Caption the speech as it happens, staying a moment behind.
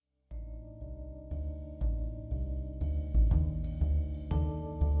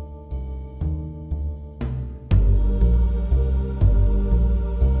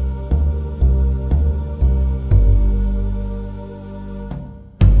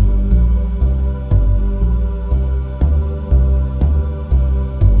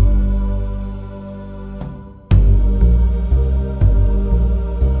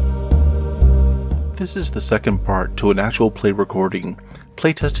This is the second part to an actual play recording,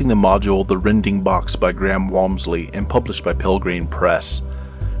 playtesting the module The Rending Box by Graham Walmsley and published by Pelgrane Press.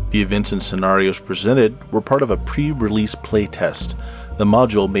 The events and scenarios presented were part of a pre-release playtest. The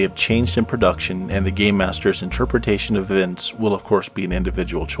module may have changed in production, and the Game Master's interpretation of events will of course be an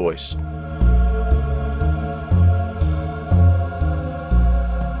individual choice.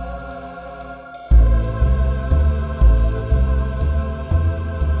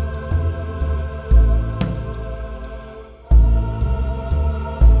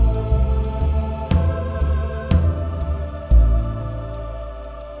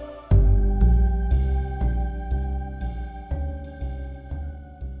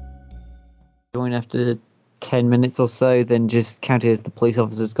 Join after 10 minutes or so, then just count it as the police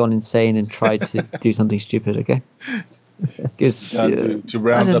officer's gone insane and tried to do something stupid, okay? Because to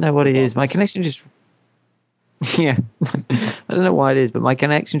round I don't up know what the it is. My bombs. connection just... Yeah. I don't know why it is, but my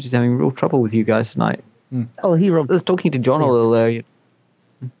connection's just having real trouble with you guys tonight. Oh, he I wrote. was talking to John a little earlier.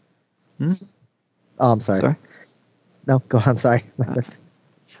 Oh, I'm sorry. Sorry? No, go on. I'm sorry.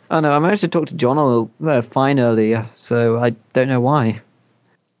 Oh, no, I managed to talk to John a little fine earlier, so I don't know why.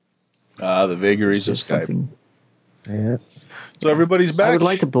 The vagaries of Just Skype. something... Yeah. So everybody's back. I would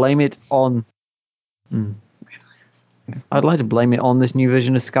like to blame it on... I'd like to blame it on this new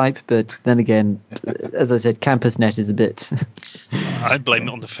version of Skype, but then again, as I said, CampusNet is a bit... I blame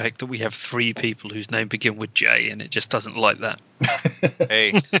it on the fact that we have 3 people whose name begin with J, and it just doesn't like that.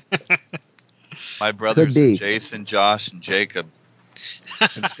 Hey, my brothers Could be. are Jason, Josh, and Jacob.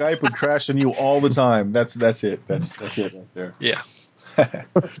 And Skype would crash on you all the time. That's it. That's it right there. Yeah.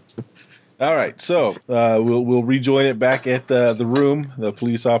 All right, so we'll rejoin it back at the room. The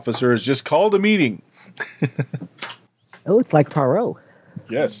police officer has just called a meeting. Oh, it's like Poirot.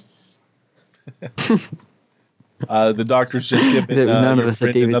 Yes. The doctor's just given None of your us are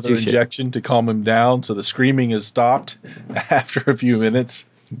friend David another Suchet. injection to calm him down, so the screaming has stopped after a few minutes.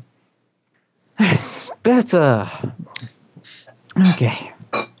 It's better. Okay.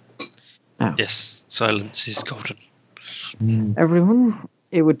 Yes, silence is golden. Everyone,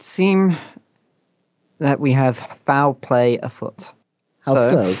 it would seem that we have foul play afoot. How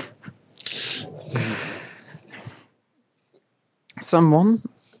so? Someone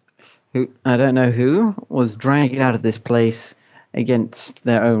who, I don't know who, was dragged out of this place against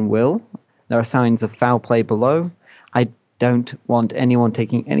their own will. There are signs of foul play below. I don't want anyone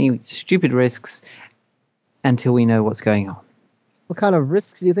taking any stupid risks until we know what's going on. What kind of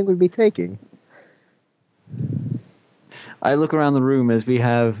risks do you think we'd be taking? I look around the room as we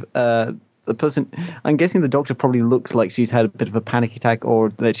have the person... I'm guessing the doctor probably looks like she's had a bit of a panic attack or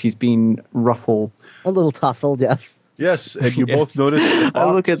that she's been ruffled. A little tousled, yes. Yes, and you Yes. both notice the box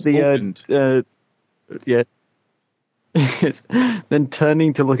I look at is the... opened. Yeah. Yes. Then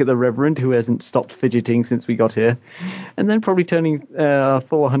turning to look at the Reverend, who hasn't stopped fidgeting since we got here. And then probably turning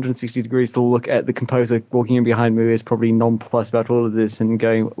full 160 degrees to look at the composer walking in behind me, who is probably nonplussed about all of this and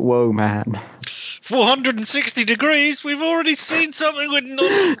going, whoa, man. 460 degrees? We've already seen something with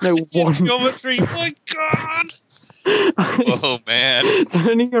non geometry. My God! Oh, man.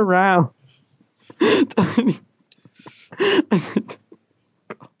 Turning around.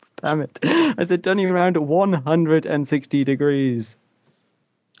 Damn it. I said turning around at 160 degrees.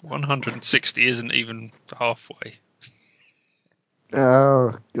 160 isn't even halfway.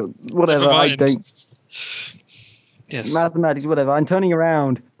 Oh, God. Whatever, Never I mind. don't... Yes. Mathematics, whatever, I'm turning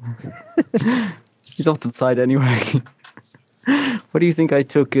around. He's off to the side anyway. What do you think I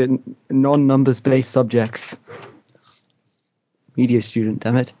took in non-numbers based subjects? Media student,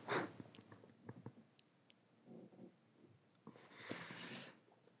 damn it.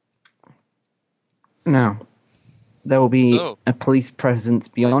 Now, there will be So? a police presence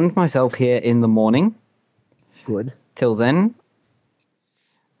beyond myself here in the morning. Good. Till then,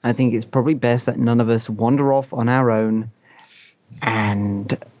 I think it's probably best that none of us wander off on our own,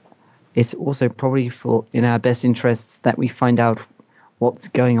 and it's also probably in our best interests that we find out what's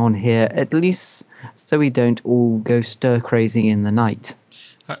going on here, at least so we don't all go stir crazy in the night.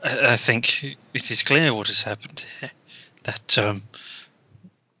 I think it is clear what has happened here.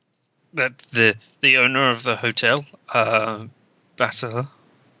 That the owner of the hotel, Batter,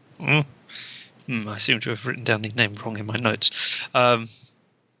 I seem to have written down the name wrong in my notes, has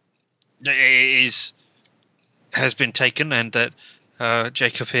been taken, and that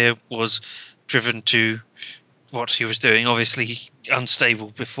Jacob here was driven to what he was doing, obviously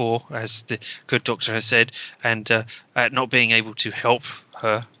unstable before, as the good doctor has said, and at not being able to help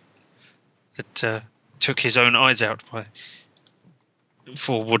her, it took his own eyes out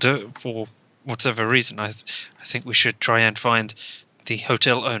for whatever reason. I think we should try and find the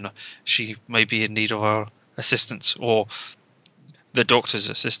hotel owner. She may be in need of our assistance, or the doctor's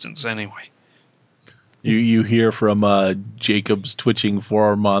assistance anyway. You hear from Jacob's twitching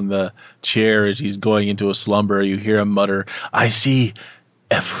forearm on the chair as he's going into a slumber. You hear him mutter, "I see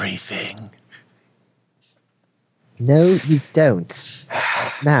everything." No, you don't.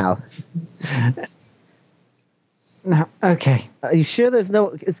 Now, No, okay. are you sure there's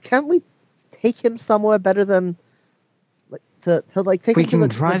no? Can't we take him somewhere better than like to like take We him can to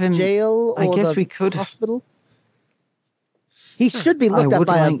drive the him- jail I or guess the we could. hospital? He should be I looked at would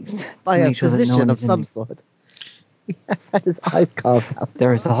by like to a make sure that no physician one of is in some the- sort. He has had his eyes carved out.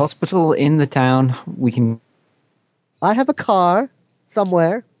 There is a hospital in the town. We can I have a car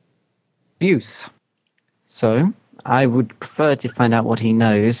somewhere. use. So I would prefer to find out what he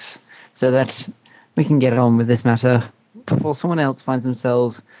knows, so that we can get on with this matter before someone else finds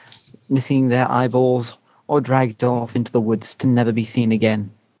themselves missing their eyeballs or dragged off into the woods to never be seen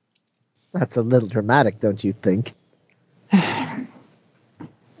again. That's a little dramatic, don't you think?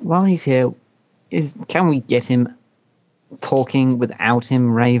 While he's here, can we get him talking without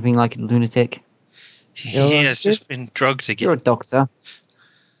him raving like a lunatic? He know, has just been drugged You're a again. doctor.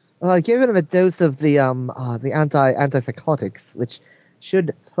 Well, I gave him a dose of the antipsychotics, which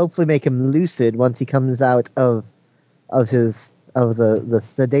should hopefully make him lucid once he comes out of the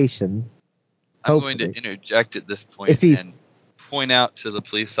sedation. I'm going to Hopefully. interject at this If point he's- and point out to the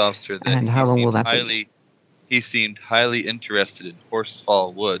police officer that And how long will that be? he seemed highly interested in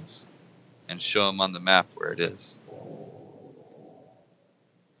Horsefall Woods, and show him on the map where it is,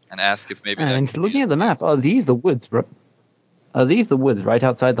 and ask if maybe. that And could be looking at the map, place. are these the woods? Are these the woods right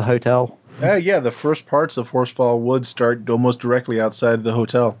outside the hotel? Yeah, the first parts of Horsefall Woods start almost directly outside the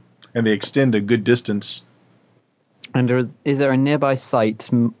hotel, and they extend a good distance. And is there a nearby site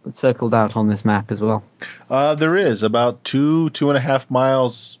circled out on this map as well? There is about 2.5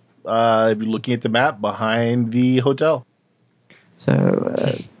 miles, if you're looking at the map, behind the hotel.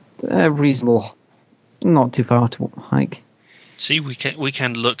 So, reasonable, not too far to hike. See, we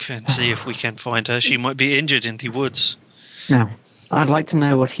can look and see if we can find her. She might be injured in the woods. Now, I'd like to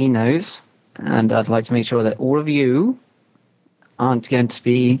know what he knows, and I'd like to make sure that all of you aren't going to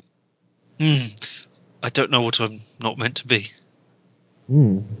be... I don't know what I'm not meant to be.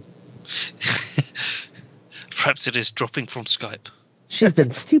 Perhaps it is dropping from Skype. She's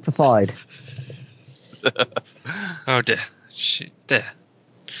been stupefied. Oh dear. There.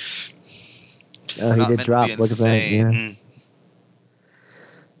 Oh, he Not did meant to drop. be Look at that. insane. Yeah. Mm.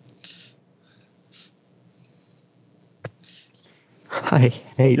 I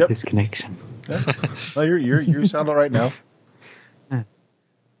hate Yep. this connection. Well, you sound all right now.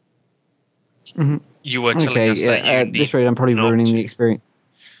 You were telling us that you at need this rate, I'm probably not ruining to. the experience.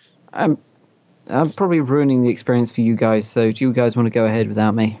 I'm probably ruining the experience for you guys, so do you guys want to go ahead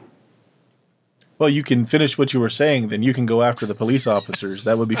without me? Well, you can finish what you were saying, then you can go after the police officers.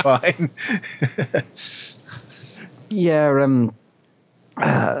 That would be fine. Yeah,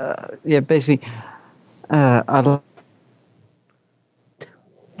 basically, I'd like...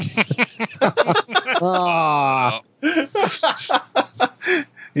 Ah,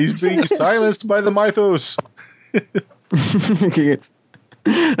 He's being silenced by the mythos.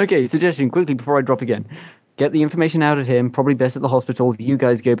 Okay, suggestion quickly before I drop again. Get the information out of him, probably best at the hospital. You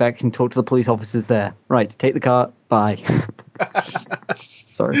guys go back and talk to the police officers there. Right, take the car. Bye.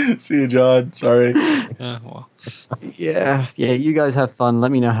 Sorry. See you, John. Sorry. Well, Yeah, you guys have fun.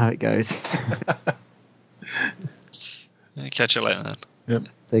 Let me know how it goes. catch you later then. Yep.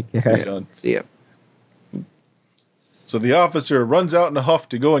 take See you, care. John. See ya. So the officer runs out in a huff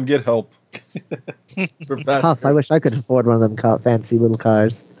to go and get help. Professor. Huff, I wish I could afford one of them fancy little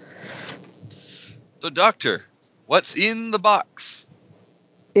cars. So, Doctor, what's in the box?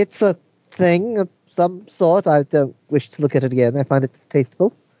 It's a thing of some sort. I don't wish to look at it again. I find it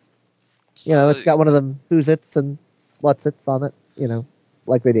distasteful. You know, it's got one of them who's its and what's its on it. You know,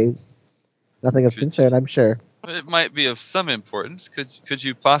 like they do. Nothing of concern, I'm sure. It might be of some importance. Could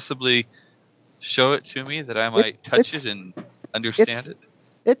you possibly show it to me that I might touch it and understand it?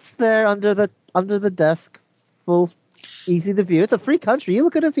 It's there under the desk, full, easy to view. It's a free country. You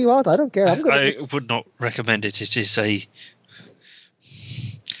look at it if you want. I don't care. I'm gonna. I would not recommend it. It is a.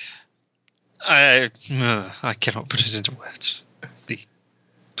 I cannot put it into words. The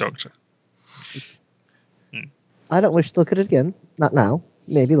doctor. I don't wish to look at it again. Not now.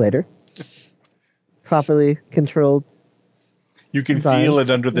 Maybe later. Properly controlled. You can Fine. feel it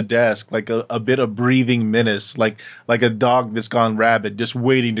under the desk, like a bit of breathing menace, like a dog that's gone rabid, just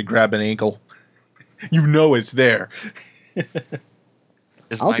waiting to grab an ankle. You know it's there.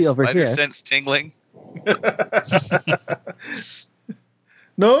 Is I'll my be over spider here. sense tingling?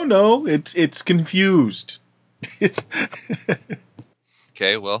 No, it's confused. It's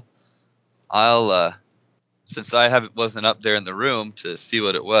Okay, well, I'll since I wasn't up there in the room to see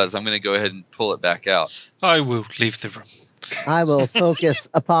what it was, I'm going to go ahead and pull it back out. I will leave the room.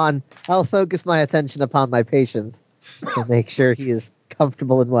 I'll focus my attention upon my patient to make sure he is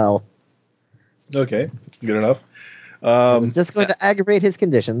comfortable and well. okay. Good enough. I was just going to aggravate his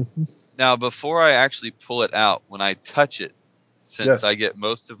condition. Now, before I actually pull it out, when I touch it, since Yes. I get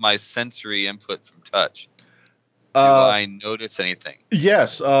most of my sensory input from touch, do Uh, I notice anything?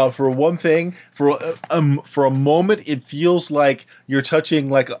 Yes, for one thing, for a moment, it feels like you're touching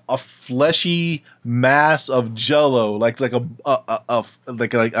like a fleshy mass of Jello, like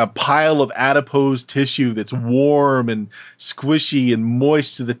a pile of adipose tissue that's warm and squishy and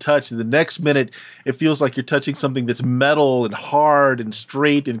moist to the touch. And the next minute, it feels like you're touching something that's metal and hard and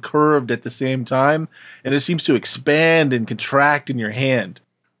straight and curved at the same time, and it seems to expand and contract in your hand.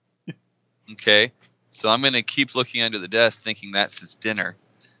 Okay, so I'm going to keep looking under the desk thinking that's his dinner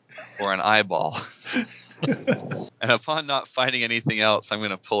or an eyeball. And upon not finding anything else, I'm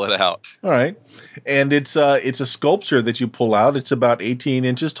going to pull it out. All right, and it's a sculpture that you pull out. It's about 18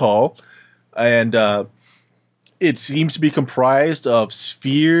 inches tall, and it seems to be comprised of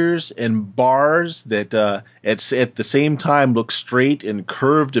spheres and bars that at the same time look straight and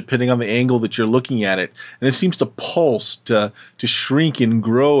curved depending on the angle that you're looking at it, and it seems to pulse to shrink and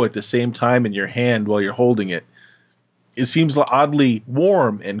grow at the same time in your hand while you're holding it. It seems oddly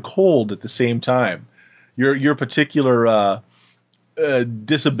warm and cold at the same time. Your particular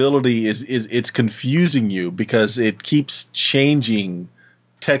disability is it's confusing you because it keeps changing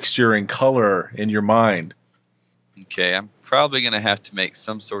texture and color in your mind. Okay, I'm probably going to have to make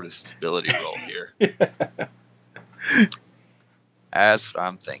some sort of stability roll here. That's what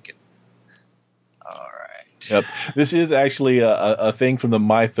I'm thinking. All right. Yep. This is actually a thing from the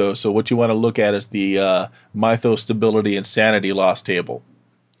Mythos. So what you want to look at is the Mythos stability and sanity loss table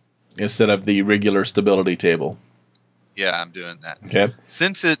instead of the regular stability table. Yeah, I'm doing that. Okay.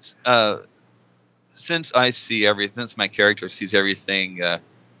 Since it's since my character sees everything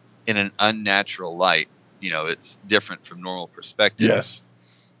in an unnatural light, it's different from normal perspective. Yes.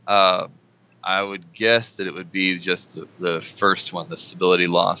 I would guess that it would be just the first one, the stability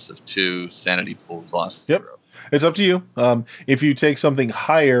loss of 2, sanity pools loss Yep. 0. It's up to you. If you take something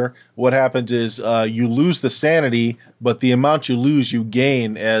higher, what happens is you lose the sanity, but the amount you lose, you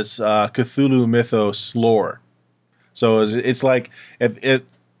gain as Cthulhu Mythos lore. So it's like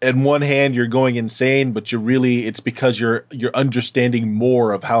at one hand you're going insane, but it's because you're understanding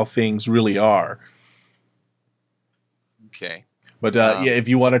more of how things really are. Okay. But yeah, if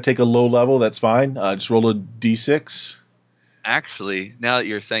you want to take a low level, that's fine. Just roll a d6. Actually, now that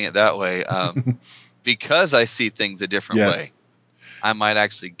you're saying it that way, because I see things a different Yes. way, I might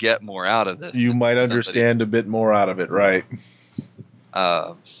actually get more out of this. You might understand a bit more out of it, right?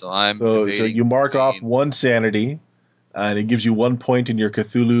 So I'm So debating you mark off between- one sanity, and it gives you 1 point in your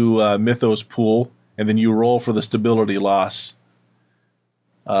Cthulhu Mythos pool, and then you roll for the stability loss.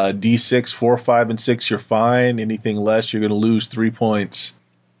 D6, 4, 5, and 6, you're fine. Anything less, you're going to lose 3 points.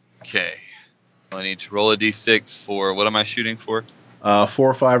 Okay. I need to roll a d6 for what am I shooting for?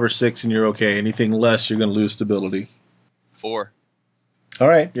 4, 5, or 6, and you're okay. Anything less, you're going to lose stability. 4. All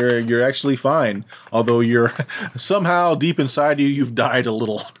right, you're actually fine. Although you're somehow deep inside you've died a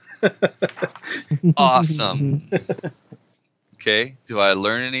little. Awesome. Okay. Do I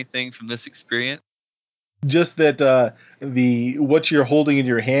learn anything from this experience? Just that the what you're holding in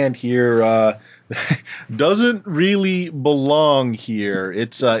your hand here doesn't really belong here.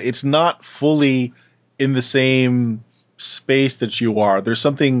 It's not fully in the same space that you are. There's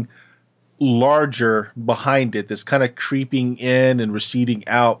something larger behind it that's kind of creeping in and receding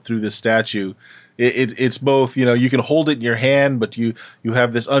out through the statue. It's both, you can hold it in your hand, but you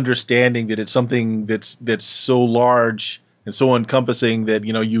have this understanding that it's something that's so large and so encompassing that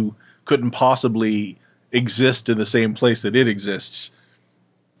you couldn't possibly exist in the same place that it exists.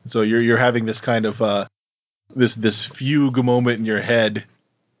 So you're having this kind of this fugue moment in your head.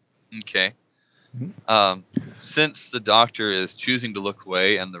 Okay. Since the doctor is choosing to look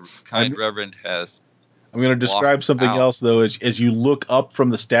away and the kind reverend has I'm going to describe something out. else, though. As you look up from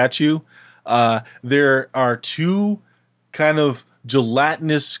the statue, there are 2 kind of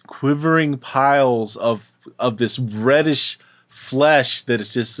gelatinous, quivering piles of this reddish flesh that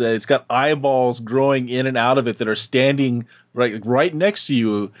is just it's got eyeballs growing in and out of it that are standing right next to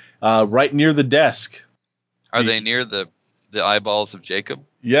you, right near the desk. Are they near the eyeballs of Jacob?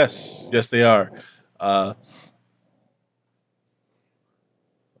 Yes, they are.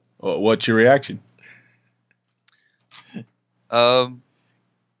 What's your reaction?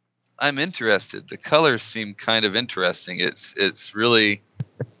 I'm interested. The colors seem kind of interesting. It's really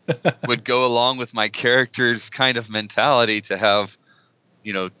would go along with my character's kind of mentality to have,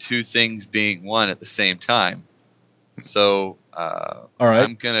 two things being one at the same time. So All right.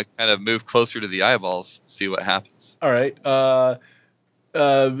 I'm gonna kind of move closer to the eyeballs, see what happens. All right.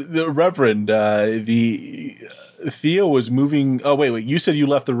 The Reverend, the Theo was moving. Oh, wait. You said you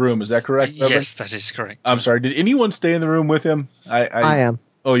left the room. Is that correct, Reverend? Yes, that is correct. I'm sorry. Did anyone stay in the room with him? I am.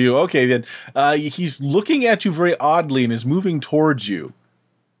 Oh, you? Okay, then. He's looking at you very oddly and is moving towards you.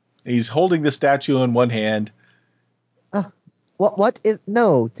 He's holding the statue in one hand. What is...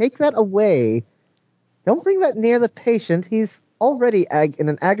 No, take that away. Don't bring that near the patient. He's already in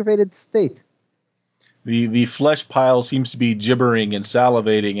an aggravated state. The flesh pile seems to be gibbering and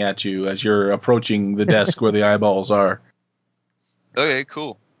salivating at you as you're approaching the desk where the eyeballs are. Okay,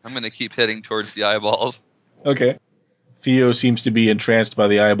 cool. I'm gonna keep heading towards the eyeballs. Okay. Theo seems to be entranced by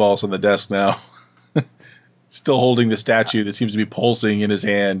the eyeballs on the desk now. Still holding the statue that seems to be pulsing in his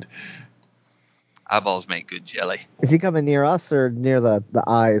hand. Eyeballs make good jelly. Is he coming near us or near the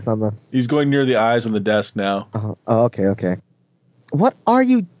eyes on the... He's going near the eyes on the desk now. Oh, okay. What are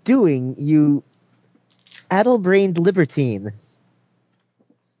you doing, you addle-brained libertine?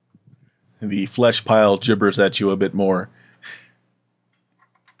 The flesh pile gibbers at you a bit more.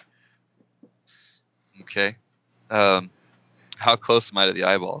 Okay. How close am I to the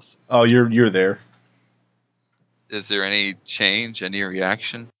eyeballs? Oh, you're there. Is there any change, any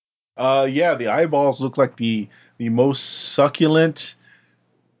reaction? Yeah, the eyeballs look like the most succulent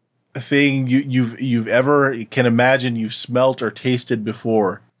thing you've ever can imagine you've smelt or tasted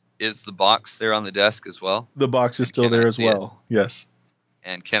before. Is the box there on the desk as well? The box is still there as well. Yes.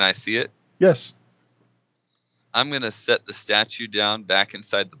 And can I see it? Yes. I'm going to set the statue down back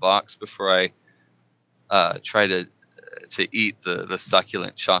inside the box before I try to eat the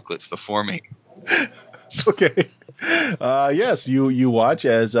succulent chocolates before me. Okay. Yes, you watch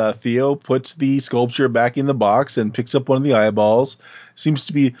as Theo puts the sculpture back in the box and picks up one of the eyeballs. Seems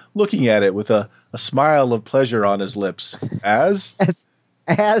to be looking at it with a smile of pleasure on his lips. As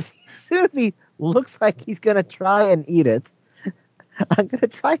soon as he looks like he's going to try and eat it, I'm going to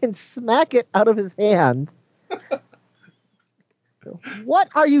try and smack it out of his hand. What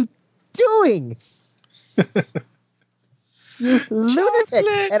are you doing? You lunatic!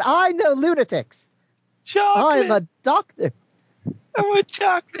 And I know lunatics. Chocolate. I'm a doctor. I want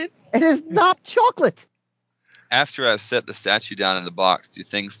chocolate. It is not chocolate. After I've set the statue down in the box, do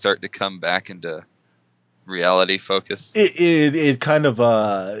things start to come back into reality focus? it kind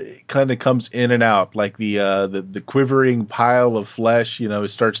of comes in and out, like the quivering pile of flesh. It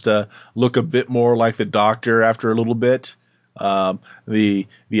starts to look a bit more like the doctor after a little bit. The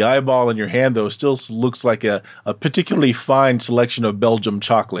eyeball in your hand though still looks like a particularly fine selection of Belgium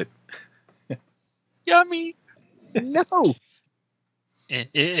chocolate. Yummy. No.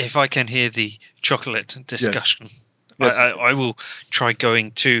 If I can hear the chocolate discussion, Yes. I will try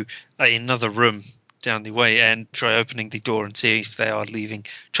going to another room down the way and try opening the door and see if they are leaving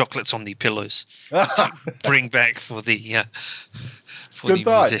chocolates on the pillows to bring back for the Good the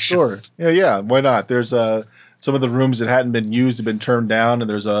thought. musician. Sure. Yeah. Why not? There's some of the rooms that hadn't been used have been turned down, and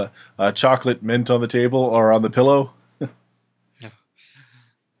there's a chocolate mint on the table or on the pillow.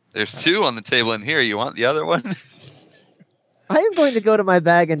 There's two on the table in here. You want the other one? I am going to go to my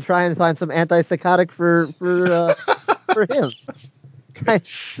bag and try and find some antipsychotic for him. Try and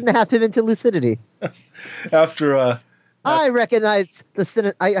snap him into lucidity. After I recognize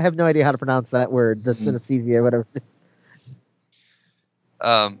the I have no idea how to pronounce that word. The synesthesia, whatever.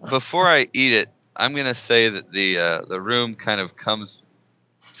 Before I eat it, I'm going to say that the room kind of comes,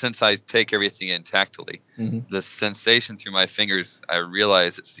 since I take everything in tactily, the sensation through my fingers, I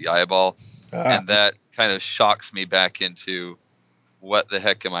realize it's the eyeball, and that kind of shocks me back into what the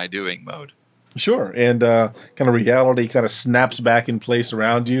heck am I doing mode. Sure, and kind of reality kind of snaps back in place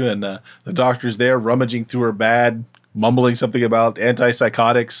around you, and the doctor's there rummaging through her bag, mumbling something about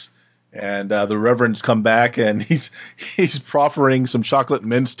antipsychotics, and the Reverend's come back, and he's proffering some chocolate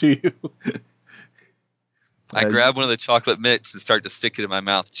mints to you. I grab one of the chocolate mints and start to stick it in my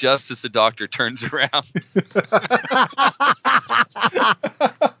mouth just as the doctor turns around.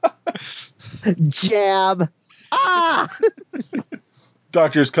 Jab. Ah!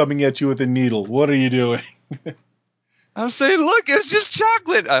 Doctor's coming at you with a needle. What are you doing? I'm saying, look, it's just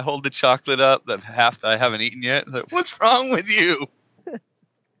chocolate. I hold the chocolate up, that half that I haven't eaten yet. I'm like, what's wrong with you?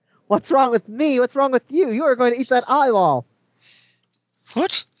 What's wrong with me? What's wrong with you? You are going to eat that eyeball.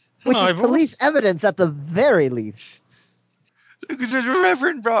 What? Which is police evidence at the very least. Because the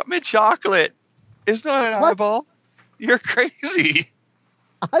Reverend brought me chocolate. It's not an eyeball. You're crazy.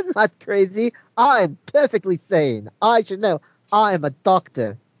 I'm not crazy. I'm perfectly sane. I should know. I'm a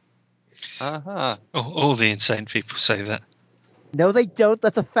doctor. Uh-huh. All the insane people say that. No, they don't.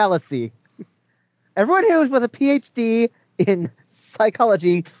 That's a fallacy. Everyone who's with a PhD in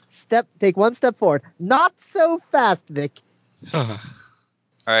psychology, take one step forward. Not so fast, Vic. All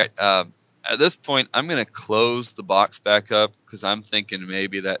right. At this point, I'm going to close the box back up because I'm thinking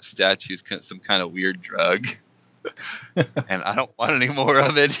maybe that statue's some kind of weird drug. And I don't want any more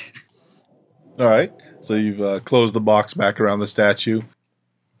of it. All right. So you've closed the box back around the statue.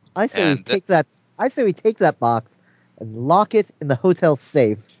 I say we And take that. I say we take that box and lock it in the hotel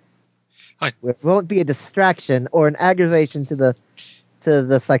safe. Where it won't be a distraction or an aggravation to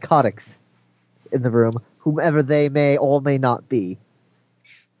the psychotics in the room, whomever they may or may not be.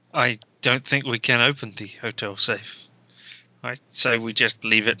 I don't think we can open the hotel safe. I say we just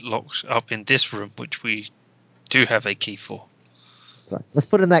leave it locked up in this room, which we do have a key for. Right. Let's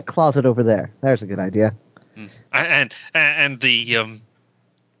put it in that closet over there. There's a good idea. And the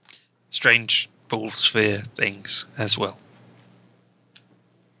strange ball sphere things as well.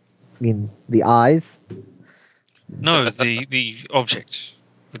 I mean, the eyes. No, the object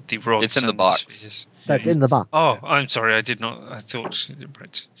with the rods. It's in the and box. Spheres. That's in the box. Oh, I'm sorry. I did not. I thought.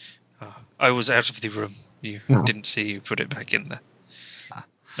 Right. I was out of the room. You didn't see you put it back in there.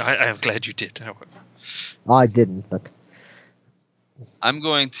 I am glad you did, however. I didn't, but I'm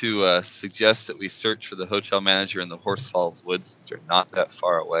going to suggest that we search for the hotel manager in the Horse Falls Woods since they're not that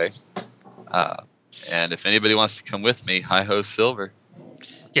far away. And if anybody wants to come with me, hi-ho Silver.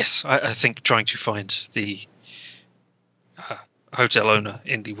 Yes, I think trying to find the hotel owner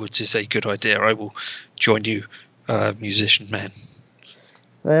in the woods is a good idea. I will join you, musician man.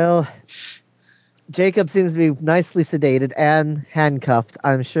 well, Jacob seems to be nicely sedated and handcuffed.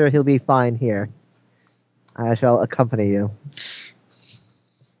 I'm sure he'll be fine here. I shall accompany you.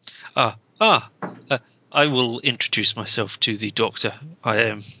 I will introduce myself to the doctor. I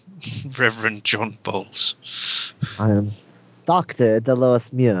am Reverend John Bowles. I am Dr.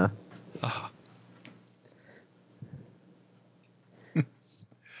 Delos Muir.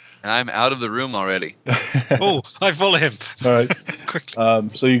 And I'm out of the room already. Oh, I follow him. All right. Quick.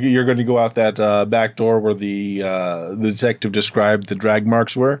 So you're going to go out that back door where the detective described the drag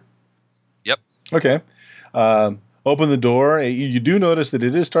marks were? Yep. Okay. Open the door. You do notice that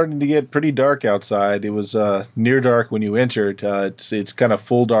it is starting to get pretty dark outside. It was near dark when you entered. It's kind of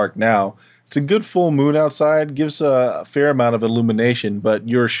full dark now. It's a good full moon outside. Gives a fair amount of illumination, but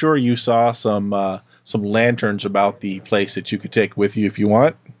you're sure you saw some lanterns about the place that you could take with you if you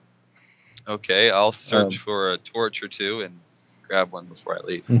want. Okay, I'll search for a torch or two and grab one before I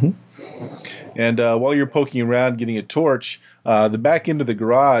leave. Mm-hmm. And while you're poking around getting a torch, the back end of the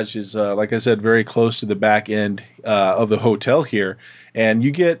garage is, like I said, very close to the back end of the hotel here. And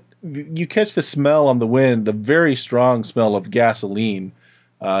you catch the smell on the wind, a very strong smell of gasoline.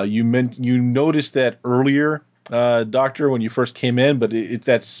 You noticed that earlier, Doctor, when you first came in, but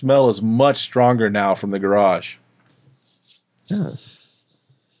that smell is much stronger now from the garage. Huh.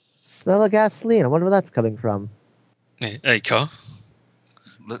 Smell of gasoline. I wonder where that's coming from. A car.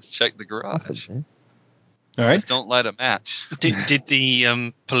 Let's check the garage. Possibly. All right. Just don't light a match. Did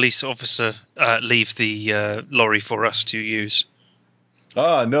the police officer leave the lorry for us to use?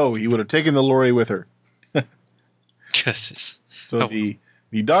 No, he would have taken the lorry with her. Curses. So the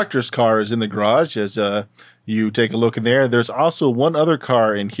doctor's car is in the garage. As you take a look in there, there's also one other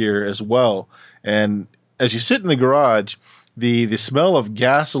car in here as well. And as you sit in the garage, the smell of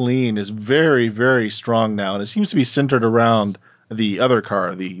gasoline is very, very strong now, and it seems to be centered around the other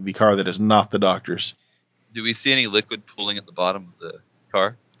car, the car that is not the doctor's. Do we see any liquid pooling at the bottom of the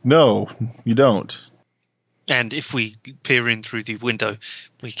car? No, you don't. And if we peer in through the window,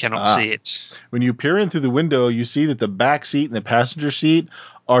 we cannot see it. When you peer in through the window, you see that the back seat and the passenger seat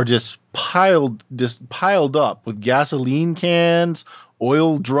are just piled up with gasoline cans,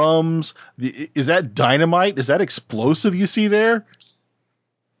 oil drums. Is that dynamite? Is that explosive you see there?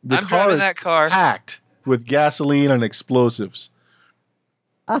 I'm driving that car. Packed with gasoline and explosives.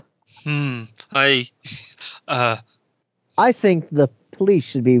 I think the police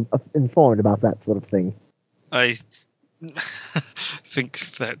should be informed about that sort of thing. I think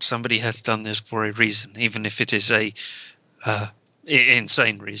that somebody has done this for a reason, even if it is a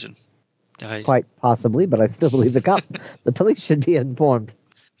insane reason. Quite possibly, but I still believe the police should be informed.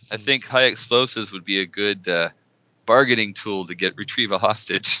 I think high explosives would be a good bargaining tool to retrieve a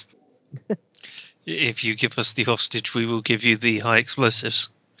hostage. If you give us the hostage, we will give you the high explosives.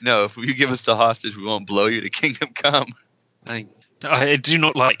 No, if you give us the hostage, we won't blow you to Kingdom Come. I do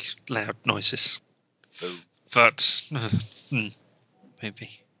not like loud noises. Oh. But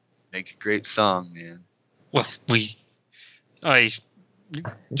maybe. Make a great song, man. Well, I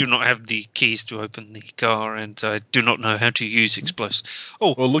do not have the keys to open the car, and I do not know how to use explosives.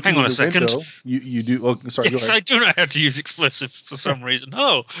 Oh, Well, looking hang on in a the second. window, you do. Oh, sorry. Yes, go I ahead. do know how to use explosives for some reason.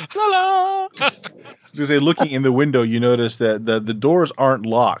 Oh, la la! I was gonna say, looking in the window, you notice that the doors aren't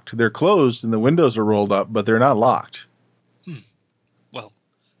locked. They're closed and the windows are rolled up, but they're not locked. Well,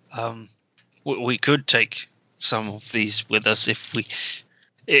 we could take some of these with us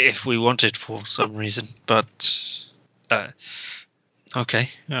if we wanted for some reason, but okay.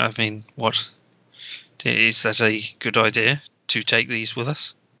 I mean, what is that a good idea to take these with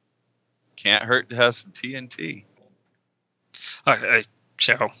us? Can't hurt to have some TNT.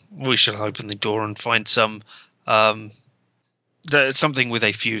 We shall open the door and find some something with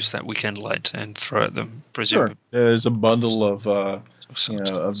a fuse that we can light and throw at them. Presumably, There's a bundle of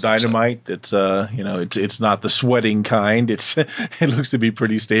dynamite. That's it's not the sweating kind. It looks to be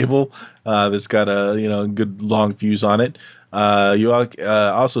pretty stable. That's got a good long fuse on it. You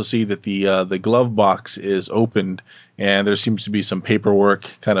also see that the glove box is opened, and there seems to be some paperwork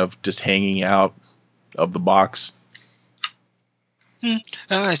kind of just hanging out of the box.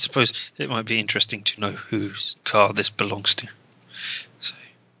 I suppose it might be interesting to know whose car this belongs to. So,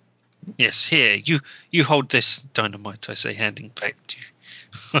 yes, here you hold this dynamite. I say, handing back to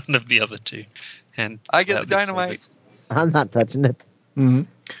one of the other two. And I get the dynamite. I'm not touching it. Mm-hmm.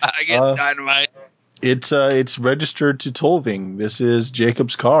 I get the dynamite. It's registered to Tolving. This is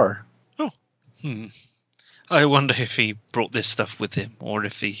Jacob's car. Oh, I wonder if he brought this stuff with him or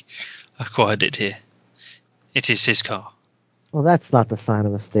if he acquired it here. It is his car. Well, that's not the sign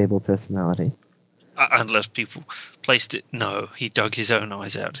of a stable personality. Unless people placed it. No, he dug his own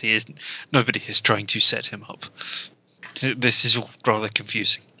eyes out. Nobody is trying to set him up. This is all rather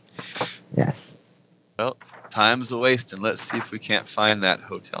confusing. Yes. Well, time's a waste, and let's see if we can't find that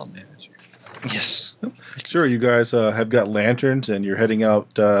hotel manager. Yes. Sure, you guys have got lanterns, and you're heading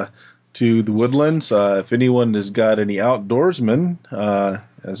out to the woodlands. If anyone has got any outdoorsmen,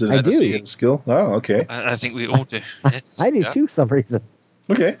 as an I do. investigative skill. Oh, okay. I think we all do. Yes. I do too, for some reason.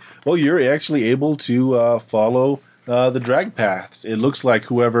 Okay. Well, you're actually able to follow the drag paths. It looks like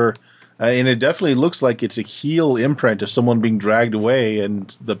whoever, and it definitely looks like it's a heel imprint of someone being dragged away, and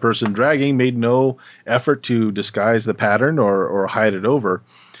the person dragging made no effort to disguise the pattern or hide it over.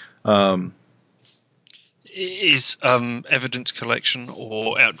 Is evidence collection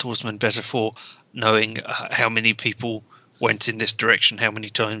or outdoorsman better for knowing how many people went in this direction, how many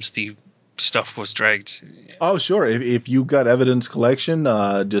times the stuff was dragged? Oh, sure. If you've got evidence collection,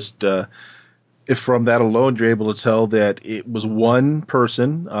 if from that alone you're able to tell that it was one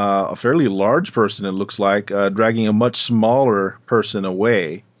person, a fairly large person, it looks like, dragging a much smaller person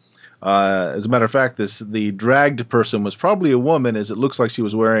away. As a matter of fact, the dragged person was probably a woman, as it looks like she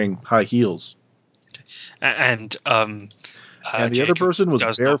was wearing high heels. And And the other person was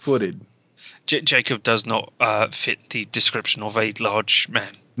barefooted. Jacob does not fit the description of a large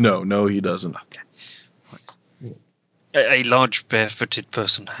man. No, he doesn't. Okay. A large barefooted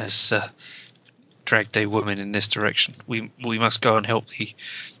person has dragged a woman in this direction. We must go and help the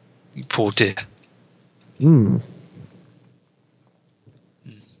poor dear.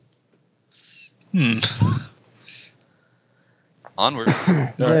 Onward.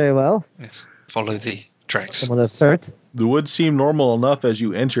 Very well. Yes. Follow the tracks. Someone is hurt. The woods seem normal enough as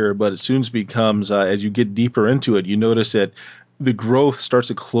you enter, but it soon becomes, as you get deeper into it, you notice that the growth starts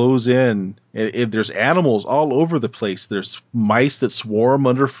to close in. There's animals all over the place. There's mice that swarm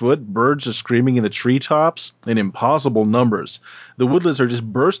underfoot. Birds are screaming in the treetops in impossible numbers. The woodlands are just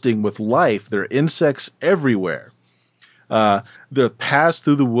bursting with life. There are insects everywhere. The paths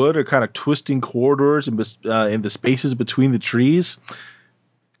through the wood are kind of twisting corridors in the spaces between the trees.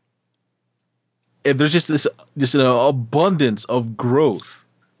 And there's just an abundance of growth.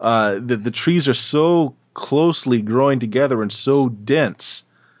 The trees are so closely growing together and so dense.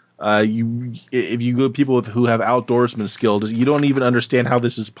 If you go people who have outdoorsman skills, you don't even understand how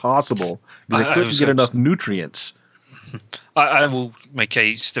this is possible because they couldn't get enough nutrients. I will make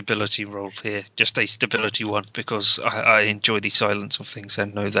a stability roll here, just a stability one, because I enjoy the silence of things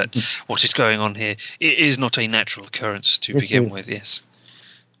and know that what is going on here it is not a natural occurrence to begin with. Yes.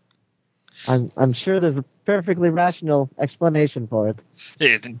 I'm sure there's a perfectly rational explanation for it.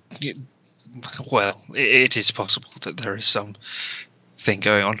 Well, it is possible that there is some thing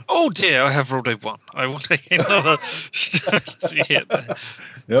going on. Oh dear, I have rolled a 1. I will take another hit there.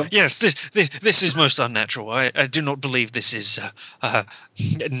 Yep. Yes, this is most unnatural. I do not believe this is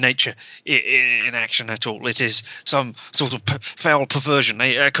nature in action at all. It is some sort of foul perversion,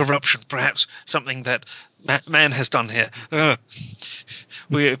 a corruption, perhaps something that man has done here.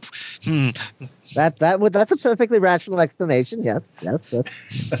 That's a perfectly rational explanation. Yes.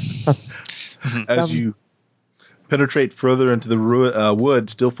 As you penetrate further into the wood,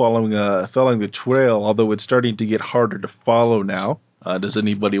 still following the trail, although it's starting to get harder to follow now. Does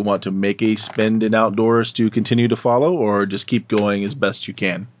anybody want to make a spend in outdoors to continue to follow, or just keep going as best you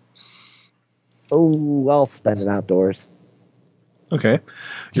can? Oh, I'll spend it outdoors. Okay.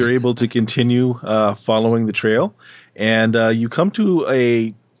 You're able to continue following the trail, and you come to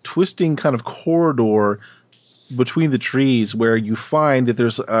a twisting kind of corridor between the trees where you find that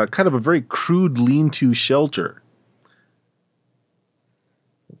there's kind of a very crude lean-to shelter.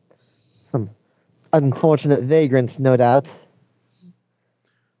 Some unfortunate vagrants, no doubt.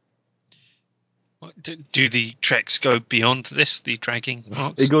 Do the treks go beyond this? The dragging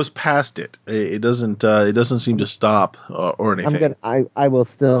marks? It goes past it. It doesn't seem to stop or anything. I will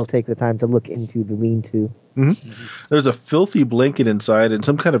still take the time to look into the lean-to. Mm-hmm. There's a filthy blanket inside and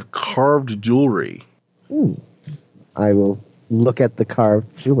some kind of carved jewelry. I will look at the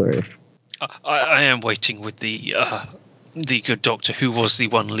carved jewelry. I am waiting with the good doctor who was the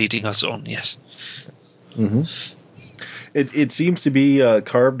one leading us on. Yes. Mm-hmm. It seems to be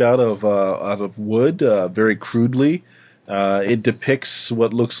carved out of wood, very crudely. It depicts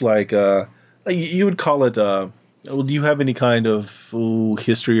what looks like you would call it. Do you have any kind of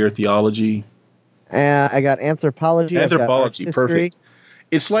history or theology? I got anthropology. Anthropology, I've got art history. perfect.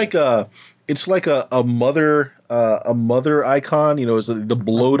 It's like a mother icon. You know, is the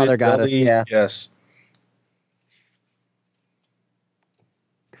bloated mother goddess, belly. yeah. Yes.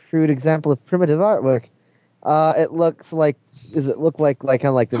 Crude example of primitive artwork. It looks like. Does it look like kind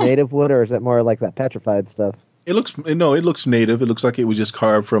of like the native wood, or is it more like that petrified stuff? It looks native. It looks like it was just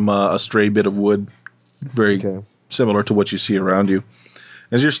carved from a stray bit of wood, very similar to what you see around you.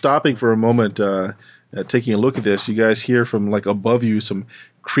 As you're stopping for a moment, taking a look at this, you guys hear from like above you some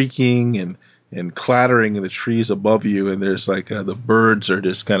creaking and clattering in the trees above you, and there's like the birds are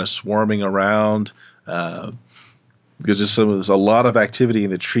just kind of swarming around. Because there's a lot of activity in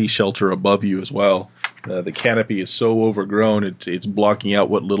the tree shelter above you as well. The canopy is so overgrown; it's blocking out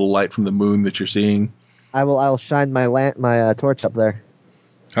what little light from the moon that you're seeing. I'll shine my torch up there.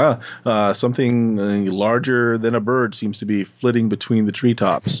 Something larger than a bird seems to be flitting between the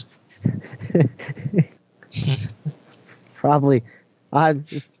treetops. Probably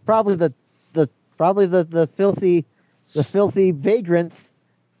the filthy vagrants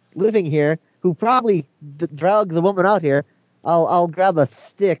living here who probably dragged the woman out here. I'll grab a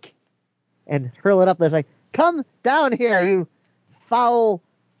stick and hurl it up there. It's like, come down here, you foul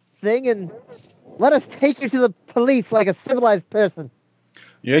thing, and let us take you to the police like a civilized person.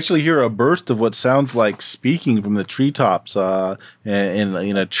 You actually hear a burst of what sounds like speaking from the treetops in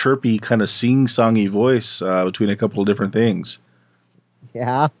a chirpy, kind of sing-songy voice between a couple of different things.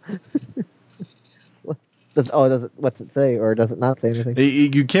 Yeah. What's it say, or does it not say anything?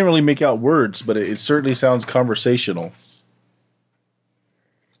 You can't really make out words, but it certainly sounds conversational.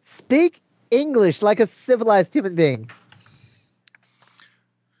 Speak English like a civilized human being.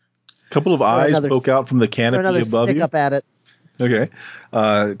 A couple of eyes poke out from the canopy above you. Stick up at it. Okay.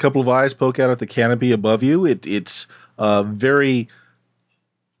 A couple of eyes poke out at the canopy above you. It's very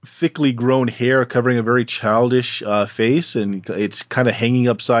thickly grown hair covering a very childish face, and it's kind of hanging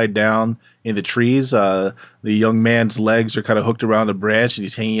upside down in the trees. The young man's legs are kind of hooked around a branch, and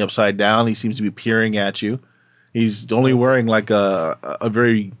he's hanging upside down. He seems to be peering at you. He's only wearing like a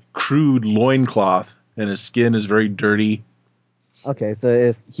very crude loincloth, and his skin is very dirty. Okay, so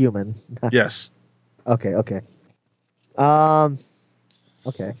it's human. Yes. Okay. Okay.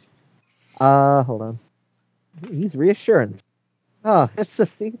 Hold on. Use reassurance. Oh, it's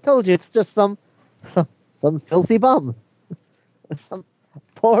just, he told you, it's just some filthy bum. Some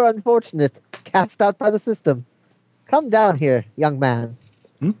poor unfortunate cast out by the system. Come down here, young man.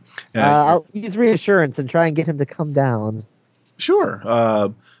 I'll use reassurance and try and get him to come down.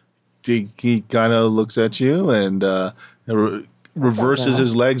 Sure. He kind of looks at you and reverses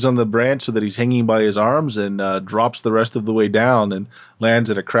his legs on the branch so that he's hanging by his arms and drops the rest of the way down and lands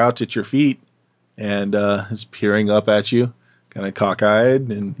at a crouch at your feet and is peering up at you, kind of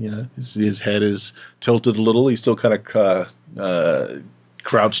cockeyed, and his head is tilted a little. He's still kind of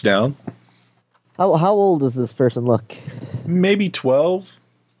crouched down. How old does this person look? Maybe 12.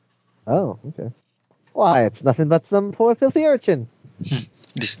 Oh, okay. Why, it's nothing but some poor filthy urchin.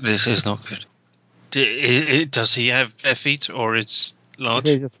 This is not good. Does he have bare feet, or it's large?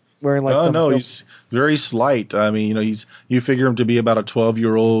 He's just wearing like Oh some no, filth- he's very slight. I mean, you figure him to be about a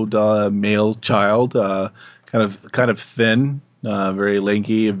 12-year-old male child, kind of thin, very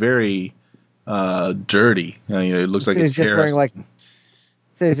lanky, very dirty. It looks like so his he's just hair. wearing like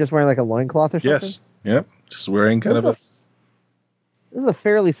so he's just wearing like a loincloth or something. Yes, yep, just wearing kind This of is a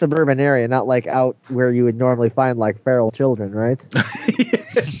fairly suburban area, not like out where you would normally find like feral children, right?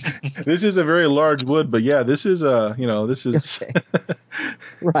 This is a very large wood, but yeah, this is this is. Okay.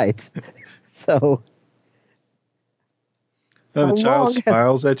 Right. So, And How the child long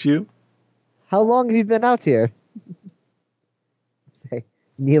smiles at you. how long have you been out here? Say,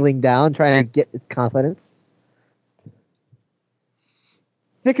 kneeling down, trying to get confidence.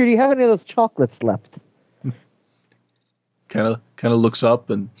 Vicar, do you have any of those chocolates left? Kind of looks up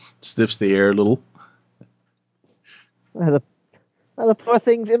and sniffs the air a little. The poor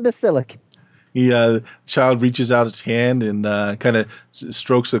thing's imbecilic. Child reaches out his hand and kind of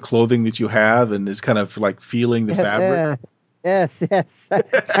strokes the clothing that you have and is kind of like feeling the fabric. Yes.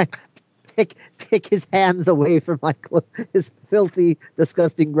 Trying to pick his hands away from my clothes. His filthy,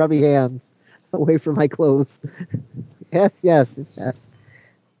 disgusting, grubby hands away from my clothes. Yes.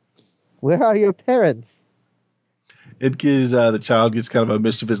 Where are your parents? It gives the child gets kind of a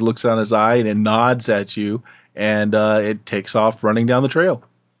mischievous looks on his eye and it nods at you and it takes off running down the trail.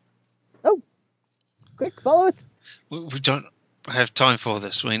 Oh, quick, follow it. We don't have time for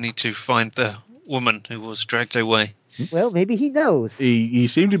this. We need to find the woman who was dragged away. Well, maybe he knows. He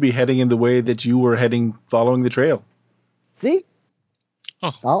seemed to be heading in the way that you were heading, following the trail. See?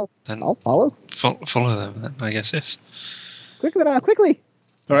 Oh, then I'll follow. Follow them, then, I guess, yes. Quickly.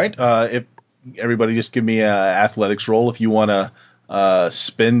 All right. If everybody just give me a athletics roll. If you want to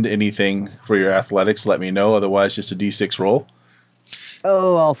spend anything for your athletics, let me know. Otherwise, just a d6 roll.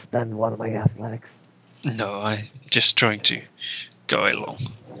 Oh, I'll spend one of my athletics. No, I'm just trying to go along.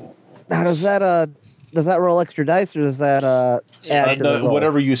 Now, does that roll extra dice, or does that add to the roll?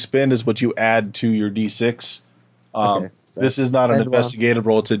 Whatever you spend is what you add to your d6. Okay, so this is not an spend one. investigative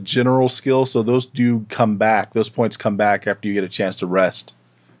roll. It's a general skill, so those do come back. Those points come back after you get a chance to rest.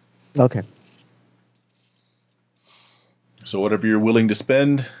 Okay. So whatever you're willing to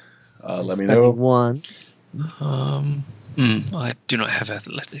spend, let me Spending know. one. I do not have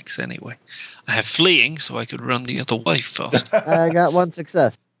athletics anyway. I have fleeing, so I could run the other way fast. I got one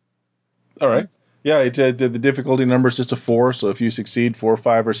success. All right. Yeah, the difficulty number is just a 4, so if you succeed 4,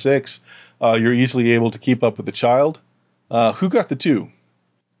 5, or 6, you're easily able to keep up with the child. Who got the 2?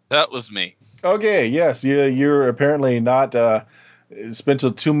 That was me. Okay, yes, you're apparently not spent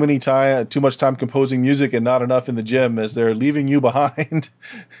too much time composing music and not enough in the gym as they're leaving you behind,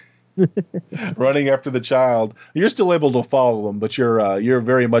 running after the child. You're still able to follow them, but you're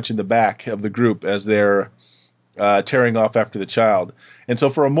very much in the back of the group as they're tearing off after the child. And so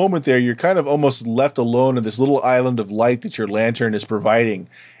for a moment there, you're kind of almost left alone in this little island of light that your lantern is providing.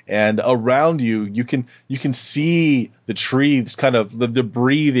 And around you, you can see the trees kind of the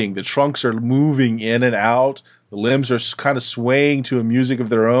breathing. The trunks are moving in and out. The limbs are kind of swaying to a music of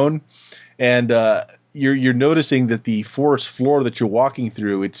their own. And you're noticing that the forest floor that you're walking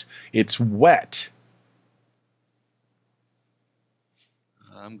through, it's wet.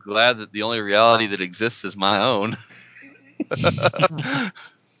 I'm glad that the only reality that exists is my own. Quite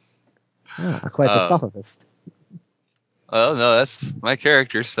the sophist. Well, no, that's my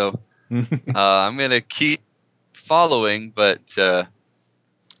character, so I'm going to keep following, but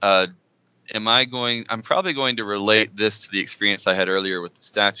I'm probably going to relate this to the experience I had earlier with the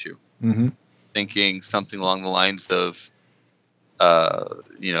statue. Mm-hmm. Thinking something along the lines of,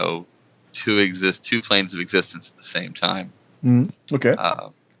 two planes of existence at the same time. Mm-hmm. Okay.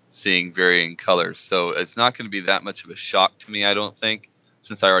 Seeing varying colors. So it's not going to be that much of a shock to me, I don't think,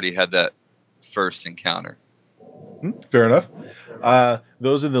 since I already had that first encounter. Fair enough.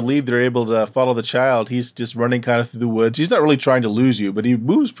 Those in the lead, they're able to follow the child. He's just running kind of through the woods. He's not really trying to lose you, but he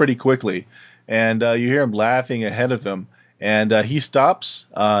moves pretty quickly. And you hear him laughing ahead of him. And he stops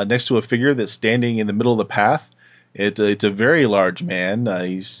next to a figure that's standing in the middle of the path. It's a very large man.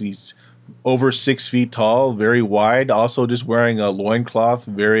 He's over 6 feet tall, very wide, also just wearing a loincloth,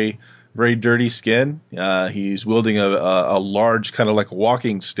 very, very dirty skin. He's wielding a large kind of like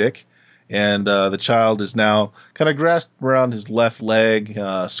walking stick. And the child is now kind of grasped around his left leg,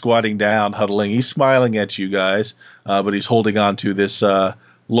 squatting down, huddling. He's smiling at you guys, but he's holding on to this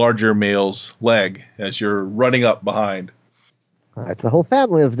larger male's leg as you're running up behind. It's a whole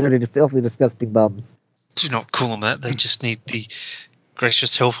family of dirty, filthy, disgusting bums. Do not call them that. They just need the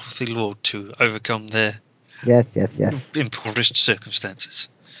gracious, healthy Lord to overcome their Yes, yes, yes. impoverished circumstances.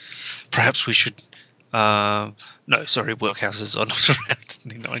 Perhaps we should. No, sorry, workhouses are not around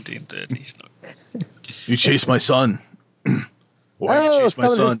in the 1930s. No. You chased my son. Why you chase my someone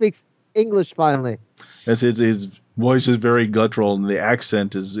who son? speaks English finally. As his voice is very guttural and the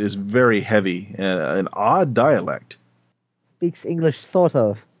accent is very heavy, an odd dialect. Speaks English, sort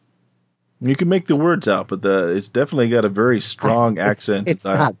of. You can make the words out, but it's definitely got a very strong accent. It's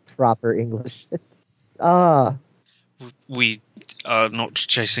not proper English. Ah, We are not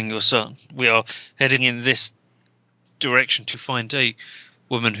chasing your son. We are heading in this direction to find a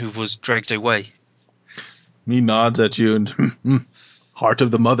woman who was dragged away. He nods at you and heart of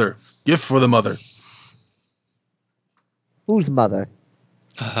the mother, gift for the mother. whose mother?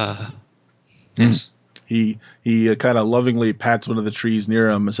 Yes. He kind of lovingly pats one of the trees near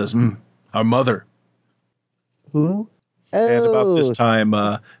him and says, "Our mother." Who? And about this Oh, time,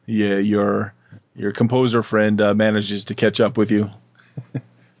 your composer friend manages to catch up with you. it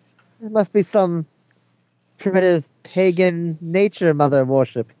must be some primitive pagan nature mother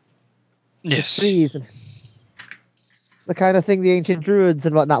worship. Yes. Trees. The kind of thing the ancient druids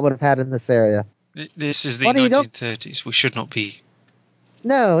and whatnot would have had in this area. This is the Funny, you don't- 1930s. We should not be.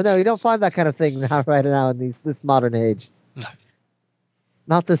 No, you don't find that kind of thing now, right now in this modern age. No.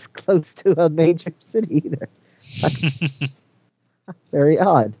 Not this close to a major city either. Very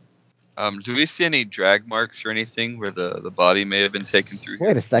odd. Do we see any drag marks or anything where the body may have been taken through?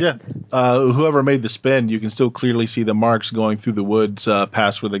 Wait a second. Whoever made the spin, you can still clearly see the marks going through the woods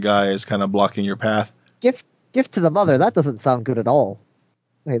past where the guy is kind of blocking your path. Gift to the mother. That doesn't sound good at all.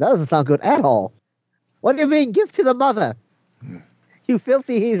 Wait, that doesn't sound good at all. What do you mean, gift to the mother? You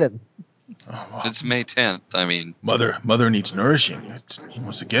filthy heathen. Oh, wow. It's May 10th. I mean, Mother needs nourishing. It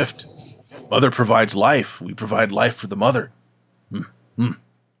was a gift. Mother provides life. We provide life for the mother.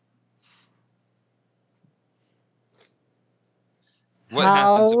 what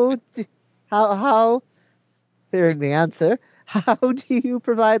happens? How, hearing the answer, how do you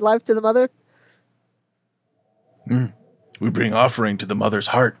provide life to the mother? We bring offering to the mother's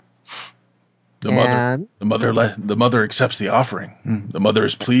heart. The mother accepts the offering. The mother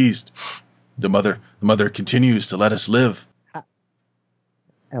is pleased. The mother continues to let us live.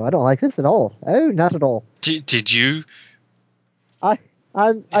 Oh, I don't like this at all. Oh, not at all. Did you?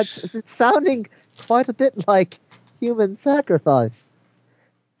 It's sounding quite a bit like human sacrifice,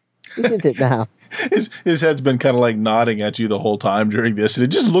 isn't it now? His head's been kind of like nodding at you the whole time during this, and it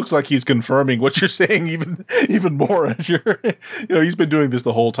just looks like he's confirming what you're saying even more as you're, he's been doing this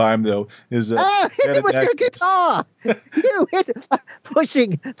the whole time though. Hit him with your guitar! You hit him,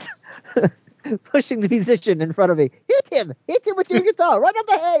 pushing the musician in front of me. Hit him with your guitar, right on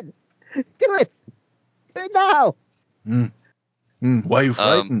the head. Do it now. Why are you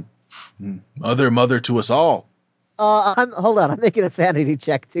frightened? Mother to us all. Hold on. I'm making a sanity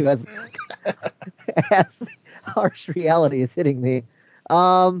check too, as harsh reality is hitting me.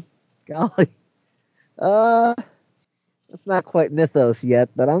 Golly, it's not quite mythos yet,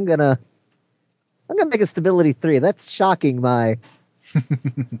 but I'm gonna make a stability 3. That's shocking my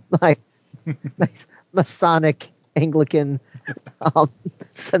Masonic Anglican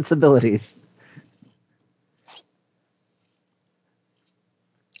sensibilities.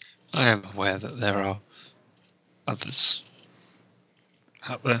 I am aware that there are others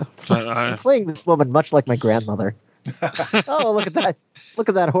out there. But I'm playing this woman much like my grandmother. Oh, look at that! Look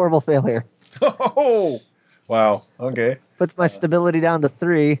at that horrible failure. Oh, wow. Okay. Puts my stability down to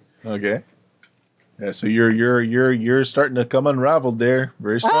 3. Okay. Yeah. So you're starting to come unraveled there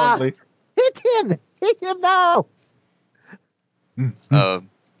very strongly. Hit him now!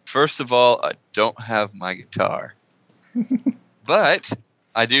 First of all, I don't have my guitar, but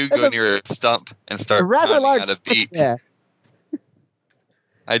I do go near a stump and start A rather pounding large out a stick beat. there.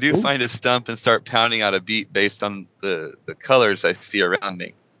 I do find a stump and start pounding out a beat based on the colors I see around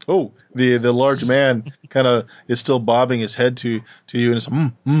me. Oh, the large man kind of is still bobbing his head to you, and it's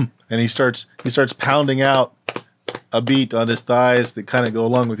and he starts pounding out a beat on his thighs that kind of go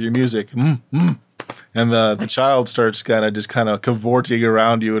along with your music. And the child starts kind of cavorting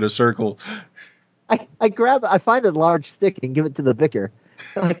around you in a circle. I find a large stick and give it to the vicar.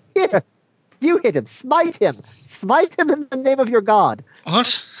 I'm like, here, you hit him, smite him in the name of your God.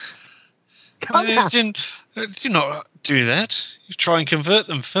 what? Come on. Do not do that. You try and convert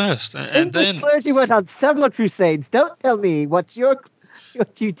them first, and English then clergy went on several crusades. Don't tell me what you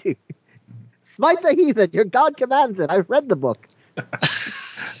do. Smite the heathen. Your God commands it. I've read the book.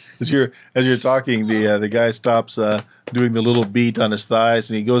 As you're talking, the guy stops doing the little beat on his thighs,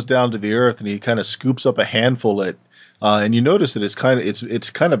 and he goes down to the earth, and he kind of scoops up a handful of it, and you notice that it's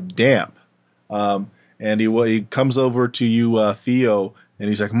kind of damp, and and he comes over to you, Theo, and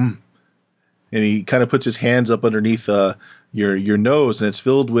he's like, and he kind of puts his hands up underneath your nose, and it's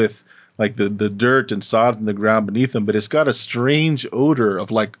filled with like the dirt and sod from the ground beneath him, but it's got a strange odor of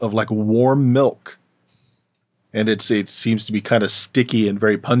like warm milk, and it seems to be kind of sticky and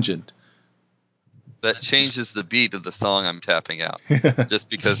very pungent. That changes the beat of the song I'm tapping out, just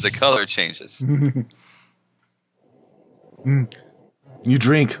because the color changes. You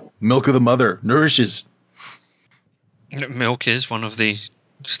drink milk of the mother, nourishes. Milk is one of the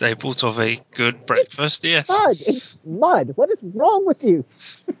staples of a good breakfast, yes. Mud! It's mud! What is wrong with you?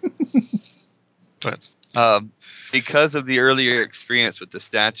 But because of the earlier experience with the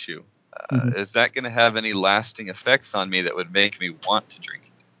statue, is that going to have any lasting effects on me that would make me want to drink it?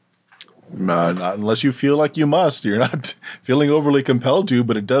 Not unless you feel like you must. You're not feeling overly compelled to,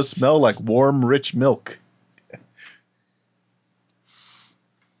 but it does smell like warm, rich milk.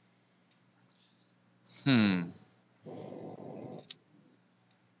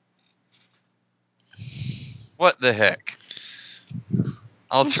 What the heck?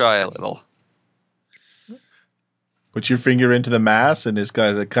 I'll try a little. Put your finger into the mass, and it's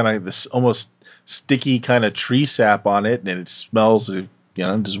got kind of this almost sticky kind of tree sap on it, and it smells,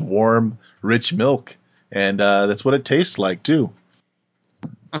 just warm, rich milk, and that's what it tastes like too.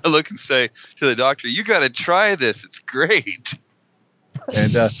 I look and say to the doctor, "You got to try this. It's great."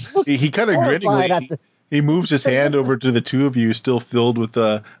 And he kind of grinning. He moves his hand over to the two of you, still filled with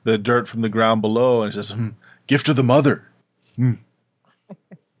the dirt from the ground below, and says, "Gift of the mother."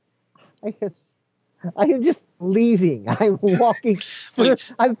 I am just leaving. I'm walking.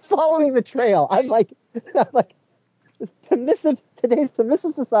 I'm following the trail. I'm like today's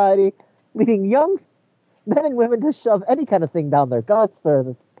permissive society, leading young men and women to shove any kind of thing down their guts for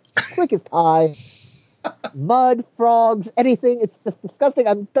the quickest high. Mud, frogs, anything. It's just disgusting.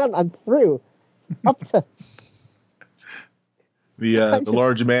 I'm done. I'm through. Up to the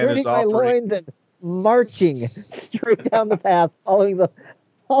large man is my loins and marching straight down the path, following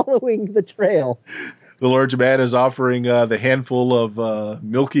the trail. The large man is offering the handful of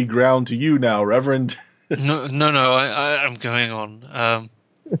milky ground to you now, Reverend. No, I'm going on.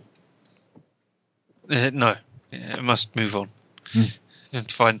 No, I must move on and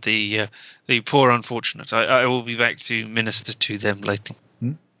find the poor unfortunate. I will be back to minister to them later.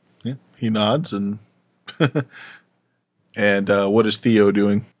 Yeah, he nods, and and what is Theo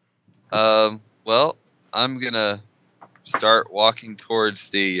doing? Well, I'm gonna start walking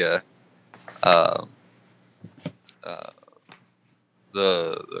towards the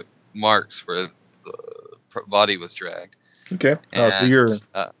marks where the body was dragged. Okay, and, so you're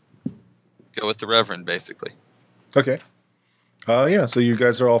go with the Reverend, basically. okay. Yeah, so you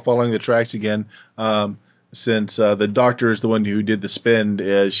guys are all following the tracks again. Since the doctor is the one who did the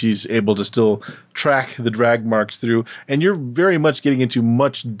spin, she's able to still track the drag marks through, and you're very much getting into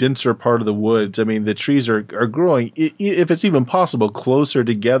much denser part of the woods. I mean, the trees are growing, if it's even possible, closer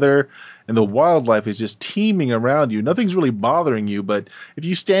together, and the wildlife is just teeming around you. Nothing's really bothering you, but if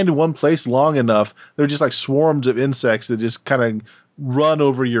you stand in one place long enough, they're just like swarms of insects that just kind of run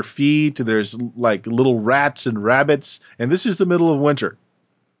over your feet. There's like little rats and rabbits, and this is the middle of winter.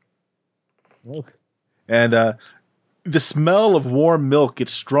 Oh. And the smell of warm milk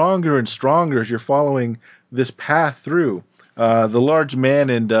gets stronger and stronger as you're following this path through. The large man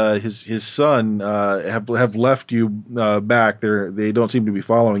and his son have left you back. They don't seem to be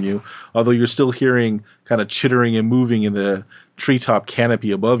following you, although you're still hearing kind of chittering and moving in the treetop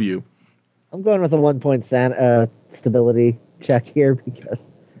canopy above you. I'm going with a 1 point stability check here because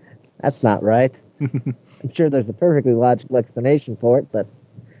that's not right. I'm sure there's a perfectly logical explanation for it, but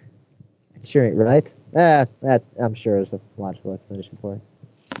it sure ain't right. That I'm sure is a logical explanation for it.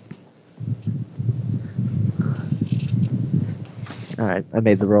 All right, I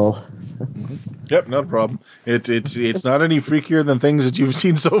made the roll. Yep, no problem. It's not any freakier than things that you've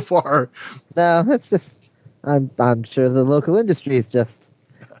seen so far. No, it's just I'm sure the local industry is just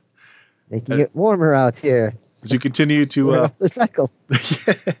making it warmer out here. As you continue to cycle.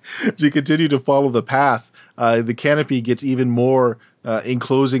 As you continue to follow the path, the canopy gets even more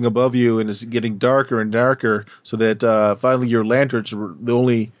enclosing above you, and is getting darker and darker, so that finally your lanterns are the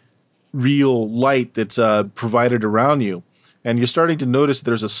only real light that's provided around you. And you're starting to notice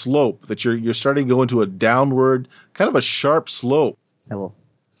there's a slope, that you're starting to go into a downward, kind of a sharp slope. I will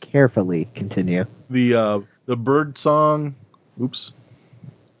carefully continue. The bird song. Oops.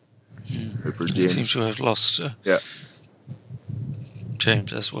 It seems to have lost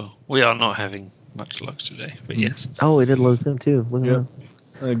James as well. We are not having much luck today, but yes. Oh, we did lose him too. Yeah.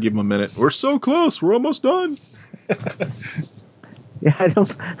 I'll give him a minute. We're so close. We're almost done. Yeah,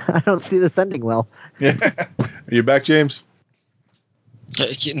 I don't see this ending well. Yeah. Are you back, James?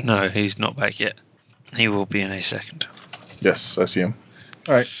 No, he's not back yet. He will be in a second. Yes, I see him.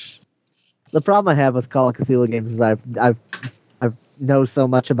 All right. The problem I have with Call of Cthulhu games is I know so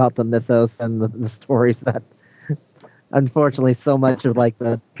much about the mythos and the stories that, unfortunately, so much of like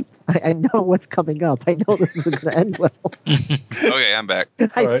I know what's coming up. I know this isn't going to end well. Okay, I'm back.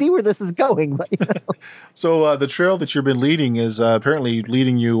 I right. see where this is going, but So the trail that you've been leading is apparently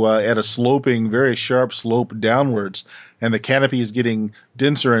leading you at a sloping, very sharp slope downwards, and the canopy is getting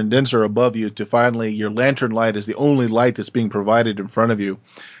denser and denser above you to finally your lantern light is the only light that's being provided in front of you.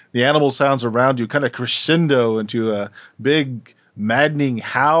 The animal sounds around you kind of crescendo into a big, maddening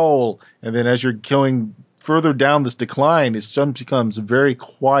howl, and then as you're going further down this decline, it just becomes very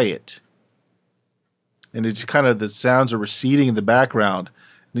quiet. And it's kind of the sounds are receding in the background.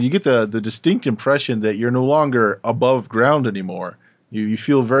 And you get the distinct impression that you're no longer above ground anymore. You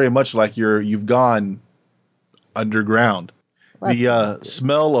feel very much like you've gone underground. The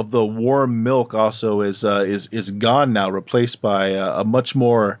smell of the warm milk also is gone now, replaced by a much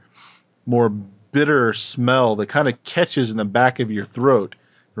more bitter smell that kind of catches in the back of your throat.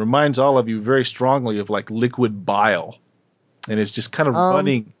 It reminds all of you very strongly of like liquid bile, and it's just kind of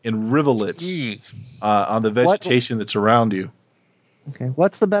running in rivulets on the vegetation that's around you. okay.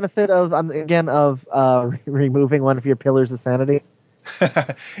 What's the benefit of removing one of your pillars of sanity?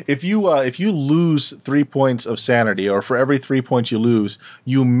 If you lose 3 points of sanity, or for every 3 points you lose,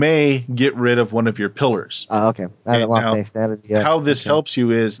 you may get rid of one of your pillars. Okay, I haven't lost any sanity yet. How this helps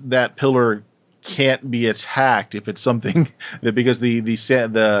you is that pillar can't be attacked if it's something that because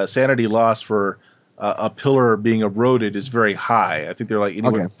the sanity loss for a pillar being eroded is very high. I think they're like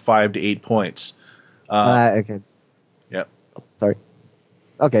anywhere from 5 to 8 points. Okay. Yep. Sorry.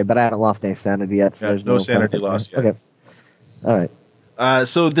 Okay, but I haven't lost any sanity yet. So there's no sanity benefit loss there. yet. Okay. All right.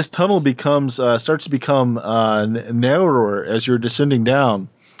 So this tunnel starts to become narrower as you're descending down,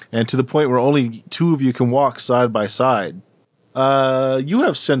 and to the point where only two of you can walk side by side. You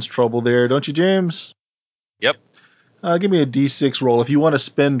have sense trouble there, don't you, James? Yep. Give me a D6 roll. If you want to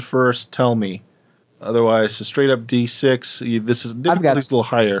spend first, tell me. Otherwise, a straight up D6. This is difficulty's a little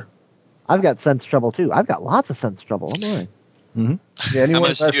higher. I've got sense trouble too. I've got lots of sense trouble. Oh my. Mm-hmm. Yeah, anyone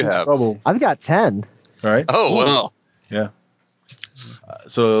much has do you sense have? trouble. I've got 10. All right. Oh, well. Yeah.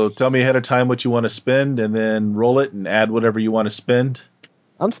 So tell me ahead of time what you want to spend, and then roll it and add whatever you want to spend.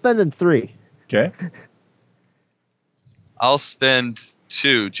 I'm spending 3. Okay. I'll spend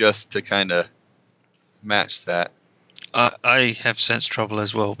 2 just to kind of match that. I have sense trouble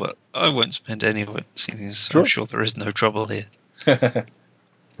as well, but I won't spend any of it, seeing as Sure. I'm sure there is no trouble here.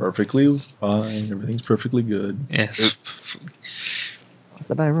 Perfectly fine. Everything's perfectly good. Yes. What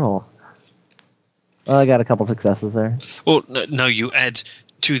did I roll? Well, I got a couple successes there. Well, no, you add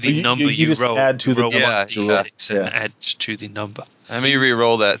to the number you just roll. add to the roll number Yeah, you roll. 1d6 and add to the number. Let me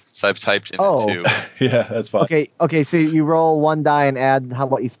re-roll that since I've typed in it too. Yeah, that's fine. Okay. So you roll one die and add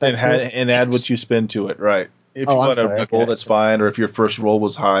what you spent. And add what you spend to it, right? If you I'm want to sorry, roll, okay. that's fine. Or if your first roll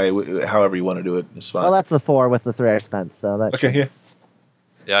was high, however you want to do it, it's fine. Well, that's a 4 with the 3 I spent. So that. Okay, yeah.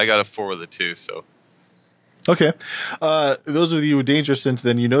 Yeah, I got a 4 with a 2, so. Okay. Those of you with danger sense,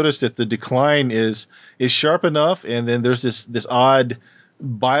 then you notice that the decline is sharp enough, and then there's this odd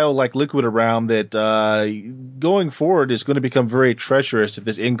bile-like liquid around that going forward is going to become very treacherous if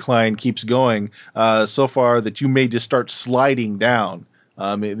this incline keeps going so far that you may just start sliding down.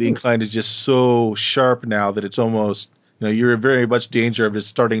 The incline is just so sharp now that it's almost, you're in very much danger of just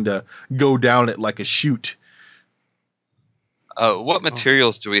starting to go down it like a chute. What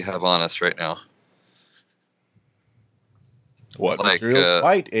materials do we have on us right now? What Like, materials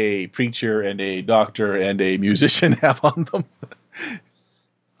might a preacher and a doctor and a musician have on them?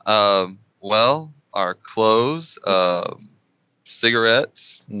 Well, our clothes,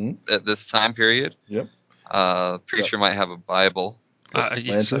 cigarettes Mm-hmm. at this time period. Yep. Preacher might have a Bible.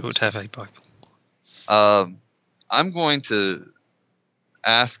 Yes, I would have a Bible. I'm going to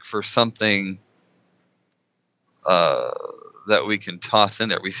ask for something that we can toss in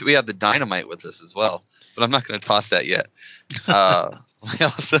there. We have the dynamite with us as well, but I'm not going to toss that yet. We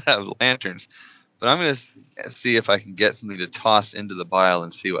also have lanterns, but I'm going to see if I can get something to toss into the bile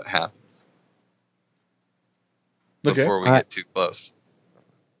and see what happens before we get too close.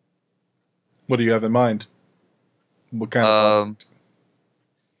 What do you have in mind? What kind of?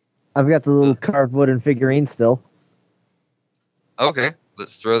 I've got the little carved wooden figurine still. Okay,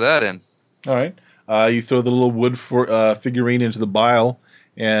 let's throw that in. All right. You throw the little wood figurine into the bile,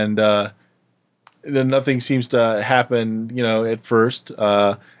 and then nothing seems to happen, at first.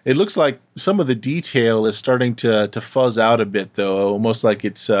 It looks like some of the detail is starting to fuzz out a bit, though, almost like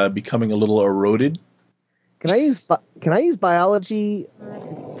it's becoming a little eroded. Can I use biology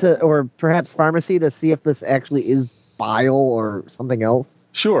or perhaps pharmacy to see if this actually is bile or something else?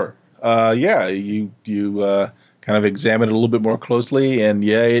 Sure. Yeah, you kind of examine it a little bit more closely, and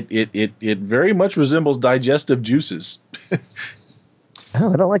yeah, it very much resembles digestive juices.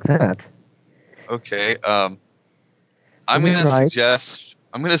 Oh, I don't like that. Okay. I'm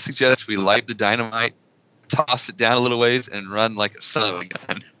gonna suggest we light the dynamite, toss it down a little ways, and run like a son of a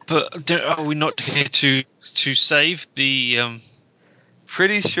gun. But are we not here to save the?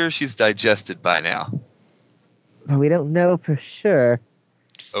 Pretty sure she's digested by now. But we don't know for sure.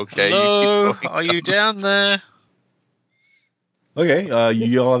 Okay. Hello, you keep going. are you down there? Okay, you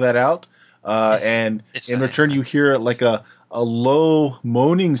yell that out, and Yes, in I return, am. you hear like a low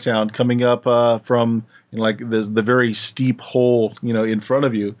moaning sound coming up from like the very steep hole, in front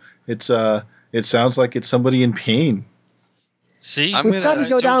of you. It sounds like it's somebody in pain. See, We've got to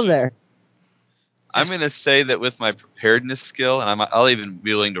go down there. I'm Yes. going to say that with my preparedness skill, and I'll even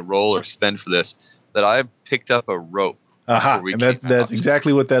be willing to roll or spend for this, that I've picked up a rope. Aha, and that's out.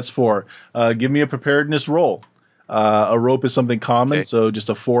 exactly what that's for. Give me a preparedness roll. A rope is something common, Okay. so just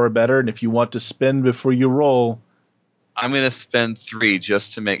a 4 or better. And if you want to spend before you roll, I'm going to spend 3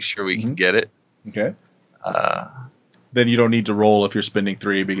 just to make sure we can get it. okay. Uh, Then you don't need to roll if you're spending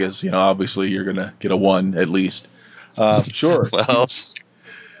 3 because obviously you're gonna get a 1 at least. Sure. well,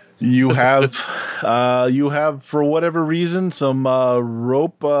 You have for whatever reason some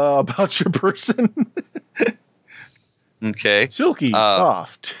rope about your person. okay. Silky,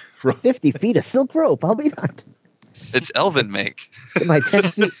 soft. 50 feet of silk rope. I'll be that. It's elven make. My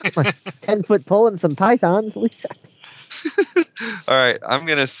 10-foot pole and some pythons. All right, I'm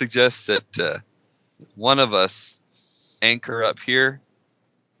going to suggest that one of us anchor up here,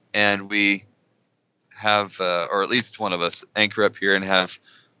 and we have, or at least one of us anchor up here and have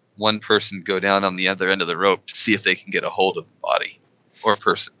one person go down on the other end of the rope to see if they can get a hold of the body or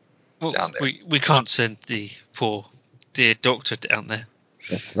person down there. We can't send the poor dear doctor down there,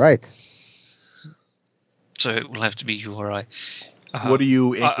 That's right. so it will have to be you or I. What do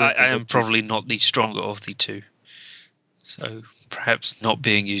you? I am probably not the stronger of the two, so perhaps not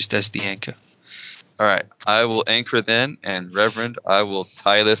being used as the anchor. All right, I will anchor then, and Reverend, I will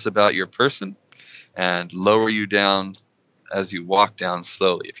tie this about your person and lower you down as you walk down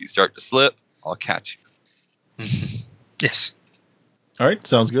slowly. If you start to slip, I'll catch you. Yes. All right,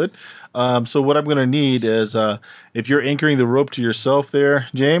 sounds good. So what I'm going to need is, if you're anchoring the rope to yourself there,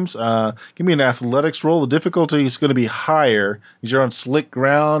 James, give me an athletics roll. The difficulty is going to be higher because you're on slick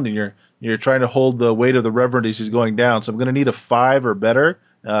ground and you're trying to hold the weight of the Reverend as he's going down. So I'm going to need a 5 or better.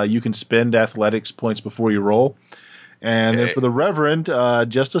 You can spend athletics points before you roll. And then for the Reverend,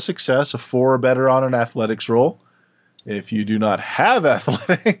 just a success, a 4 or better on an athletics roll. If you do not have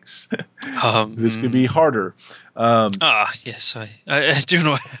athletics, this could be harder. Yes, I do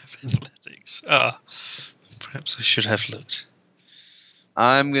not have athletics. Perhaps I should have looked.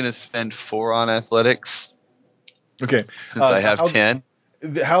 I'm going to spend 4 on athletics. Okay. Since I have 10.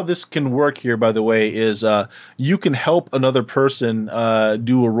 How this can work here, by the way, is you can help another person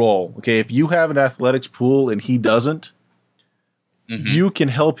do a roll. Okay, if you have an athletics pool and he doesn't, you can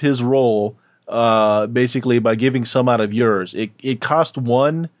help his roll basically by giving some out of yours. It costs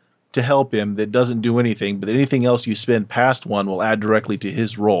 1 to help him that doesn't do anything, but anything else you spend past 1 will add directly to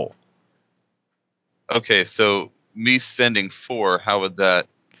his roll. Okay, so me spending 4, how would that?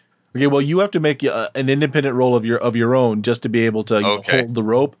 Okay, well, you have to make an independent roll of your own just to be able to hold the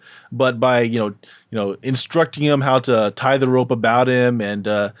rope. But by instructing him how to tie the rope about him, and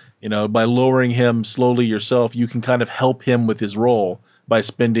by lowering him slowly yourself, you can kind of help him with his roll by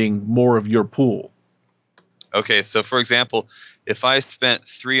spending more of your pool. Okay, so for example, if I spent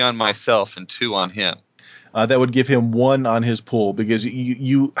 3 on myself and 2 on him, that would give him 1 on his pool, because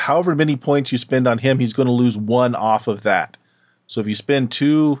you however many points you spend on him, he's going to lose 1 off of that. So if you spend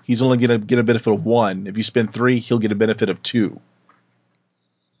 2, he's only going to get a benefit of 1. If you spend 3, he'll get a benefit of 2.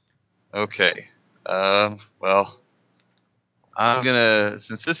 Okay. Well, I'm going to,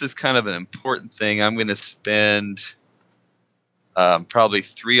 since this is kind of an important thing, I'm going to spend probably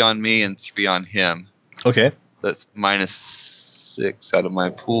 3 on me and 3 on him. Okay. That's -6 out of my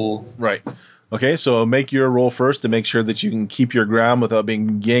pool. Right. Okay, so make your roll first to make sure that you can keep your ground without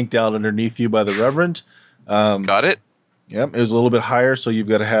being yanked out underneath you by the Reverend. Got it? Yep, it was a little bit higher, so you've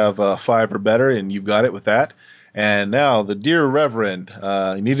got to have 5 or better, and you've got it with that. And now, the dear Reverend,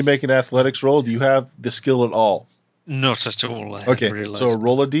 you need to make an athletics roll. Do you have the skill at all? Not at all. Okay, so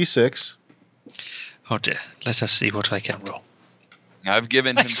roll a d6. Oh dear. Let us see what I can roll. I've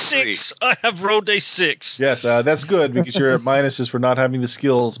given him 3. 6. I have rolled a 6. Yes, that's good because you're at minuses for not having the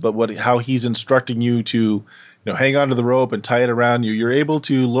skills, but how he's instructing you to, hang onto the rope and tie it around you, you're able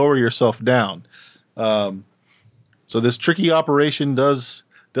to lower yourself down. So this tricky operation does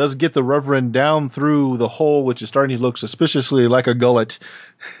get the Reverend down through the hole, which is starting to look suspiciously like a gullet.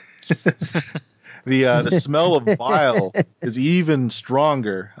 The smell of bile is even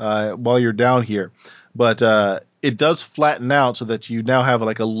stronger while you're down here, but it does flatten out so that you now have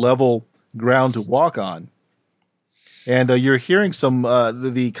like a level ground to walk on. And you're hearing some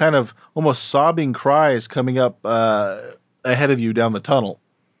the kind of almost sobbing cries coming up ahead of you down the tunnel.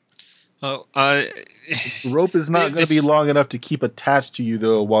 Oh, The rope is not going to be long enough to keep attached to you,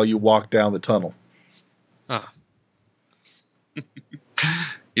 though, while you walk down the tunnel. Ah.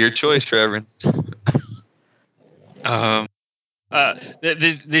 Your choice, Reverend.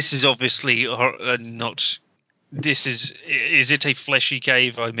 This is obviously not. This is it a fleshy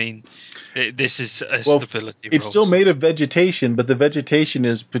cave? I mean, this is a stability roll. It's still made of vegetation, but the vegetation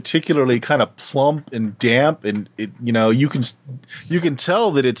is particularly kind of plump and damp, and you can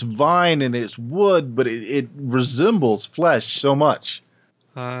tell that it's vine and it's wood, but it resembles flesh so much.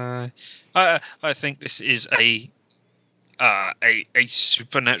 I think this is a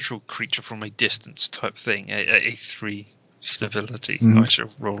supernatural creature from a distance type thing. A 3 stability. I shall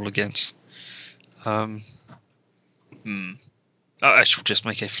roll against. I shall just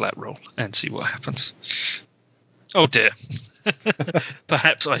make a flat roll and see what happens. Oh dear.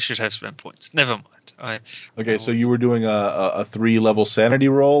 Perhaps I should have spent points. Never mind. So you were doing a 3-level sanity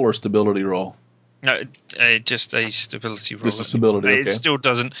roll or stability roll? No, just a stability roll. Just a stability, okay. It still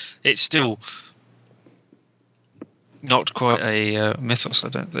doesn't. It's still not quite a mythos, I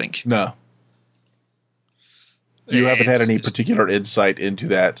don't think. No. You haven't had any particular insight into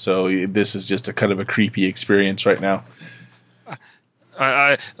that, so this is just a kind of a creepy experience right now.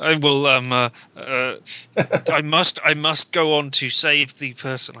 I will. I must go on to save the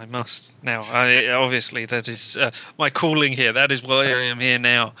person. I must now. Obviously that is my calling here. That is why I am here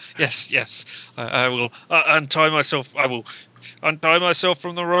now. Yes. I will untie myself. I will untie myself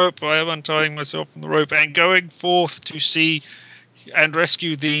from the rope. I am untying myself from the rope and going forth to see and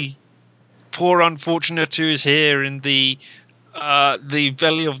rescue the poor unfortunate who is here in the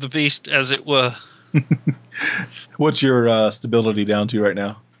belly of the beast, as it were. What's your stability down to right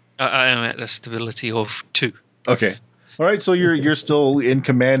now? I am at a stability of 2. Okay. All right, so you're still in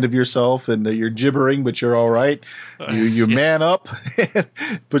command of yourself, and you're gibbering, but you're all right. You Yes. man up,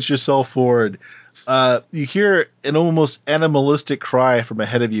 put yourself forward. You hear an almost animalistic cry from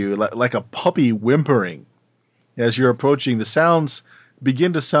ahead of you, like a puppy whimpering. As you're approaching, the sounds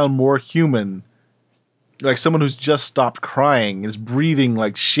begin to sound more human, like someone who's just stopped crying and is breathing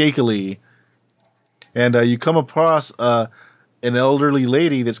like shakily. And you come across an elderly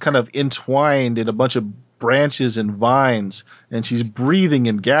lady that's kind of entwined in a bunch of branches and vines, and she's breathing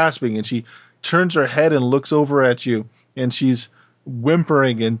and gasping, and she turns her head and looks over at you, and she's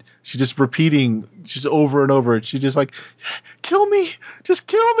whimpering, and she's just repeating just over and over. She's just like, kill me, just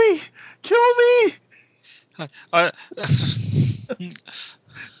kill me, kill me.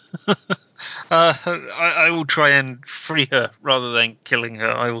 I will try and free her rather than killing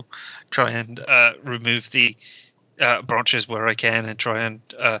her. I will try and remove the branches where I can and try and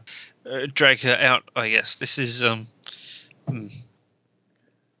drag her out. I guess this is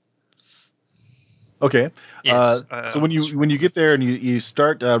Okay. Yes, so when you get there and you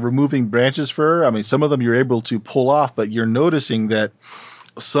start removing branches for her, I mean, some of them you're able to pull off, but you're noticing that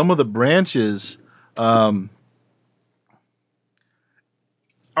some of the branches are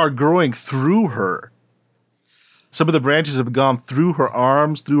growing through her. Some of the branches have gone through her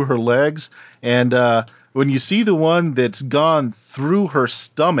arms, through her legs, and when you see the one that's gone through her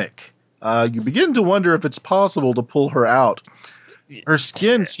stomach, you begin to wonder if it's possible to pull her out. Her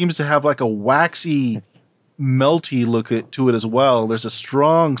skin seems to have like a waxy, melty look to it as well. There's a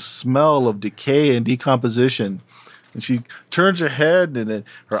strong smell of decay and decomposition. And she turns her head, and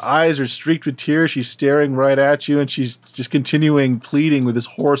her eyes are streaked with tears. She's staring right at you, and she's just continuing pleading with this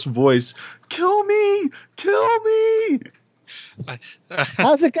hoarse voice, "Kill me! Kill me!"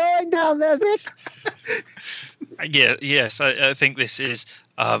 How's it going down there, Vic? Yes. I think this is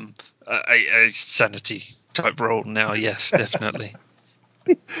a sanity type roll now. Yes, definitely.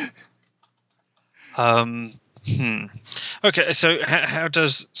 Okay, so how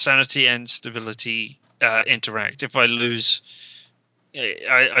does sanity and stability interact? If I lose,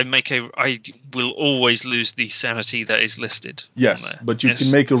 I will always lose the sanity that is listed. Yes, but you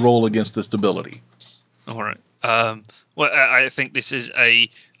can make a roll against the stability. All right. Well, I think this is a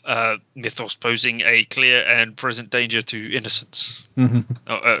Mythos posing a clear and present danger to innocence.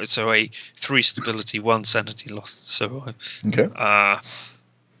 So a 3 stability, 1 sanity lost. So, Okay.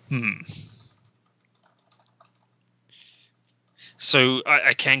 So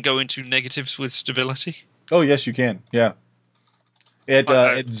I can go into negatives with stability. Oh, yes, you can. Yeah.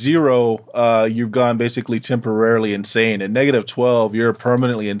 At 0, you've gone basically temporarily insane. At -12, you're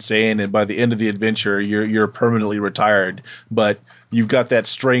permanently insane, and by the end of the adventure, you're permanently retired. But you've got that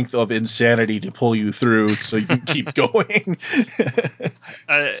strength of insanity to pull you through, so you can keep going.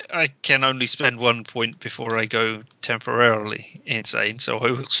 I can only spend 1 point before I go temporarily insane, so I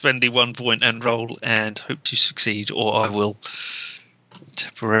will spend the 1 point and roll and hope to succeed, or I will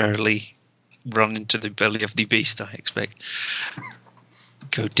temporarily run into the belly of the beast, I expect.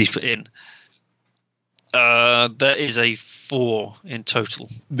 Go deeper in. That is a 4 in total.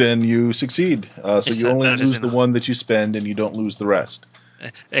 Then you succeed. So you only lose the one that you spend, and you don't lose the rest.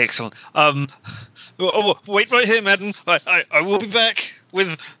 Excellent. Wait right here, madam. I will be back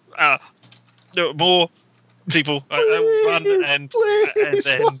with more people. I will run and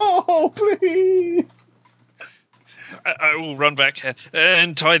then oh, please. I will run back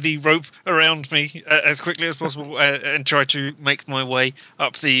and tie the rope around me as quickly as possible and try to make my way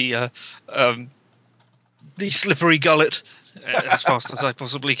up the slippery gullet as fast as I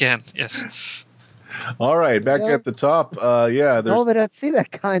possibly can. Yes. All right, back at the top. Yeah, there's. No, but I don't see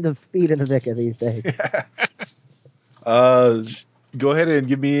that kind of speed in a Vika these days. Go ahead and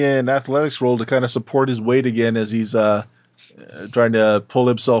give me an athletics roll to kind of support his weight again as he's trying to pull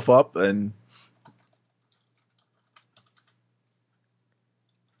himself up. And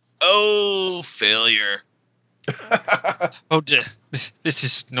Oh, failure. Oh dear, this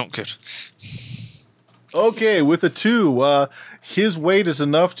is not good. Okay, with a 2, his weight is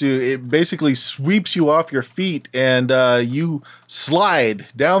enough it basically sweeps you off your feet, and you slide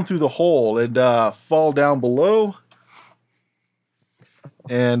down through the hole and fall down below.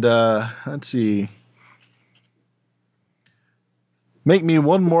 And let's see. Make me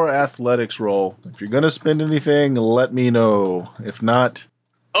one more athletics roll. If you're going to spend anything, let me know. If not...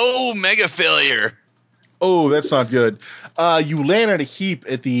 Oh, mega failure. Oh, that's not good. You land in a heap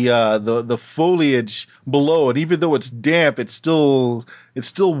at the foliage below, and even though it's damp, it's still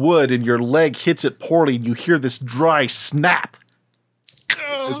wood, and your leg hits it poorly, and you hear this dry snap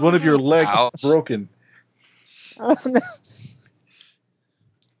as one of your legs is broken. Oh, no.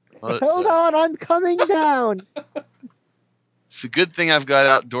 Hold on, I'm coming down. It's a good thing I've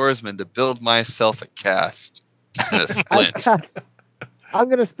got outdoorsmen to build myself a cast and a splint. I'm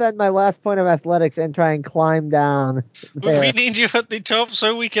going to spend my last point of athletics and try and climb down there. We need you at the top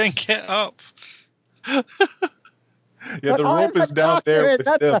so we can get up. Yeah, but the rope is down there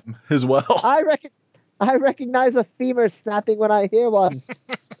with them as well. I recognize a femur snapping when I hear one.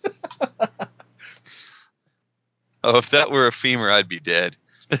 Oh, if that were a femur, I'd be dead.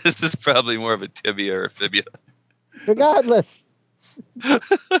 This is probably more of a tibia or a fibula. Regardless.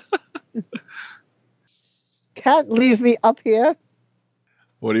 Can't leave me up here.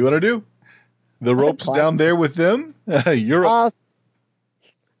 What do you want to do? The rope's down there with them? You're up.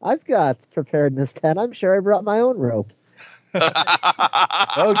 I've got preparedness 10. I'm sure I brought my own rope.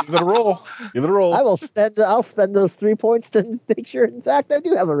 Well, give it a roll. Give it a roll. I'll spend those 3 points to make sure, in fact, I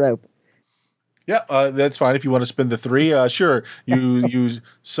do have a rope. Yeah, that's fine. If you want to spend the 3, sure. You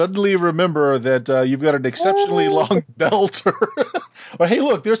suddenly remember that you've got an exceptionally long belt. Or hey,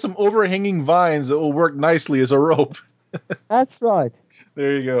 look, there's some overhanging vines that will work nicely as a rope. That's right.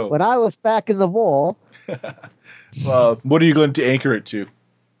 There you go. When I was back in the war... what are you going to anchor it to?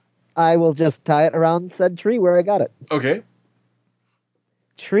 I will just tie it around said tree where I got it. Okay.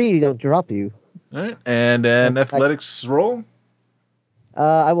 Tree don't drop you. All right. And an athletics roll?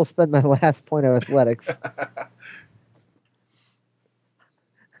 I will spend my last point of athletics.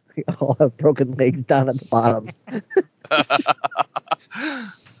 We all have broken legs down at the bottom.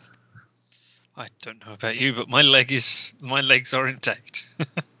 I don't know about you, but my legs are intact.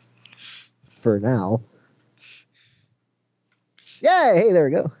 For now. Yay! Hey, there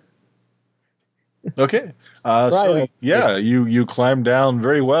we go. Okay. So yeah, you climbed down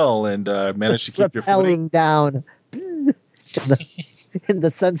very well and managed to keep your footing. Down in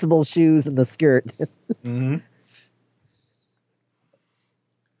the sensible shoes and the skirt. Mm-hmm.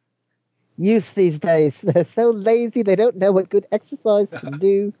 Youth these days, they're so lazy they don't know what good exercise can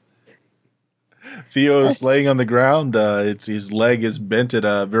do. Theo's laying on the ground. His leg is bent at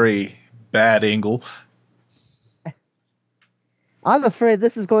a very bad angle. I'm afraid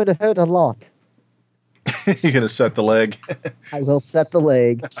this is going to hurt a lot. You're going to set the leg? I will set the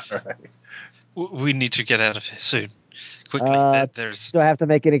leg. All right. We need to get out of here soon. quickly. There's Do I have to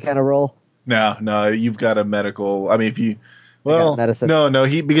make any kind of roll? No, you've got a medical. I mean, if you, well, medicine. no,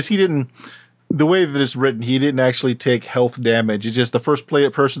 because he didn't. The way that it's written, he didn't actually take health damage. It's just the first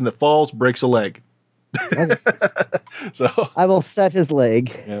person that falls breaks a leg. Okay. So I will set his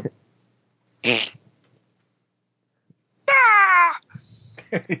leg. Yep.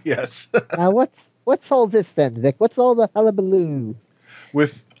 Yes. Now what's all this then, Vic? What's all the hullabaloo?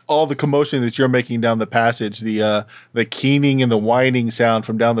 With all the commotion that you're making down the passage, the keening and the whining sound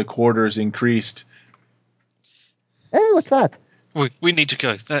from down the corridors increased. Hey, what's that? we need to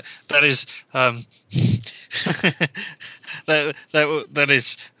go. That is that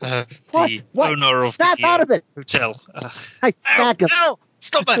is the owner of Snap the out of it! hotel. I smack him. Ow!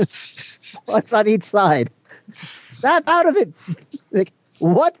 Stop that! What's on each side? Snap out of it! Vic,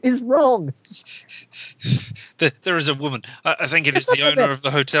 what is wrong? There is a woman. I think it is the owner of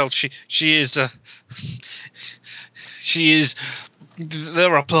the hotel. She is.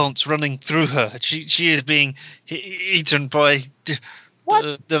 There are plants running through her. She is being eaten by the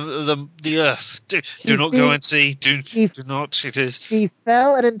earth. Do not go and see. Do not. It is. She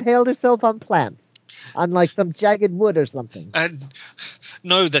fell and impaled herself on plants, on like some jagged wood or something. And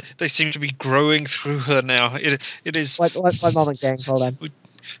no, they seem to be growing through her now. It is. One moment, gang. Hold on.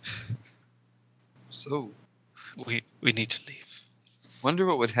 So, we need to leave. Wonder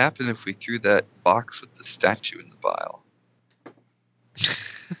what would happen if we threw that box with the statue in the vial.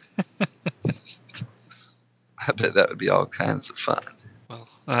 I bet that would be all kinds of fun. Well,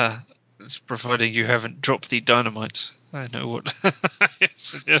 it's providing you haven't dropped the dynamite. I know what I'm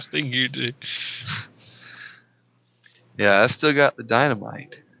suggesting you do. Yeah, I still got the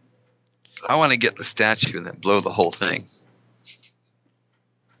dynamite. I want to get the statue and then blow the whole thing.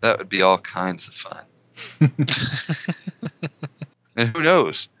 That would be all kinds of fun. And who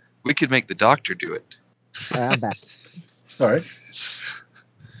knows? We could make the doctor do it. I'm back. All right.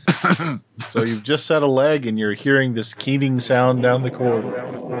 So you've just set a leg and you're hearing this keening sound down the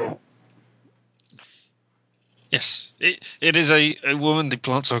corridor. Yes, it is a woman. The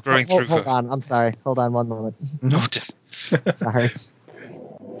plants are growing through Hold her. on, I'm sorry. Hold on one moment. No, Sorry.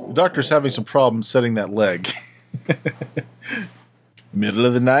 The doctor's having some problems setting that leg. Middle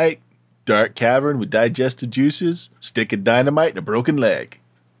of the night, dark cavern with digested juices, stick of dynamite and a broken leg.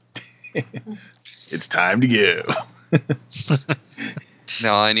 It's time to go.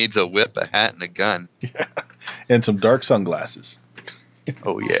 Now I need a whip, a hat, and a gun. Yeah. And some dark sunglasses.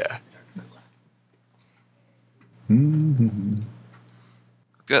 Oh, yeah. Mm-hmm.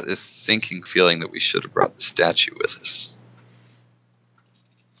 I've got this sinking feeling that we should have brought the statue with us.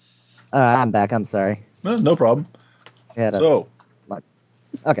 I'm back. I'm sorry. Well, no problem.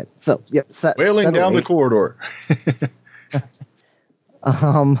 Okay, so yep. Wailing down the corridor.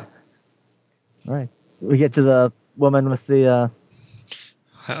 All right. We get to the woman with the.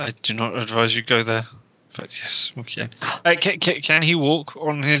 I do not advise you go there. But yes, we can. Can he walk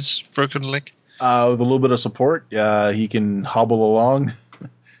on his broken leg? With a little bit of support, he can hobble along.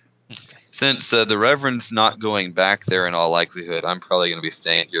 Since the Reverend's not going back there in all likelihood, I'm probably going to be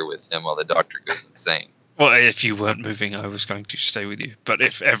staying here with him while the doctor goes insane. Well, if you weren't moving, I was going to stay with you. But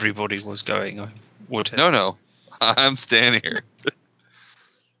if everybody was going, I would have. No. I'm staying here.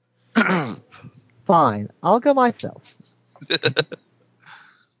 Fine. I'll go myself.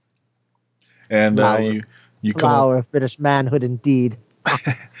 And you flower of British manhood, indeed.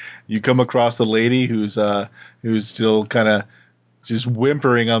 You come across the lady who's still kind of just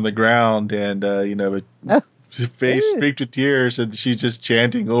whimpering on the ground, and her face streaked with tears, and she's just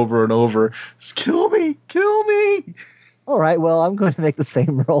chanting over and over, "Just kill me, kill me." All right, well, I'm going to make the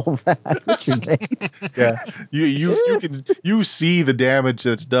same roll that Richard made. Yeah, you see the damage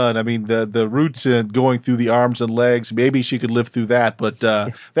that's done. I mean, the roots going through the arms and legs. Maybe she could live through that, but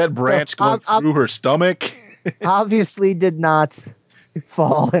that branch going through her stomach obviously did not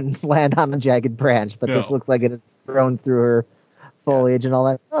fall and land on a jagged branch. But No. this looks like it has thrown through her foliage and all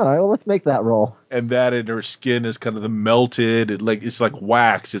that. All right, well, let's make that roll. And that in her skin is kind of melted. It's like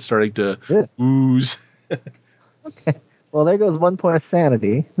wax. It's starting to ooze. Okay. Well, there goes 1 point of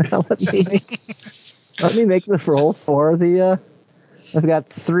sanity. Now let me make this roll for the. I've got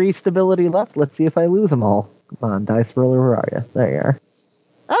 3 stability left. Let's see if I lose them all. Come on, dice roller, where are you? There you are.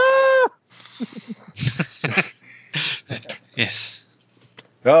 Ah! Yes.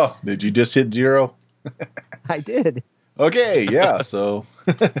 Oh, did you just hit 0? I did. Okay, yeah. So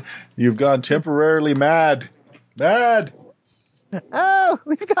you've gone temporarily mad. Mad. Oh,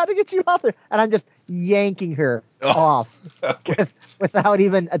 we've got to get you off there. And I'm just yanking her off without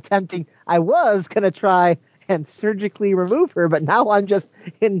even attempting. I was going to try and surgically remove her, but now I'm just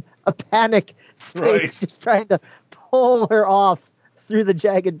in a panic state, just trying to pull her off through the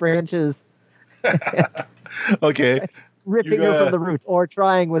jagged branches, Okay. ripping her from the roots, or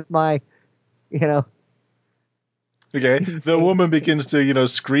trying with my, Okay. The woman begins to,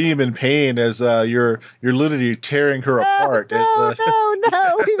 scream in pain as you're literally tearing her apart. No,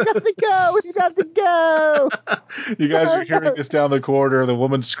 we've got to go. We've got to go. You guys are hearing this down the corridor. The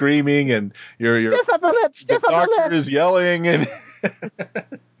woman's screaming, and stiff upper lip. Stiff upper lip. The doctor is yelling, and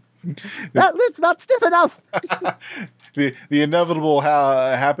that lip's not stiff enough. the inevitable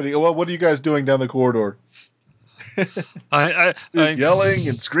happening. Well, what are you guys doing down the corridor? I'm yelling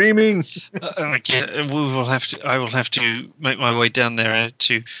and screaming. I will have to make my way down there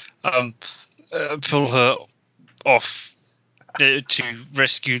to pull her off to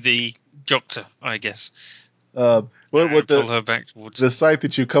rescue the doctor, I guess. Pull her back towards the site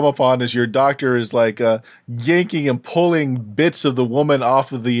that you come upon is your doctor is like yanking and pulling bits of the woman off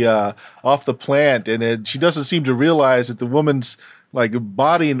the plant, and she doesn't seem to realize that the woman's like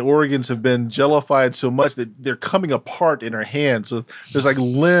body and organs have been jellified so much that they're coming apart in her hand. So there's like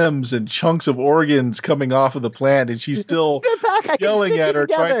limbs and chunks of organs coming off of the plant, and she's still yelling at her,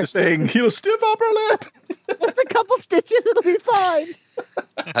 trying to say, stiff upper lip. Just a couple stitches, it'll be fine.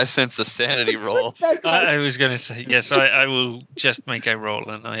 I sense a sanity roll. I was going to say, yes, I will just make a roll,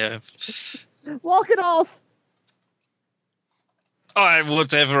 and I walk it off.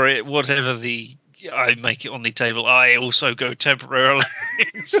 Whatever I make it on the table, I also go temporarily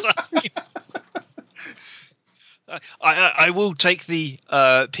inside. I will take the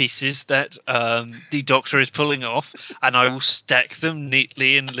pieces that the doctor is pulling off, and I will stack them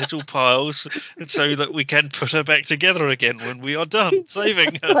neatly in little piles so that we can put her back together again when we are done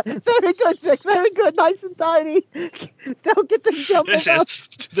saving her. Very good, Vic. Very good. Nice and tiny. Don't get them jumbled up.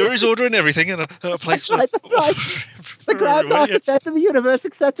 There is order in everything, and a place. That's right. The grand architect of the universe,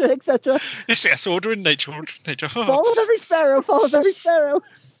 etc., etc. Yes, order in nature. Order in nature. Follow every sparrow. Follow every sparrow.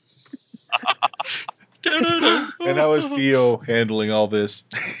 And how is Theo handling all this?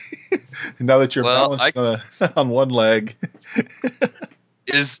 Now that you're balanced on one leg.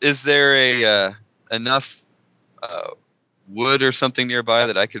 Is there enough wood or something nearby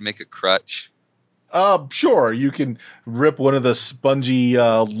that I could make a crutch? Sure. You can rip one of the spongy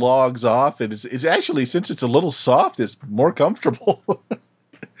logs off, and it's actually, since it's a little soft, it's more comfortable.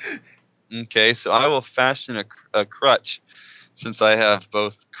 Okay, so I will fashion a crutch, since I have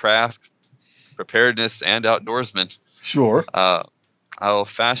both craft, preparedness, and outdoorsman. Sure. I will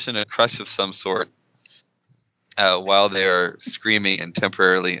fashion a crutch of some sort while they are screaming and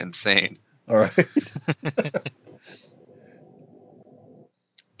temporarily insane. All right.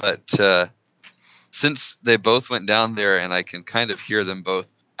 But since they both went down there and I can kind of hear them both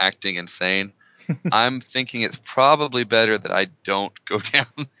acting insane, I'm thinking it's probably better that I don't go down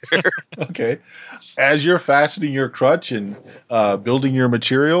there. Okay. As you're fastening your crutch and building your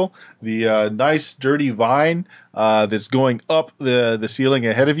material, the nice dirty vine that's going up the ceiling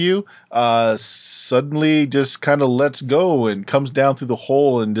ahead of you suddenly just kind of lets go and comes down through the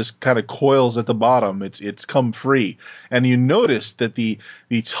hole and just kind of coils at the bottom. It's come free. And you notice that the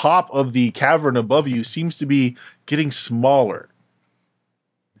top of the cavern above you seems to be getting smaller.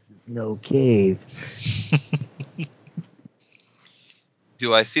 This is no cave.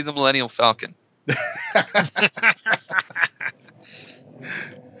 Do I see the Millennium Falcon?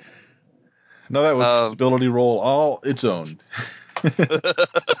 No, that was a stability roll all its own.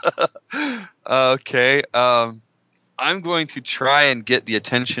 Okay. I'm going to try and get the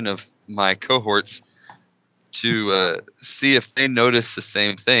attention of my cohorts to see if they notice the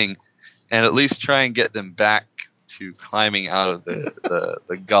same thing, and at least try and get them back to climbing out of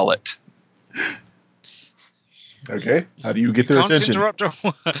the gullet. Okay. How do you get their attention?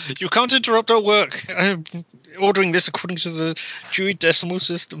 You can't interrupt our work. I'm ordering this according to the Dewey Decimal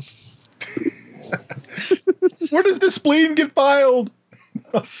System. Where does the spleen get filed?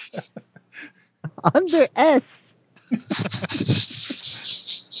 Under S.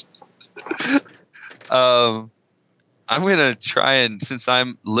 I'm going to try and, since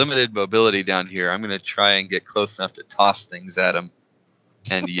I'm limited mobility down here, I'm going to try and get close enough to toss things at them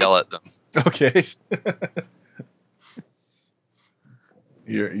and yell at them. Okay.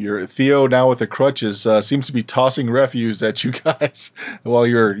 Your Theo, now with the crutches, seems to be tossing refuse at you guys while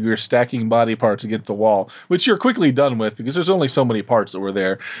you're stacking body parts against the wall, which you're quickly done with because there's only so many parts that were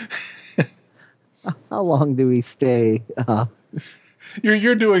there. How long do we stay?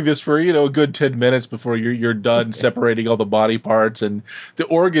 You're doing this for a good 10 minutes before you're done separating all the body parts, and the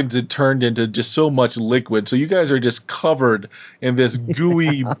organs had turned into just so much liquid, so you guys are just covered in this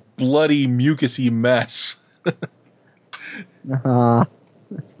gooey, bloody, mucusy mess. That's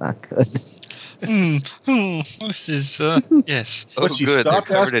not good. This is yes. Oh, But she good. They're stopped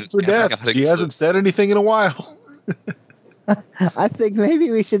covered asking in for death. amniotic She hasn't fluid. said anything in a while. I think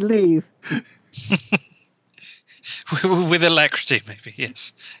maybe we should leave. With alacrity, maybe.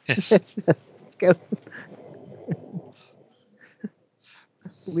 Yes. Yes. Let's go.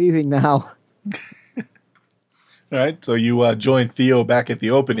 Leaving now. All right, so you join Theo back at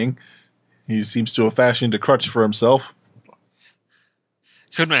the opening. He seems to have fashioned a crutch for himself.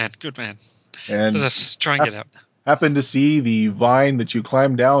 Good man. Good man. And Let us try and get out. happen to see the vine that you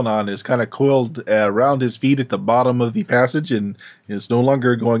climbed down on is kind of coiled around his feet at the bottom of the passage and is no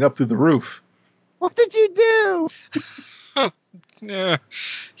longer going up through the roof. What did you do? Yeah.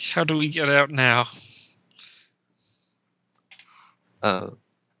 How do we get out now?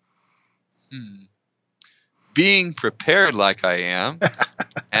 Being prepared like I am,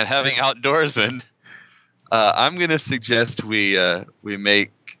 and having outdoorsmen, I'm going to suggest we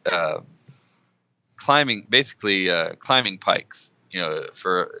make climbing pikes.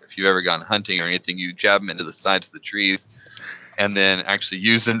 For if you've ever gone hunting or anything, you jab them into the sides of the trees, and then actually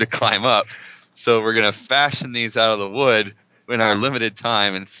use them to climb up. So we're going to fashion these out of the wood in our limited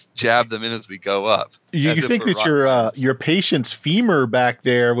time and jab them in as we go up. You think that your patient's femur back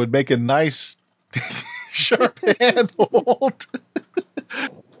there would make a nice sharp handhold?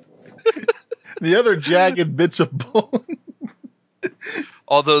 The other jagged bits of bone.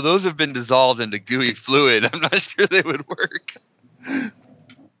 Although those have been dissolved into gooey fluid, I'm not sure they would work.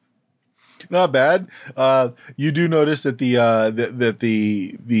 Not bad. You do notice that the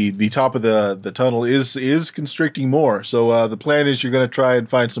top of the tunnel is constricting more. So the plan is you're going to try and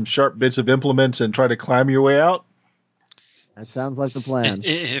find some sharp bits of implements and try to climb your way out. That sounds like the plan.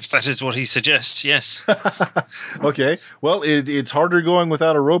 If that is what he suggests, yes. Okay. Well, it's harder going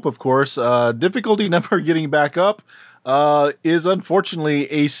without a rope, of course. Difficulty number getting back up is unfortunately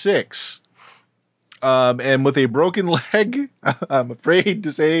a 6. And with a broken leg, I'm afraid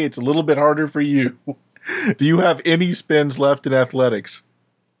to say it's a little bit harder for you. Do you have any spins left in athletics?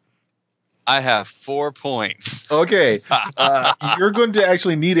 I have 4 points. Okay. You're going to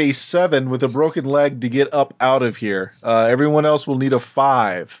actually need a 7 with a broken leg to get up out of here. Everyone else will need a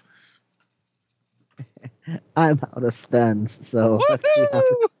 5. I'm out of spends, so let's see how.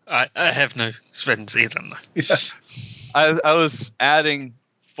 I have no spends either. No. Yeah. I was adding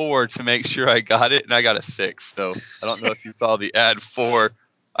 4 to make sure I got it, and I got a 6. So I don't know if you saw the add 4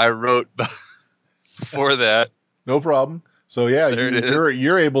 I wrote before that. No problem. So yeah,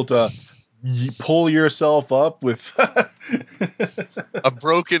 you're able to pull yourself up with a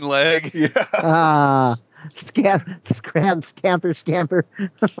broken leg. Yeah. Scamper.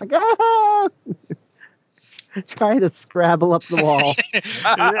 Like, ah! Trying to scrabble up the wall.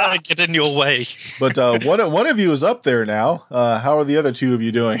 Get in your way. But one of you is up there now. How are the other 2 of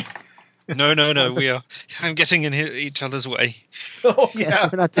you doing? No. We are. I'm getting in each other's way. Oh yeah,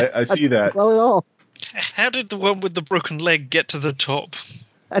 we're not I see that. Well, at all. How did the one with the broken leg get to the top?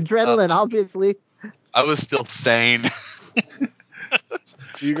 Adrenaline, obviously. I was still sane.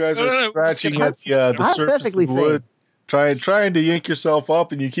 You guys are No. scratching at the I'm surface perfectly of the wood, trying to yank yourself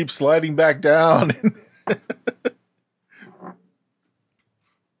up, and you keep sliding back down.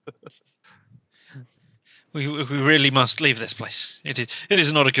 We really must leave this place. It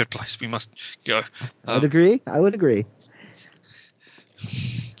is not a good place. We must go. I would agree.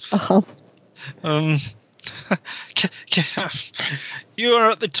 You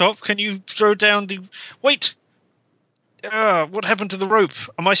are at the top. Can you throw down the... Wait! What happened to the rope?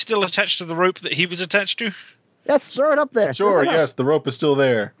 Am I still attached to the rope that he was attached to? Yes, throw it up there. Sure, yes, the rope is still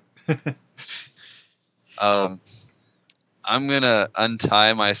there. I'm going to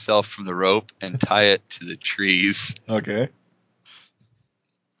untie myself from the rope and tie it to the trees. Okay.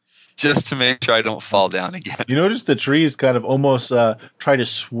 Just to make sure I don't fall down again. You notice the trees kind of almost try to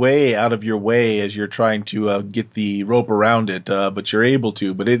sway out of your way as you're trying to get the rope around it, but you're able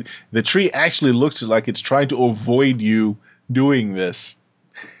to. But the tree actually looks like it's trying to avoid you doing this.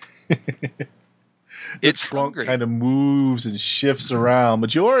 Its trunk kind of moves and shifts around,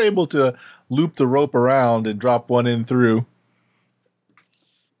 but you are able to loop the rope around and drop one in through.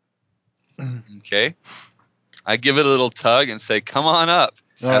 Okay. I give it a little tug and say, come on up,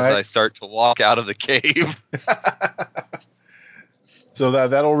 I start to walk out of the cave. So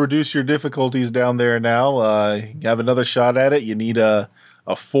that'll reduce your difficulties down there now. You have another shot at it. You need a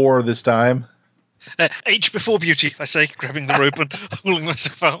 4 this time. H before beauty, I say, grabbing the rope and pulling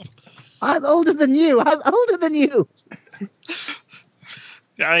myself out. I'm older than you.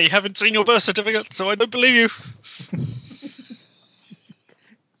 I haven't seen your birth certificate, so I don't believe you.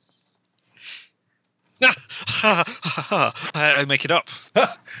 I make it up.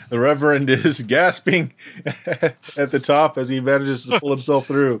 The Reverend is gasping at the top as he manages to pull himself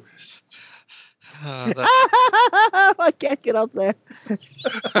through. I can't get up there.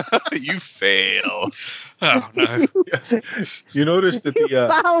 You fail. Oh no! Yes. You notice that You the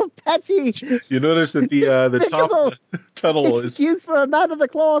foul, petty, the top of the tunnel is excuse for a man of the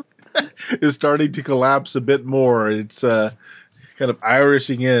cloth. starting to collapse a bit more. It's kind of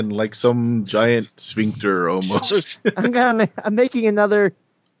irishing in like some giant sphincter almost. I'm making another.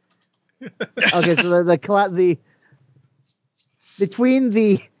 Okay, so the between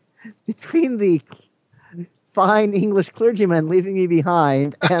the fine English clergyman leaving me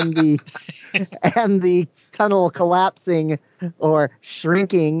behind and the tunnel collapsing or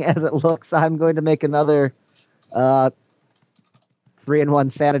shrinking as it looks, I'm going to make another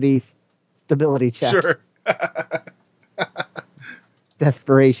 3-in-1 sanity stability check. Sure.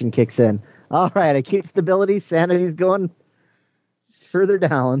 Desperation kicks in. All right, I keep stability. Sanity's going further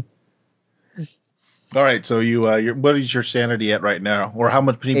down. All right, so what is your sanity at right now, or how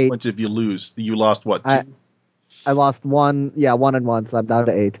much 8. points did you lose? You lost what? 2? I lost 1. Yeah, 1 and 1, so I'm down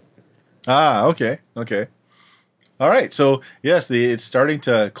to 8. Ah, okay. All right, so yes, it's starting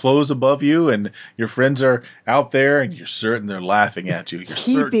to close above you, and your friends are out there, and you're certain they're laughing at you. You're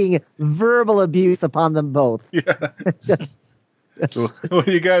Heaping verbal abuse upon them both. Yeah. So what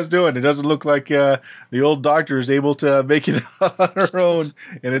are you guys doing? It doesn't look like the old doctor is able to make it out on her own,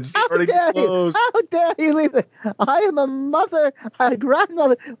 and it's starting to close. How dare you leave me? I am a mother, a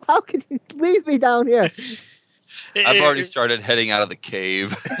grandmother. How could you leave me down here? I've already started heading out of the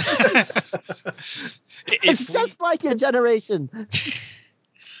cave. It's just like your generation.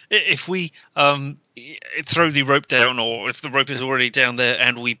 If we throw the rope down, or if the rope is already down there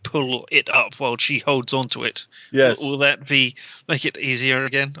and we pull it up while she holds onto it, yes, will that make it easier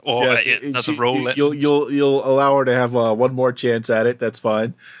again, or yes, another roll? You'll allow her to have one more chance at it. That's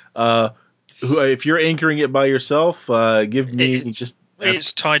fine. If you're anchoring it by yourself, give me just.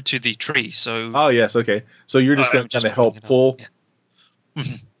 It's tied to the tree, so. Oh yes, okay. So you're just going to kind of help pull. Yeah.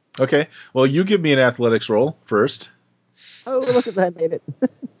 Okay. Well, you give me an athletics roll first. Oh, look at that! Made it.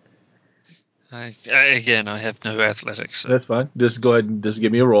 Again, I have no athletics. So. That's fine. Just go ahead and just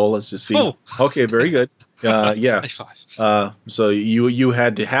give me a roll. Let's just see. Oh. Okay, very good. Yeah. A 5. So you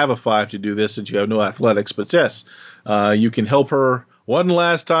had to have a 5 to do this since you have no athletics, but yes, you can help her one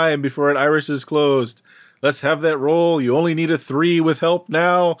last time before an iris is closed. Let's have that roll. You only need a 3 with help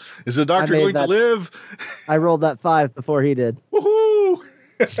now. Is the doctor going to live? I rolled that 5 before he did. Woohoo!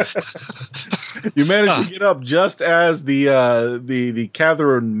 You managed to get up just as the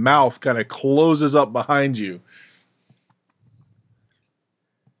cavern mouth kind of closes up behind you.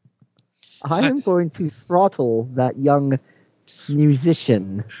 I am going to throttle that young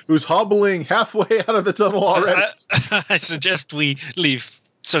musician who's hobbling halfway out of the tunnel already. I suggest we leave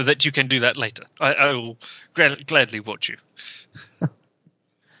so that you can do that later. I will gladly watch you.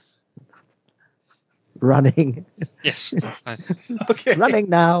 running. Yes. Okay. Running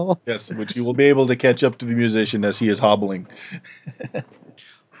now. Yes, which you will be able to catch up to the musician as he is hobbling.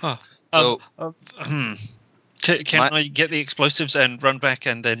 Can I get the explosives and run back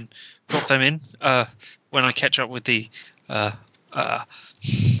and then drop them in when I catch up with the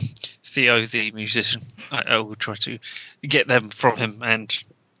Theo, the musician? I will try to get them from him and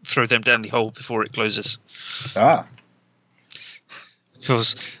throw them down the hole before it closes. Ah.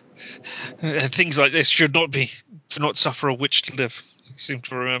 Because things like this should not suffer a witch to live. I seem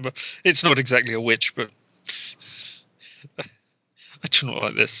to remember. It's not exactly a witch, but I do not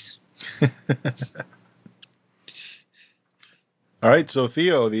like this. All right, so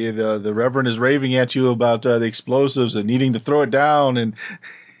Theo, the Reverend is raving at you about the explosives and needing to throw it down, and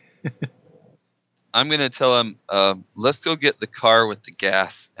I'm going to tell him, let's go get the car with the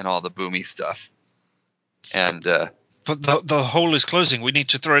gas and all the boomy stuff. And but the hole is closing. We need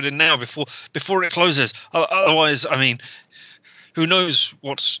to throw it in now before it closes. Otherwise, I mean, who knows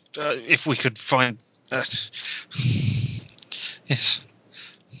if we could find that. Yes.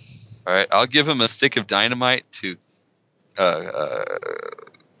 All right, I'll give him a stick of dynamite to,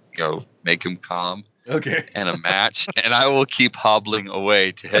 make him calm. Okay. And a match, and I will keep hobbling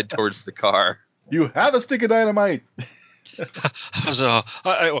away to head towards the car. You have a stick of dynamite. So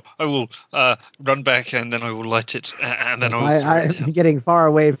I will run back and then I will light it and then I'm getting far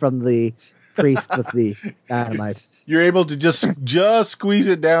away from the priest with the dynamite. You're able to just squeeze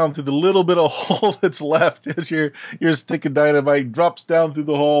it down through the little bit of hole that's left as your stick of dynamite drops down through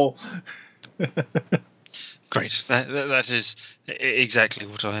the hole. Great. That is exactly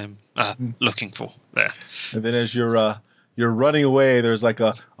what I am looking for there. And then as your you're running away, there's like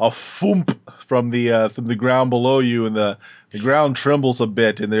a thump from the ground below you, and the ground trembles a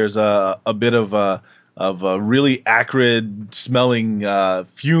bit, and there's a bit of really acrid smelling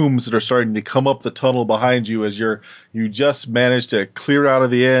fumes that are starting to come up the tunnel behind you as you just managed to clear out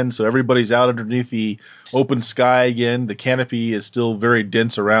of the end, so everybody's out underneath the open sky again. The canopy is still very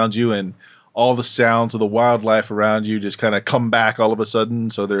dense around you, and all the sounds of the wildlife around you just kind of come back all of a sudden.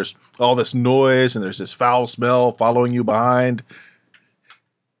 So there's all this noise, and there's this foul smell following you behind.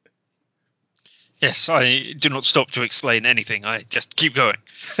 Yes, I do not stop to explain anything. I just keep going.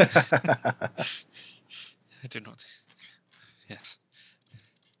 I do not. Yes.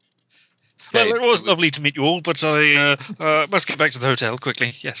 Okay, Well, it was lovely to meet you all, but I must get back to the hotel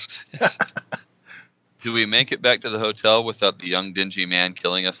quickly. Yes. do we make it back to the hotel without the young dingy man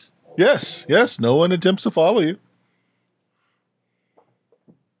killing us? Yes, no one attempts to follow you.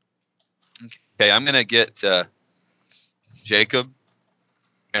 Okay, I'm gonna get Jacob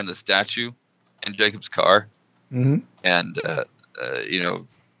and the statue and Jacob's car, and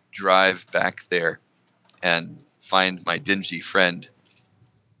drive back there and find my dingy friend.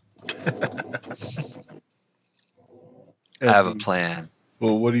 I have a plan.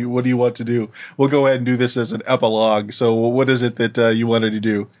 Well, what do you want to do? We'll go ahead and do this as an epilogue. So, what is it that you wanted to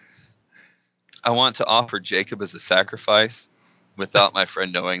do? I want to offer Jacob as a sacrifice without my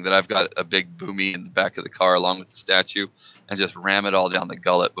friend knowing that I've got a big boomy in the back of the car along with the statue, and just ram it all down the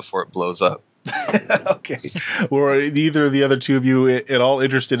gullet before it blows up. Okay. Or neither of the other two of you at all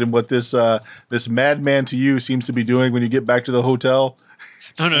interested in what this madman to you seems to be doing when you get back to the hotel?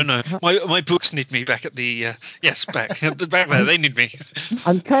 No. My books need me back at the back there. They need me.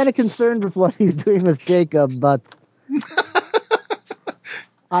 I'm kind of concerned with what he's doing with Jacob, but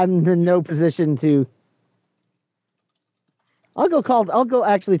I'm in no position to. I'll go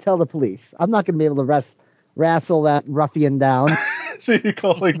actually tell the police. I'm not going to be able to wrestle that ruffian down. So you're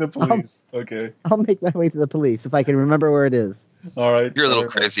calling the police. Okay. I'll make my way to the police if I can remember where it is. All right. You're a little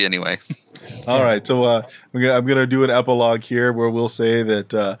crazy anyway. All right. So I'm gonna do an epilogue here where we'll say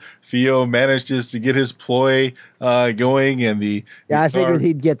that Theo manages to get his ploy going, and I figured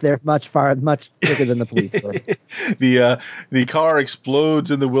he'd get there much quicker than the police would. the car explodes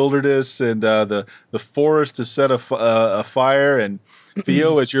in the wilderness, and the forest is set afire. And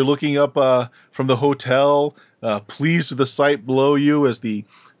Theo, as you're looking up from the hotel, pleased with the sight below you, as the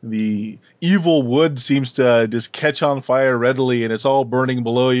evil wood seems to just catch on fire readily, and it's all burning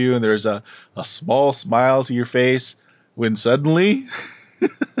below you, and there's a small smile to your face when suddenly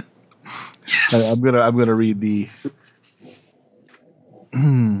I'm gonna read the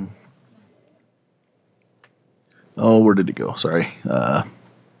where did it go? Sorry.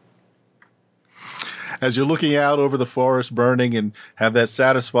 As you're looking out over the forest burning and have that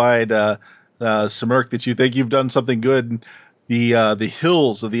satisfied smirk that you think you've done something good, the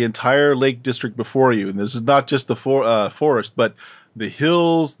hills of the entire lake district before you, and this is not just the forest, but the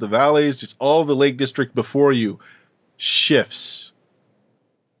hills, the valleys, just all the lake district before you shifts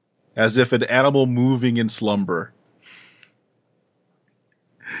as if an animal moving in slumber.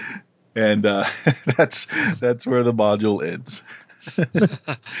 And that's where the module ends.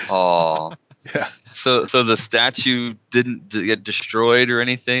 Oh, Yeah. So the statue didn't get destroyed or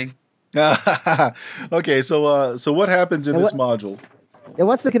anything? Okay, so what happens in this module? And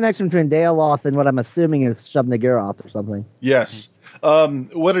what's the connection between Daeloth and what I'm assuming is Shub-Niggurath or something? Yes.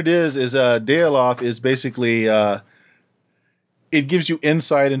 What it is Daeloth is basically it gives you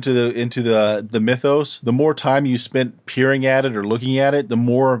insight into the mythos. The more time you spent peering at it or looking at it, the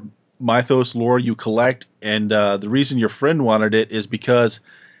more mythos lore you collect. And the reason your friend wanted it is because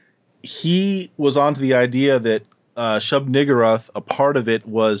he was onto the idea that Shub-Niggurath, a part of it,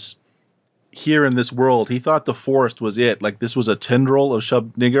 was here in this world. He thought the forest was it. Like this was a tendril of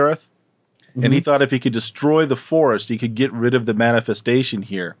Shub-Niggurath. Mm-hmm. And he thought if he could destroy the forest, he could get rid of the manifestation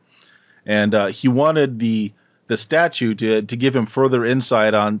here. And he wanted the statue to give him further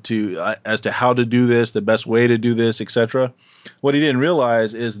insight as to how to do this, the best way to do this, etc. What he didn't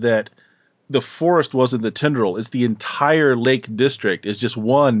realize is that the forest wasn't the tendril. It's the entire lake district. It's just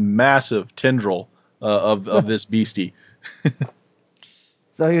one massive tendril of this beastie.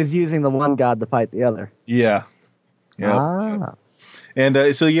 So he was using the one god to fight the other. Yeah. Yep. Ah. And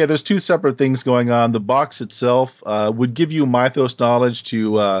there's two separate things going on. The box itself would give you mythos knowledge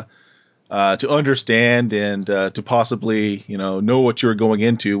to understand and to possibly know what you're going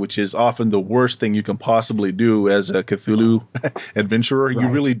into, which is often the worst thing you can possibly do as a Cthulhu adventurer. Right. You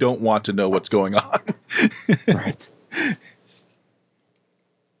really don't want to know what's going on. Right.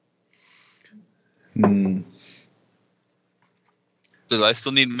 Does I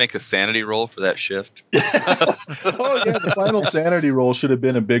still need to make a sanity roll for that shift? Oh yeah, the final sanity roll should have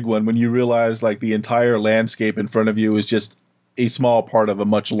been a big one when you realize like the entire landscape in front of you is just a small part of a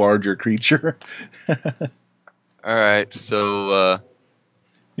much larger creature. All right, so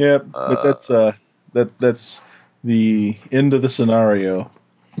Yeah, but that's the end of the scenario.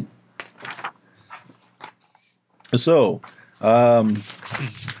 So,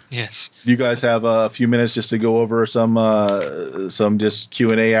 Yes. do you guys have a few minutes just to go over some just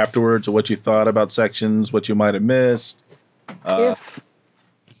Q&A afterwards, or what you thought about sections, what you might have missed? And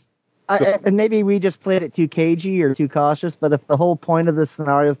maybe we just played it too cagey or too cautious, but if the whole point of this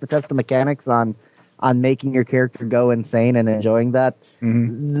scenario is to test the mechanics on making your character go insane and enjoying that,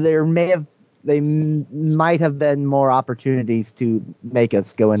 might have been more opportunities to make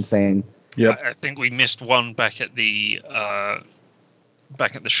us go insane. Yep. I think we missed one back at the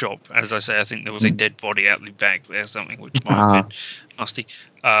shop. As I say, I think there was a dead body out the back there, something which might have been nasty.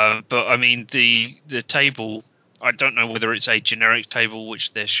 But I mean, the table, I don't know whether it's a generic table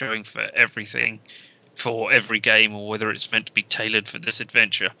which they're showing for everything, for every game, or whether it's meant to be tailored for this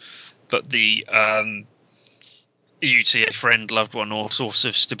adventure. But the you see a friend, loved one, or source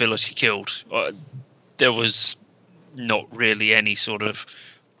of stability killed. There was not really any sort of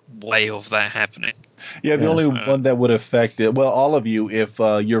way of that happening. Yeah, the only one that would affect it, well, all of you, if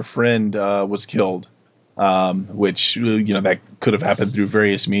your friend was killed, which that could have happened through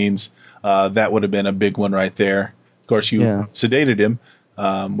various means. That would have been a big one right there. Of course, you sedated him,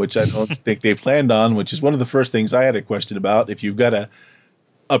 which I don't think they planned on, which is one of the first things I had a question about. If you've got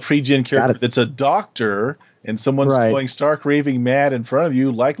a pre-gen character that's a doctor and someone's going stark raving mad in front of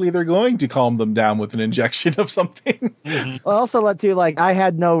you, likely they're going to calm them down with an injection of something. Well, also led to, like, I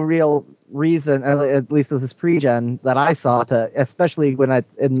had no real reason, at least with this pre-gen, that I saw to, especially when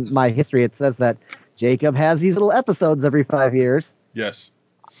in my history it says that Jacob has these little episodes every 5 years. Yes.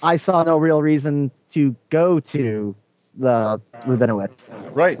 I saw no real reason to go to the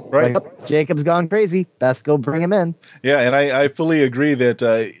Rabinowitz. Right. Like, oh, Jacob's gone crazy. Best go bring him in. Yeah, and I fully agree that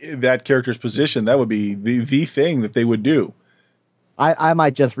that character's position, that would be the thing that they would do. I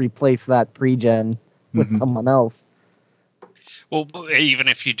might just replace that pre-gen with someone else. Well, even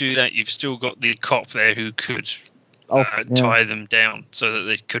if you do that, you've still got the cop there who could tie them down so that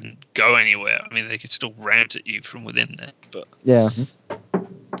they couldn't go anywhere. I mean, they could still rant at you from within there. But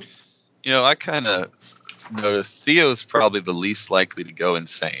I kind of noticed Theo's probably the least likely to go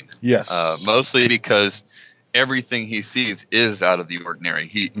insane. Yes. Mostly because everything he sees is out of the ordinary.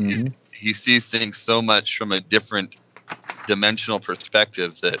 He sees things so much from a different dimensional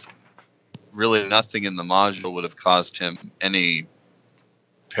perspective that really nothing in the module would have caused him any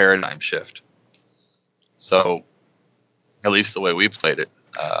paradigm shift. So, at least the way we played it.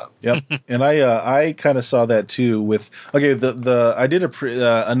 Yep, and I kind of saw that too. With I did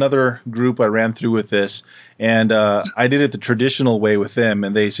another group I ran through with this, and I did it the traditional way with them,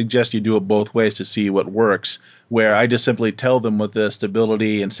 and they suggest you do it both ways to see what works. Where I just simply tell them what the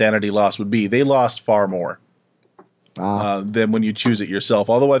stability and sanity loss would be. They lost far more than when you choose it yourself.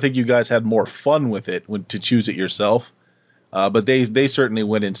 Although I think you guys had more fun with it to choose it yourself, but they certainly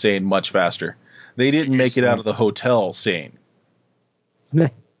went insane much faster. They didn't make it out of the hotel sane.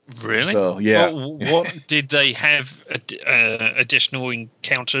 Really? So, yeah. Well, what did they have additional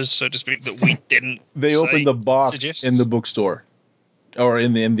encounters, so to speak, that we didn't? They opened the box in the bookstore, or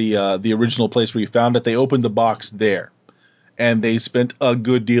in the original place where you found it. They opened the box there, and they spent a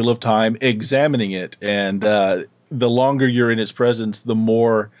good deal of time examining it. And the longer you're in its presence, the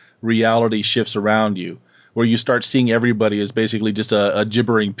more reality shifts around you, where you start seeing everybody as basically just a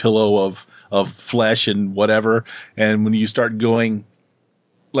gibbering pillow of flesh and whatever. And when you start going,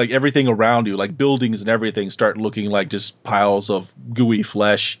 like, everything around you, like buildings and everything, start looking like just piles of gooey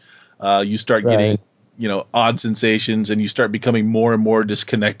flesh. You start getting, odd sensations, and you start becoming more and more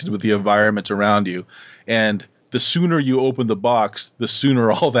disconnected with the environment around you. And the sooner you open the box, the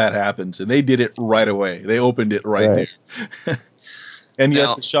sooner all that happens. And they did it right away. They opened it right there. And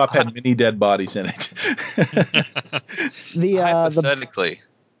yes, the shop had many dead bodies in it. Hypothetically,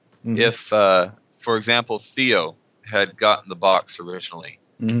 if, for example, Theo had gotten the box originally,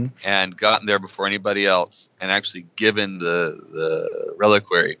 and gotten there before anybody else, and actually given the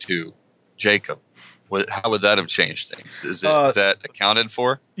reliquary to Jacob, how would that have changed things? Is that accounted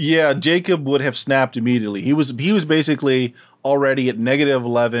for? Yeah, Jacob would have snapped immediately. He was basically already at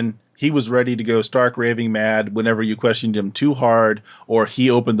 -11. He was ready to go stark raving mad whenever you questioned him too hard, or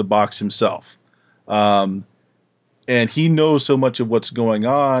he opened the box himself. And he knows so much of what's going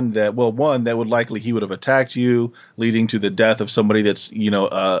on that, well, one, that he would have attacked you, leading to the death of somebody that's,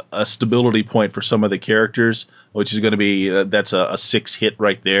 a stability point for some of the characters. which is going to be that's a 6 hit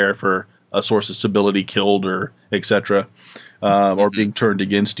right there for a source of stability killed or etc. Or being turned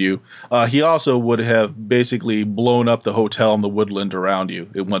against you. He also would have basically blown up the hotel and the woodland around you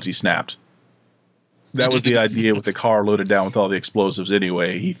once he snapped. That was the idea with the car loaded down with all the explosives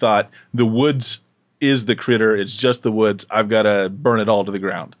anyway. He thought the woods is the critter. It's just the woods. I've got to burn it all to the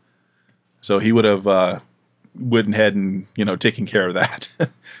ground. So he would have went ahead and taken care of that.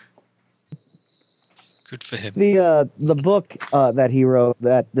 Good for him. The book that he wrote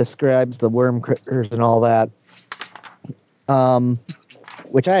that describes the worm critters and all that,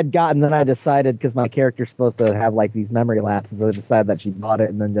 which I had gotten, then I decided because my character's supposed to have like these memory lapses, I decided that she bought it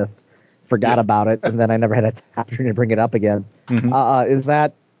and then just forgot about it, and then I never had an opportunity to bring it up again. Did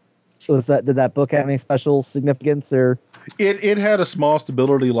that book have any special significance or? It had a small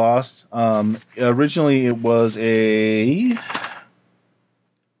stability loss. Originally, it was a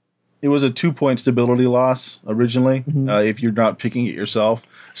 2-point stability loss originally, if you're not picking it yourself.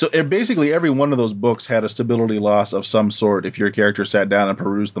 So basically every one of those books had a stability loss of some sort if your character sat down and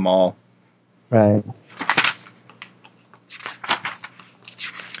perused them all. Right.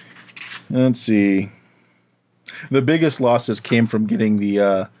 Let's see. The biggest losses came from getting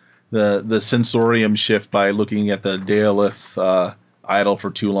the sensorium shift by looking at the Daelith idol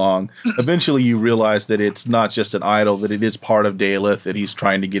for too long. Eventually you realize that it's not just an idol, that it is part of Daelith, that he's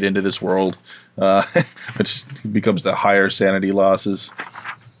trying to get into this world, which becomes the higher sanity losses.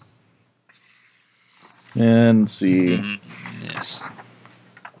 And let's see. Yes.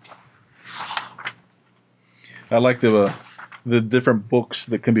 I like the different books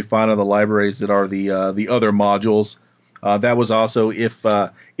that can be found in the libraries that are the other modules. That was also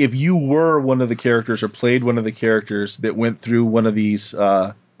if you were one of the characters or played one of the characters that went through one of these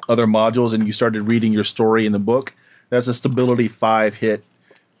other modules and you started reading your story in the book, that's a stability 5 hit.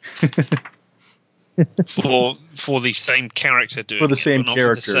 for the same character doing For the it, same but not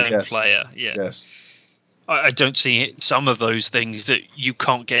character, for the same yes. player. Yeah. Yes. I don't see some of those things that you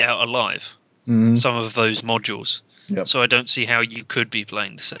can't get out alive. Mm-hmm. Some of those modules. Yep. So I don't see how you could be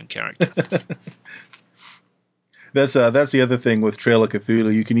playing the same character. That's the other thing with Trail of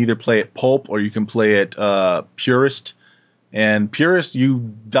Cthulhu. You can either play it Pulp or you can play it Purist. And Purist,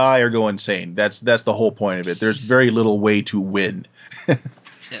 you die or go insane. That's the whole point of it. There's very little way to win.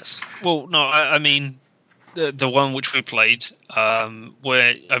 Yes. Well, no, I mean the one which we played,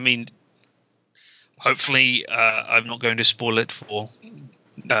 where hopefully I'm not going to spoil it for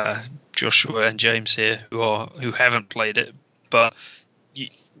Joshua and James here who haven't played it, but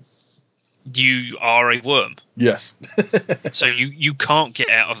you are a worm. Yes. So you can't get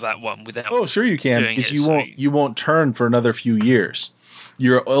out of that one without. Oh, sure you can, doing because it, you won't turn for another few years.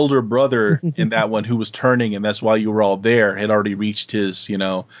 Your older brother in that one who was turning, and that's why you were all there, had already reached his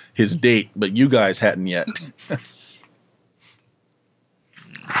date, but you guys hadn't yet.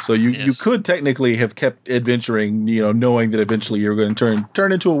 So you could technically have kept adventuring, knowing that eventually you're going to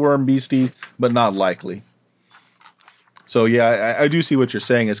turn into a worm beastie, but not likely. So yeah, I do see what you're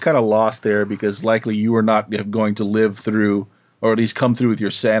saying. It's kind of lost there because likely you were not going to live through, or at least come through with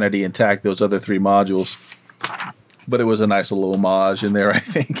your sanity intact, those other 3 modules. But it was a nice little homage in there, I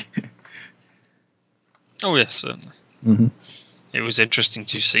think. Oh yes, certainly. Mm-hmm. It was interesting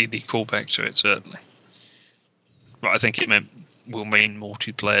to see the callback to it, certainly. But I think it will mean more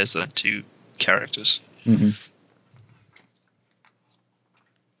to players than to characters. Mm-hmm.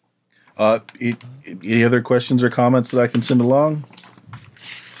 Any other questions or comments that I can send along?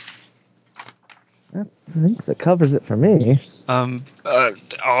 I think that covers it for me.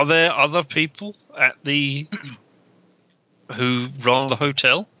 Are there other people at who run the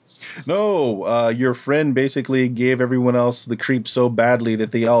hotel? No, your friend basically gave everyone else the creep so badly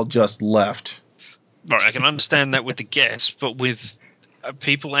that they all just left. Right, I can understand that with the guests, but with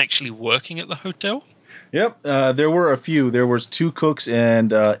people actually working at the hotel? Yep, there were a few. There was 2 cooks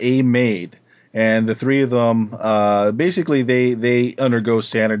and a maid. And the 3 of them, basically they undergo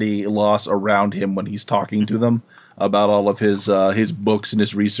sanity loss around him when he's talking to them about all of his books and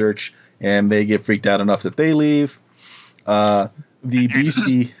his research, and they get freaked out enough that they leave. The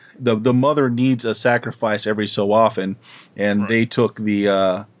beastie, the mother needs a sacrifice every so often, and they took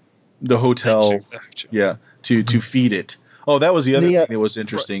the hotel, to feed it. Oh, that was the other thing that was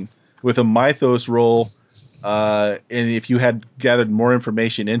interesting. With a mythos roll, and if you had gathered more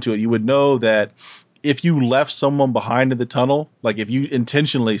information into it, you would know that if you left someone behind in the tunnel, like if you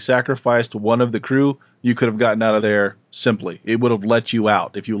intentionally sacrificed one of the crew, you could have gotten out of there simply. It would have let you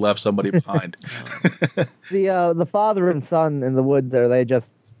out if you left somebody behind. The father and son in the woods, are they just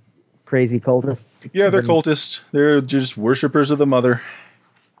crazy cultists? Yeah, they're cultists. They're just worshippers of the mother.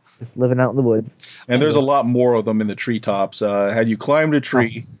 Just living out in the woods. And there's a lot more of them in the treetops. Had you climbed a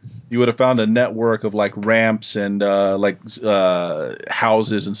tree, you would have found a network of like ramps and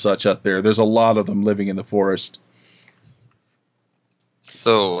houses and such up there. There's a lot of them living in the forest.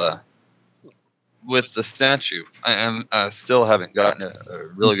 So, with the statue, I still haven't gotten a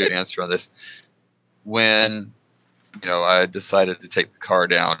really good answer on this. When, I decided to take the car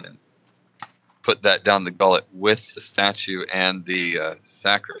down and put that down the gullet with the statue and the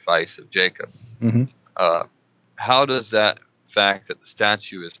sacrifice of Jacob, Mm-hmm. how does that fact that the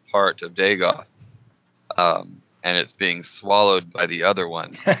statue is part of Dagoth, and it's being swallowed by the other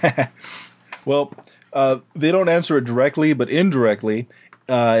one? Well, they don't answer it directly, but indirectly,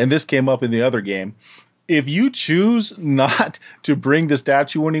 and this came up in the other game. If you choose not to bring the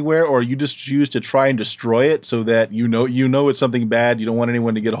statue anywhere, or you just choose to try and destroy it, so that you know it's something bad, you don't want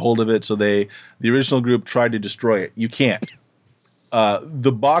anyone to get a hold of it, so the original group tried to destroy it. You can't.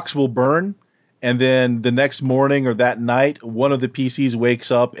 The box will burn, and then the next morning or that night, one of the PCs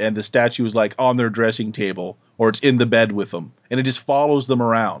wakes up and the statue is like on their dressing table, or it's in the bed with them, and it just follows them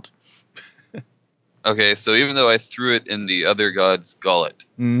around. Okay, so even though I threw it in the other god's gullet,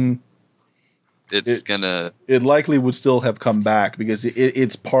 it likely would still have come back, because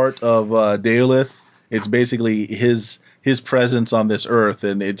it's part of Daolith. It's basically his presence on this earth,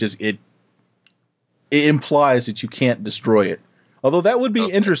 and it implies that you can't destroy it. Although that would be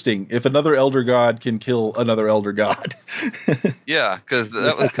interesting if another elder god can kill another elder god. Yeah, because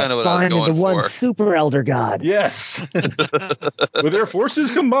that was kind of what I was Finding going the one for. super elder god. Yes. With their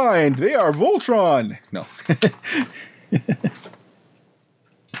forces combined, they are Voltron. No.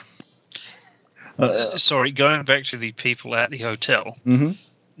 Sorry, going back to the people at the hotel,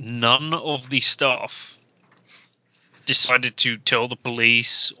 none of the staff decided to tell the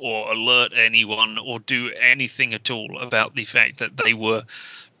police or alert anyone or do anything at all about the fact that they were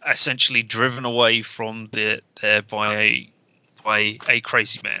essentially driven away from there by a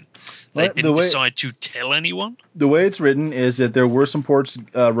crazy man. They didn't decide to tell anyone? The way it's written is that there were some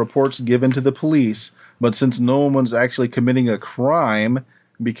reports given to the police, but since no one's actually committing a crime,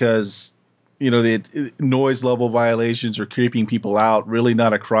 because the noise level violations or creeping people out, really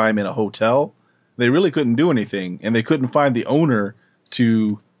not a crime in a hotel, they really couldn't do anything, and they couldn't find the owner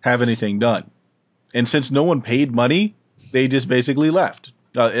to have anything done. And since no one paid money, they just basically left.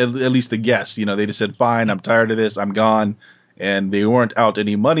 At least the guests, they just said, fine, I'm tired of this, I'm gone. And they weren't out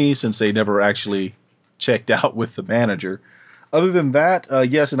any money since they never actually checked out with the manager. Other than that,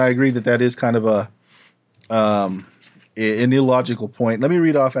 yes, and I agree that is kind of an illogical point. Let me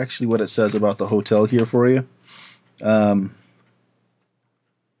read off actually what it says about the hotel here for you.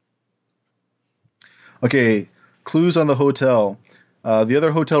 Okay, clues on the hotel. The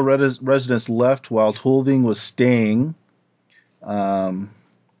other hotel residents left while Tolving was staying.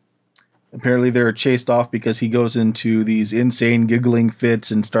 Apparently they're chased off because he goes into these insane giggling fits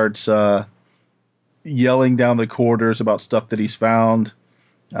and starts yelling down the corridors about stuff that he's found.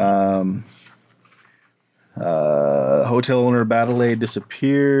 Hotel owner Battleade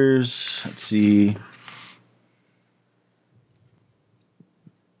disappears. Let's see.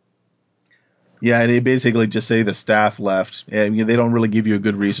 Yeah, they basically just say the staff left. And they don't really give you a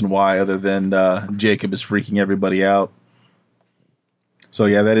good reason why, other than Jacob is freaking everybody out. So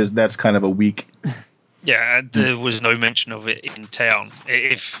yeah, that's kind of a weak. Yeah, there was no mention of it in town.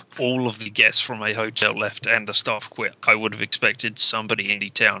 If all of the guests from a hotel left and the staff quit, I would have expected somebody in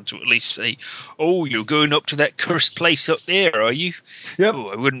the town to at least say, "Oh, you're going up to that cursed place up there, are you?" Yep. Oh,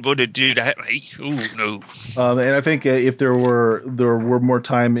 I wouldn't want to do that, mate. Oh no. And I think if there were more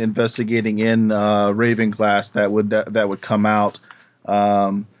time investigating in Ravenglass, that would come out.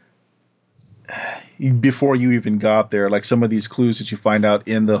 Before you even got there, like some of these clues that you find out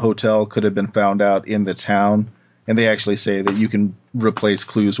in the hotel could have been found out in the town, and they actually say that you can replace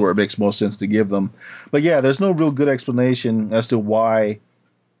clues where it makes most sense to give them. But yeah, there's no real good explanation as to why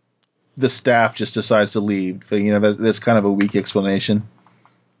the staff just decides to leave. That's kind of a weak explanation.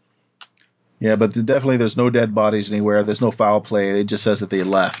 Yeah, but definitely there's no dead bodies anywhere. There's no foul play. It just says that they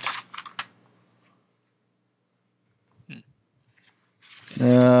left.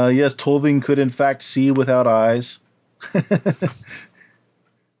 Yes, Tolving could in fact see without eyes.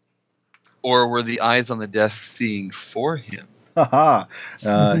 Or were the eyes on the desk seeing for him? Haha.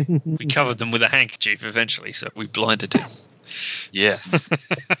 We covered them with a handkerchief eventually, so we blinded him. Yes.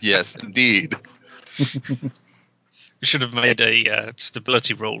 Yes, indeed. We should have made a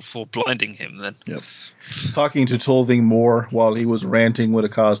stability roll for blinding him then. Yep. Talking to Tolving more while he was ranting would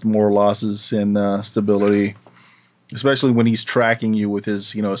have caused more losses in stability. Especially when he's tracking you with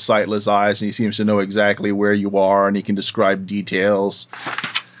his, sightless eyes, and he seems to know exactly where you are, and he can describe details.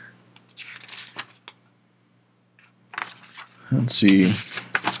 Let's see.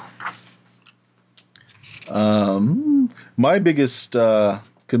 My biggest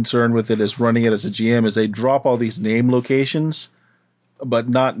concern with it is running it as a GM is they drop all these name locations, but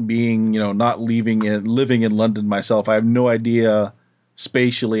not being, not living in London myself. I have no idea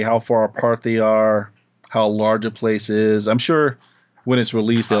spatially how far apart they are, how large a place is. I'm sure when it's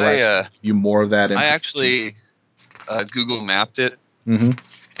released, they'll actually give you more of that I information. actually Google mapped it, Mm-hmm.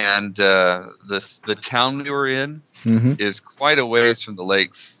 and the town we were in is quite a ways from the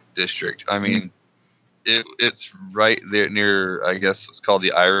Lakes District. I mean, it's right there near, I guess, what's called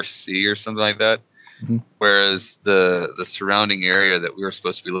the Irish Sea or something like that. Mm-hmm. Whereas the surrounding area that we were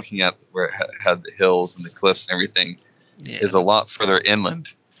supposed to be looking at, where it had the hills and the cliffs and everything, is a lot further inland.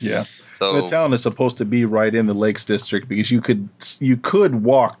 Yeah. So the town is supposed to be right in the Lakes District because you could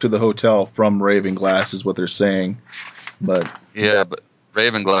walk to the hotel from Ravenglass, is what they're saying. But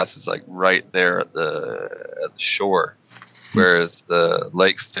Ravenglass is like right there at the shore, whereas the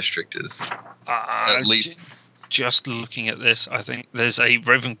Lakes District is at least. Just looking at this, I think there's a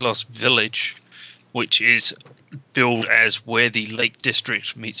Ravenglass village, which is billed as where the Lake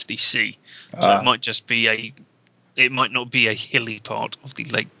District meets the sea. So it might just be it might not be a hilly part of the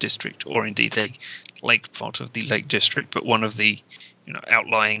Lake District, or indeed a lake part of the Lake District, but one of the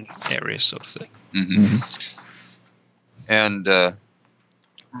outlying areas, sort of thing. Mm-hmm. And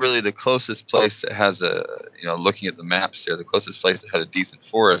really, the closest place that has looking at the maps there, the closest place that had a decent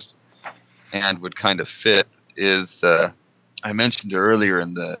forest and would kind of fit is I mentioned earlier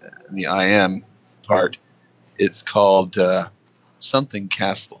in the IM part. It's called something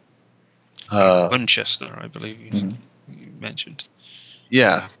Castle. Winchester, I believe you mentioned.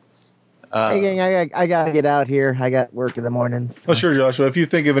 Yeah. Hey gang, I gotta get out here. I got work in the morning. So. Oh sure, Joshua. If you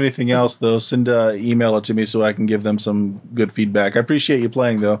think of anything else, though, email it to me so I can give them some good feedback. I appreciate you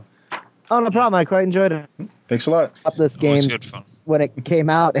playing, though. Oh, no problem. I quite enjoyed it. Thanks a lot. Up this game good fun. When it came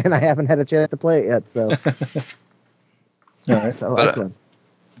out, and I haven't had a chance to play it yet. So, all right. So excellent.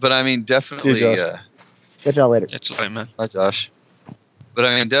 But I mean, definitely. See you, Josh. Catch y'all later. It's late, man. Hi, Josh. But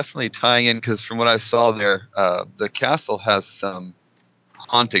I mean, definitely tying in, because from what I saw there, the castle has some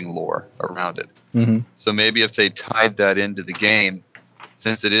haunting lore around it. Mm-hmm. So maybe if they tied that into the game,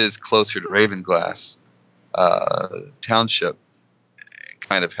 since it is closer to Ravenglass Township,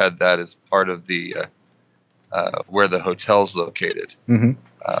 kind of had that as part of the where the hotel's located. Mm-hmm.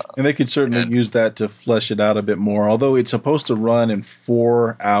 And they could certainly use that to flesh it out a bit more. Although it's supposed to run in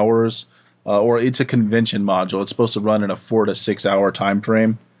 4 hours, or it's a convention module. It's supposed to run in a 4 to 6 hour time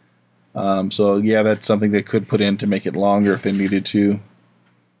frame. So yeah, that's something they could put in to make it longer if they needed to.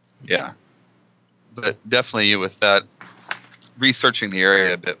 Yeah, but definitely with that, researching the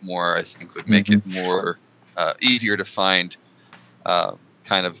area a bit more, I think, would make it more easier to find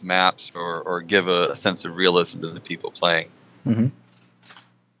kind of maps or give a sense of realism to the people playing. Mm-hmm.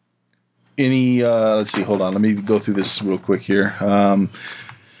 Let's see, hold on. Let me go through this real quick here.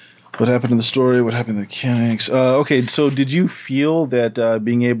 What happened in the story? What happened in the mechanics? Okay, so did you feel that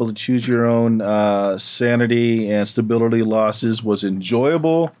being able to choose your own sanity and stability losses was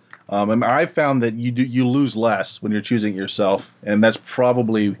enjoyable? I found that you lose less when you're choosing it yourself, and that's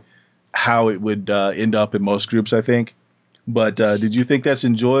probably how it would end up in most groups, I think. But did you think that's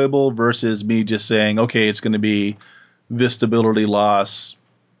enjoyable versus me just saying, okay, it's going to be this stability loss,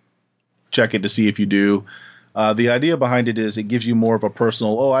 check it to see if you do? The idea behind it is it gives you more of a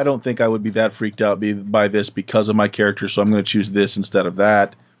personal, I don't think I would be that freaked out by this because of my character, so I'm going to choose this instead of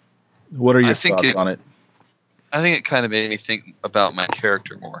that. What are your thoughts on it? I think it kind of made me think about my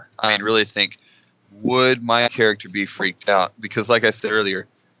character more. I mean, really think, would my character be freaked out? Because like I said earlier,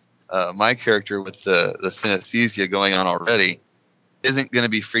 my character with the synesthesia going on already isn't going to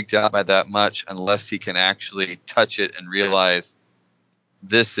be freaked out by that much unless he can actually touch it and realize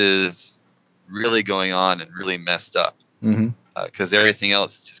this is really going on and really messed up. Because everything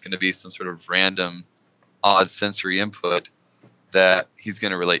else is just going to be some sort of random, odd sensory input that he's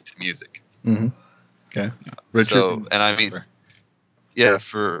going to relate to music. Okay. Richard. So, and I mean, yeah,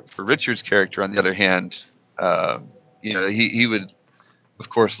 for Richard's character, on the other hand, he would, of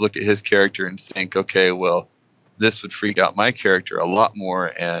course, look at his character and think, okay, well, this would freak out my character a lot more,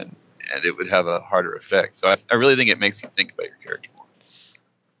 and it would have a harder effect. So I really think it makes you think about your character more.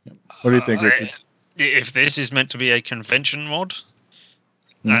 What do you think, Richard? If this is meant to be a convention mod,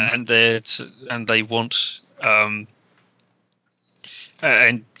 and they want,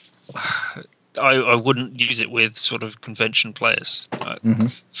 and I wouldn't use it with sort of convention players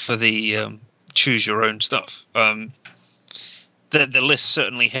for the choose your own stuff. The list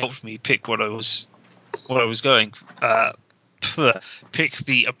certainly helped me pick what I was going. Pick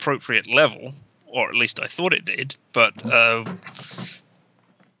the appropriate level or at least I thought it did, but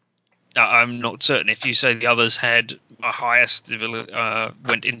I'm not certain. If you say the others had a higher stability,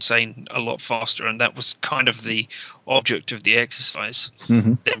 went insane a lot faster, and that was kind of the object of the exercise,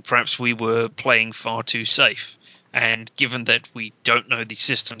 then perhaps we were playing far too safe. And given that we don't know the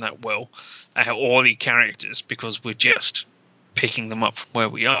system that well, or the characters, because we're just picking them up from where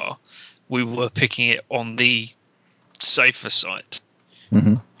we are, we were picking it on the safer side.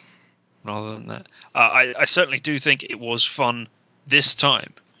 Rather than that. I certainly do think it was fun this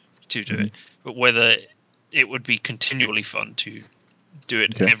time to do it, but whether it would be continually fun to do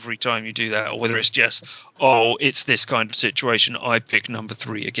it every time you do that, or whether it's just, it's this kind of situation, I pick number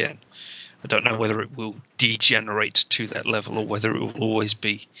 3 again. I don't know whether it will degenerate to that level or whether it will always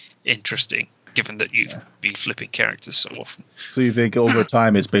be interesting, given that you've been flipping characters so often. So you think over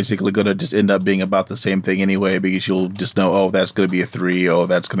time it's basically going to just end up being about the same thing anyway, because you'll just know, that's going to be a 3,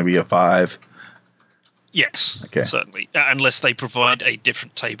 that's going to be a 5. Yes, certainly. Unless they provide a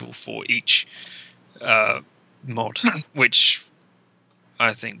different table for each mod, which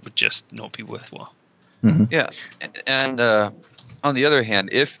I think would just not be worthwhile. Yeah, and on the other hand,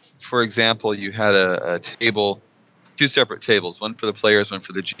 if, for example, you had a table, 2 separate tables, one for the players, one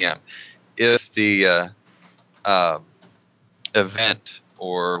for the GM, if the event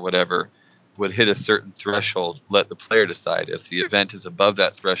or whatever would hit a certain threshold, let the player decide. If the event is above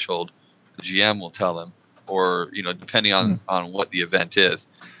that threshold, the GM will tell him, or depending on what the event is.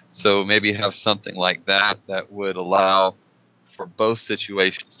 So maybe have something like that would allow for both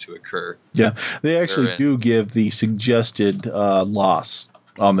situations to occur. Yeah, they actually do give the suggested loss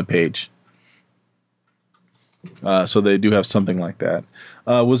on the page. So they do have something like that.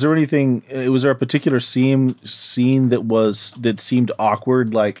 Was there anything? Was there a particular scene that seemed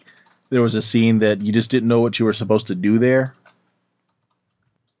awkward? Like there was a scene that you just didn't know what you were supposed to do there?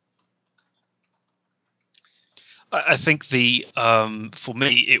 I think for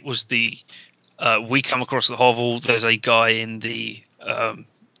me it was we come across the hovel. There's a guy in the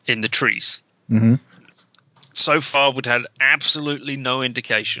trees. So far, we'd had absolutely no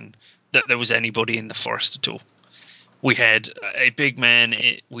indication that there was anybody in the forest at all. We had a big man.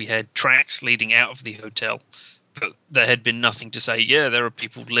 We had tracks leading out of the hotel, but there had been nothing to say, there are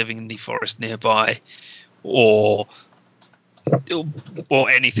people living in the forest nearby, or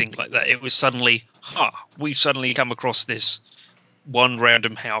anything like that. It was suddenly, we've suddenly come across this one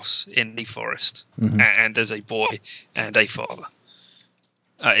random house in the forest, and there's a boy and a father.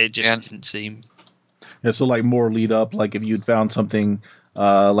 It just didn't seem... Yeah, so like more lead up, like if you'd found something...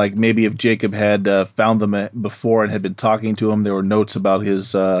 like maybe if Jacob had found them before and had been talking to him, there were notes about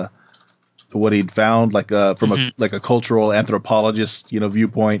his what he'd found, like from a cultural anthropologist,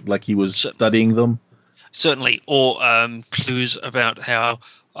 viewpoint, like he was studying them. Certainly, or clues about how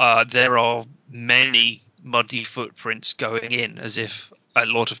there are many muddy footprints going in, as if a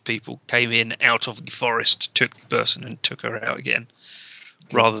lot of people came in out of the forest, took the person, and took her out again,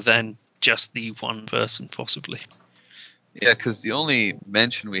 rather than just the one person, possibly. Yeah, because the only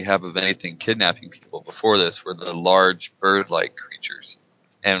mention we have of anything kidnapping people before this were the large bird-like creatures,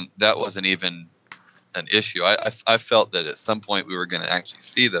 and that wasn't even an issue. I felt that at some point we were going to actually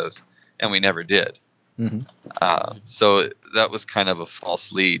see those, and we never did. So that was kind of a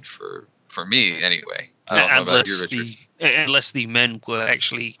false lead for me, anyway. I don't know about you, Richard. Unless the men were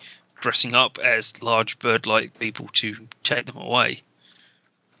actually dressing up as large bird-like people to take them away.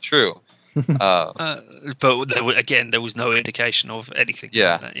 True. But there was no indication of anything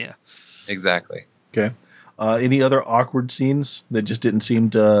like that. Yeah, exactly. Okay. Any other awkward scenes that just didn't seem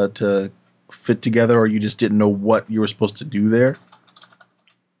to fit together, or you just didn't know what you were supposed to do there?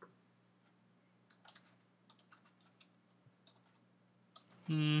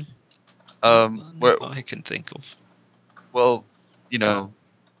 What I can think of. Well, when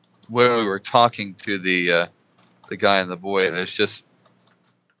we were talking to the guy and the boy, there's just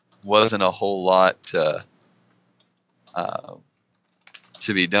wasn't a whole lot to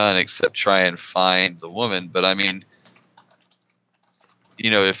be done except try and find the woman. But I mean,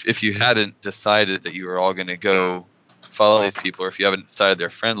 if you hadn't decided that you were all going to go follow these people, or if you haven't decided they're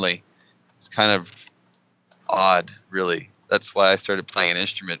friendly, it's kind of odd, really. That's why I started playing an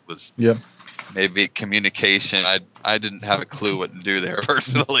instrument, was maybe communication. I didn't have a clue what to do there,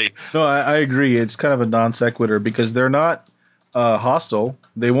 personally. No, I agree. It's kind of a non sequitur, because they're not hostile.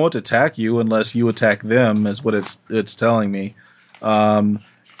 They won't attack you unless you attack them, is what it's telling me.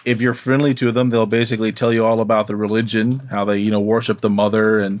 If you're friendly to them, they'll basically tell you all about the religion, how they, worship the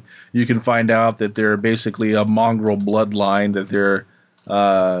mother, and you can find out that they're basically a mongrel bloodline, that they're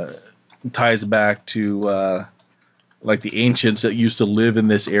ties back to like the ancients that used to live in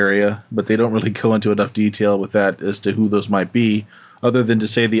this area, but they don't really go into enough detail with that as to who those might be, other than to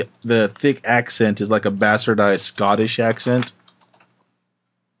say the thick accent is like a bastardized Scottish accent.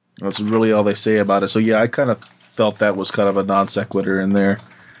 That's really all they say about it. So yeah, I kind of felt that was kind of a non sequitur in there.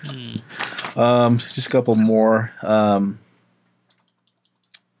 Just a couple more.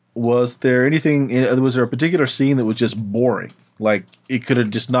 Was there a particular scene that was just boring? Like it could have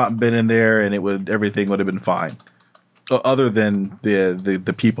just not been in there, and everything would have been fine, other than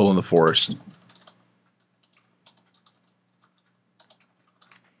the people in the forest.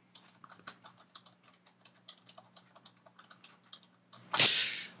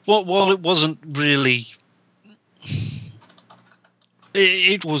 Well, it wasn't really.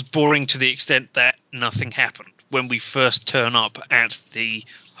 It was boring to the extent that nothing happened when we first turn up at the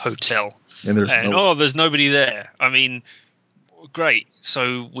hotel. And there's nobody there. I mean, great.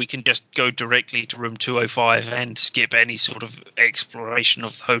 So we can just go directly to room 205 and skip any sort of exploration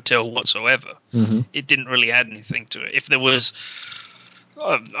of the hotel whatsoever. Mm-hmm. It didn't really add anything to it. If there was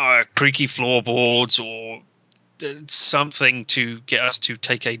creaky floorboards or something to get us to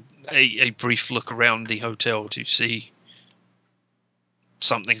take a brief look around the hotel to see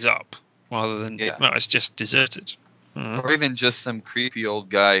something's up, rather than it's just deserted. Or even just some creepy old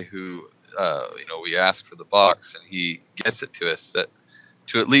guy who, we ask for the box and he gets it to us, that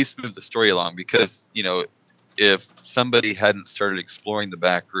to at least move the story along. Because if somebody hadn't started exploring the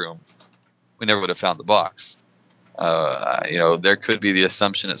back room, we never would have found the box. There could be the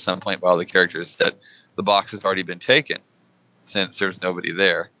assumption at some point by all the characters that the box has already been taken, since there's nobody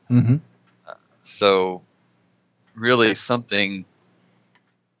there. Mm-hmm. So, really something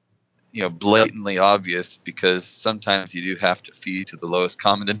blatantly obvious, because sometimes you do have to feed to the lowest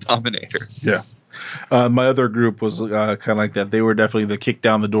common denominator. Yeah. My other group was kind of like that. They were definitely the kick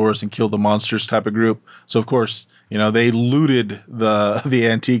down the doors and kill the monsters type of group. So of course, they looted the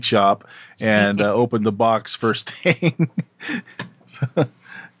antique shop and opened the box first thing.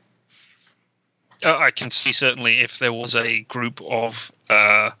 I can see certainly if there was a group of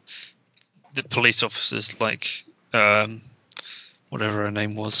the police officers, like whatever her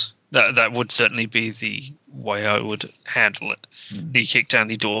name was. That would certainly be the way I would handle it. You kick down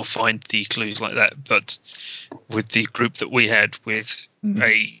the door, find the clues like that. But with the group that we had, with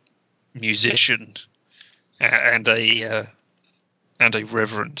a musician and a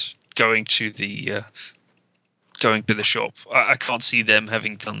reverend going to the shop, I can't see them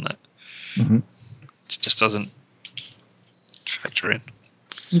having done that. Mm-hmm. It just doesn't factor in.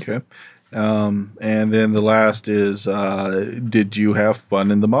 Okay. And then the last is, did you have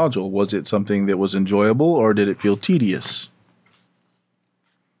fun in the module? Was it something that was enjoyable, or did it feel tedious?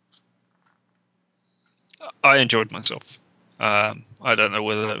 I enjoyed myself. I don't know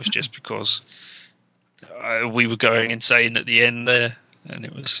whether that was just because we were going insane at the end there, and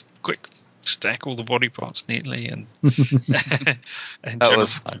it was quick, stack all the body parts neatly, and and that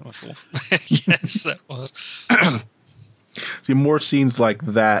was fun. Yes, that was. See, more scenes like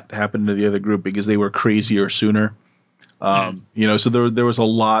that happened to the other group because they were crazier sooner. So there was a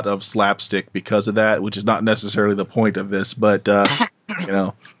lot of slapstick because of that, which is not necessarily the point of this, but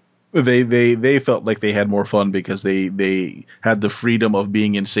they felt like they had more fun because they had the freedom of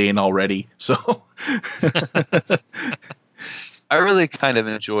being insane already. So I really kind of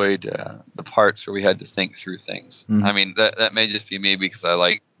enjoyed the parts where we had to think through things. Mm-hmm. I mean, that may just be me because I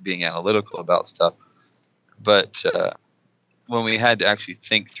like being analytical about stuff, but when we had to actually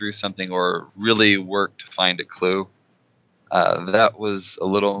think through something or really work to find a clue, that was a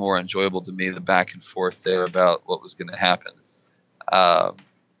little more enjoyable to me, the back and forth there about what was going to happen.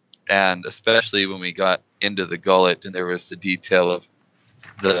 And especially when we got into the gullet and there was the detail of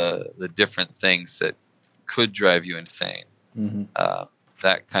the different things that could drive you insane. Mm-hmm.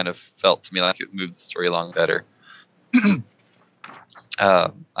 That kind of felt to me like it moved the story along better.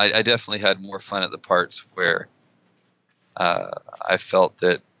 I definitely had more fun at the parts where I felt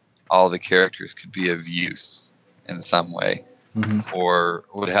that all the characters could be of use in some way, or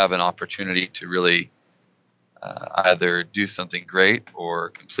would have an opportunity to really either do something great or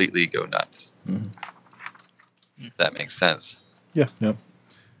completely go nuts. If that makes sense. Yeah.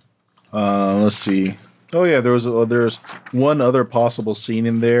 Let's see. Oh yeah, there's one other possible scene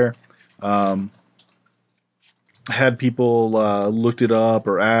in there. Had people looked it up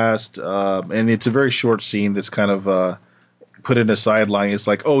or asked, and it's a very short scene that's kind of put in a sideline. It's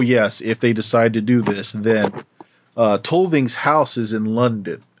like, oh yes, if they decide to do this, then Tolving's house is in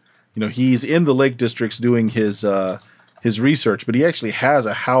London. He's in the Lake Districts doing his research, but he actually has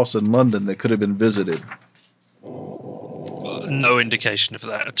a house in London that could have been visited. no indication of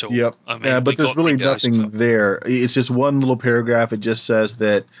that at all. Yep. I mean, Yeah, but we there's got really the ghost, nothing but- there. It's just one little paragraph. It just says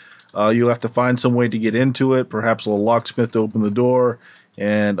that you'll have to find some way to get into it, perhaps a locksmith to open the door,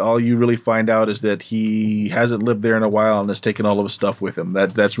 and all you really find out is that he hasn't lived there in a while and has taken all of his stuff with him.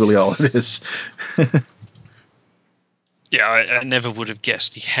 That's really all it is. Yeah, I never would have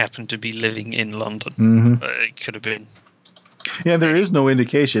guessed he happened to be living in London. Mm-hmm. It could have been. Yeah, there is no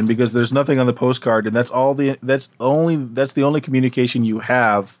indication because there's nothing on the postcard, and that's the only communication you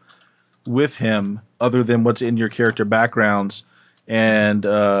have with him other than what's in your character backgrounds. And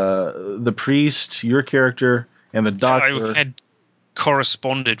the priest, your character, and the doctor. I had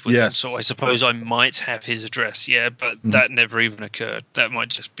corresponded with him, Yes. so I suppose I might have his address, yeah, but that never even occurred. That might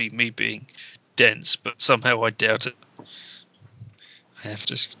just be me being dense, but somehow I doubt it. I have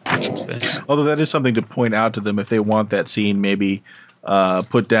to confess. Although that is something to point out to them if they want that scene, maybe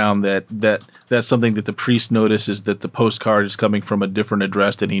put down that's something that the priest notices, that the postcard is coming from a different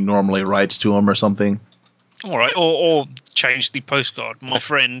address than he normally writes to him or something. All right, or change the postcard. My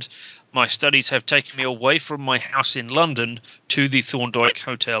friend, my studies have taken me away from my house in London to the Thorndyke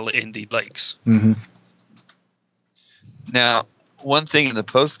Hotel in the Lakes. Mm-hmm. Now, one thing in the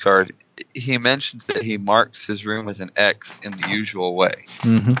postcard, he mentions that he marks his room with an X in the usual way.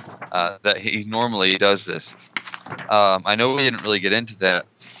 Mm-hmm. That he normally does this. I know we didn't really get into that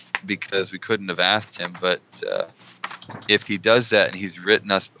because we couldn't have asked him, but if he does that and he's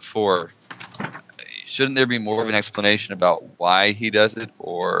written us before, shouldn't there be more of an explanation about why he does it,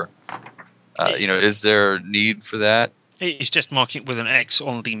 or is there need for that? He's just marking it with an X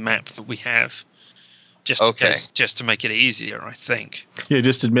on the map that we have, just to make it easier, I think. Yeah,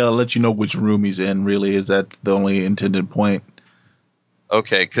 just to let you know which room he's in. Really, is that the only intended point?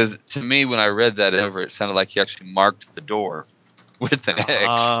 Okay, because to me, when I read that over, it sounded like he actually marked the door with an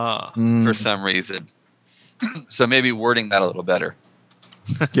X for some reason. So maybe wording that a little better.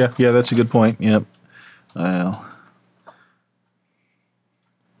 Yeah, that's a good point. Yep. I'll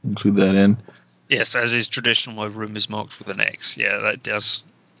include that in. Yes, as is traditional, my room is marked with an X. Yeah, that does.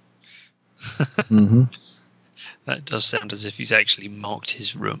 Mm-hmm. That does sound as if he's actually marked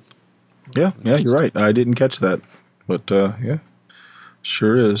his room. Yeah, you're right. I didn't catch that, but yeah,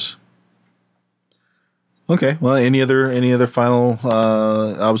 sure is. Okay. Well, any other final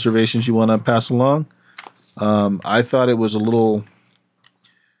observations you want to pass along? I thought it was a little.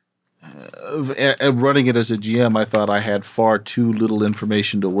 Running it as a GM, I thought I had far too little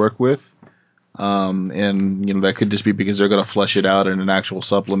information to work with. And that could just be because they're going to flesh it out in an actual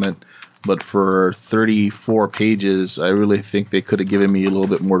supplement. But for 34 pages, I really think they could have given me a little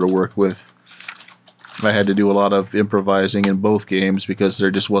bit more to work with. I had to do a lot of improvising in both games because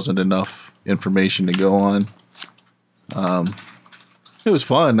there just wasn't enough information to go on. It was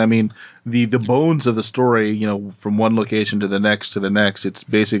fun. I mean, the bones of the story, from one location to the next, it's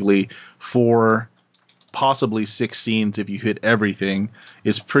basically 4, possibly 6 scenes if you hit everything.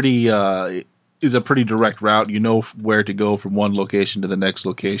 Is a pretty direct route. You know where to go from one location to the next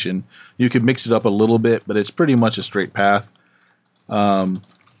location. You could mix it up a little bit, but it's pretty much a straight path.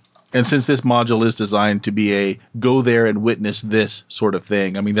 And since this module is designed to be a go there and witness this sort of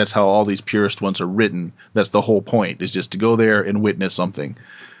thing, I mean, that's how all these purist ones are written. That's the whole point, is just to go there and witness something.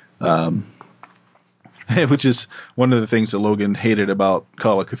 Which is one of the things that Logan hated about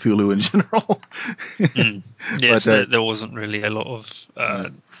Call of Cthulhu in general. Yes, there wasn't really a lot of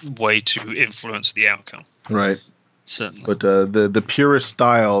way to influence the outcome. Right. Certainly. But the purist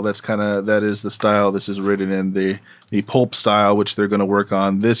style, that is the style this is written in. The pulp style, which they're going to work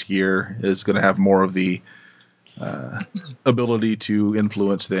on this year, is going to have more of the ability to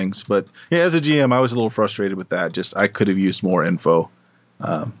influence things. But yeah, as a GM, I was a little frustrated with that. Just I could have used more info.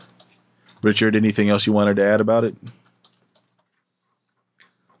 Richard, anything else you wanted to add about it?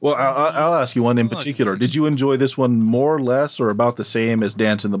 Well, I'll ask you one in particular. Did you enjoy this one more, less, or about the same as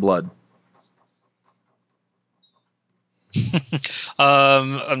Dance in the Blood?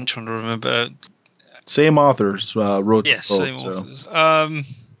 I'm trying to remember. Same authors wrote yes, both. Same authors.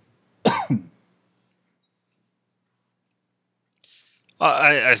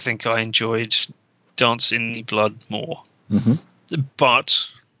 I think I enjoyed Dance in the Blood more. Mm-hmm. But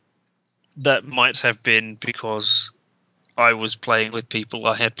that might have been because I was playing with people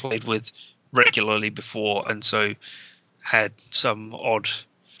I had played with regularly before, and so had some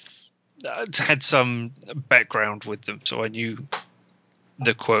background with them, so I knew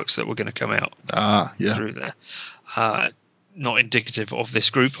the quirks that were going to come out through there. Not indicative of this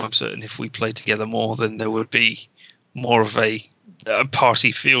group. I'm certain if we played together more, then there would be more of a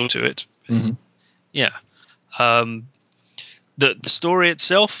party feel to it. Mm-hmm. Yeah. The story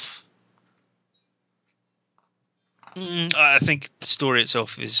itself, I think the story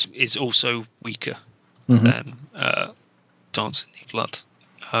itself is also weaker Mhm. than Dance in the Blood.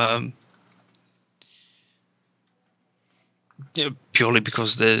 Purely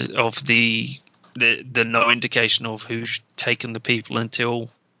because of the no indication of who's taken the people until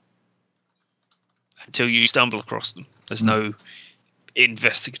you stumble across them. There's no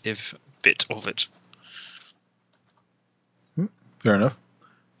investigative bit of it. Fair enough.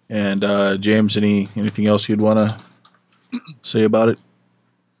 And James, anything else you'd want to say about it?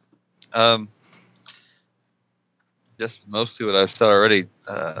 Just mostly what I've said already.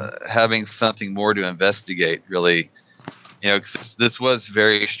 Having something more to investigate, really, 'cause this was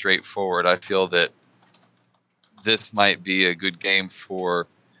very straightforward. I feel that this might be a good game for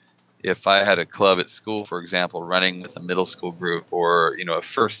if I had a club at school, for example, running with a middle school group or a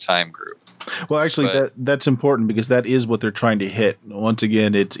first time group. Well, actually, that's important because that is what they're trying to hit. Once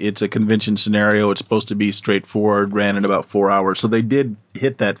again, it's a convention scenario. It's supposed to be straightforward, ran in about 4 hours, so they did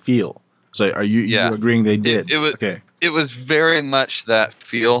hit that feel. So, are you agreeing they did? It was very much that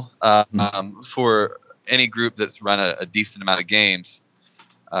feel for any group that's run a decent amount of games.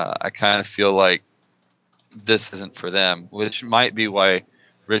 I kind of feel like this isn't for them, which might be why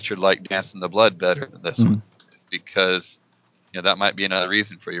Richard liked Dance in the Blood better than this one, because that might be another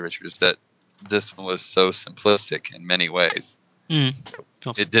reason for you, Richard, is that this one was so simplistic in many ways.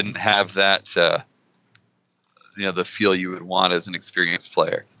 It didn't have that the feel you would want as an experienced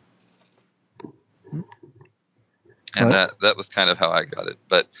player. And that was kind of how I got it.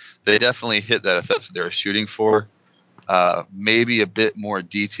 But they definitely hit that if that's what they were shooting for. Maybe a bit more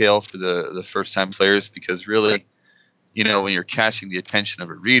detail for the first-time players, because really, when you're catching the attention of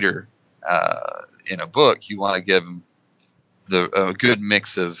a reader in a book, you want to give them a good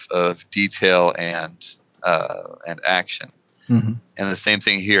mix of detail and action. Mm-hmm. And the same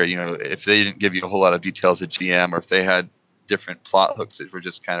thing here. If they didn't give you a whole lot of details at GM, or if they had different plot hooks that were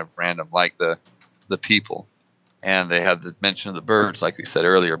just kind of random, like the people, and they had the mention of the birds, like we said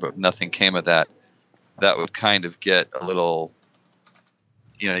earlier, but nothing came of that, that would kind of get a little,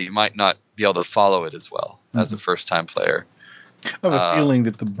 you might not be able to follow it as well as a first-time player. I have a feeling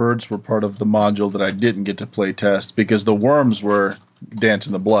that the birds were part of the module that I didn't get to play test, because the worms were Dance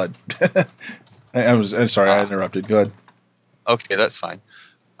in the Blood. I'm sorry, I interrupted. Go ahead. Okay, that's fine.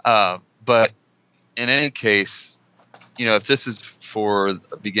 But in any case, if this is for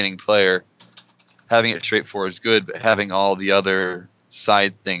a beginning player, having it straightforward is good, but having all the other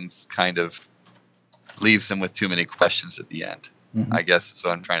side things kind of leaves them with too many questions at the end, I guess is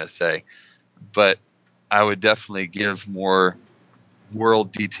what I'm trying to say. But I would definitely give more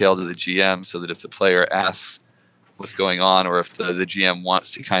world detail to the GM, so that if the player asks what's going on, or if the GM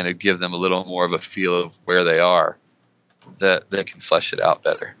wants to kind of give them a little more of a feel of where they are, that they can flesh it out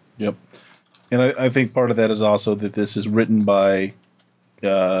better. Yep. And I think part of that is also that this is written by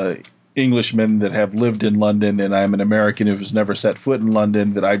Englishmen that have lived in London, and I'm an American who's never set foot in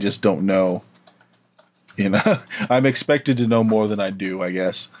London, that I just don't know. I'm expected to know more than I do, I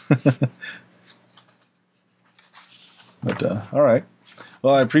guess. But all right.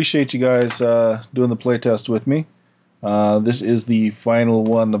 Well, I appreciate you guys doing the playtest with me. This is the final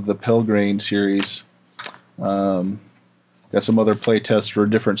one of the Pelgrane series. Got some other playtests for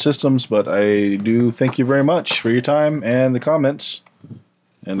different systems, but I do thank you very much for your time and the comments,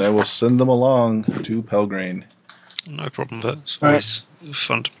 and I will send them along to Pelgrane. No problem, but it's always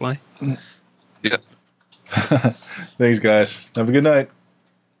fun to play. Yeah. Thanks, guys. Have a good night.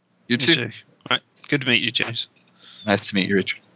 You too. All right. Good to meet you, James. Nice to meet you, Richard.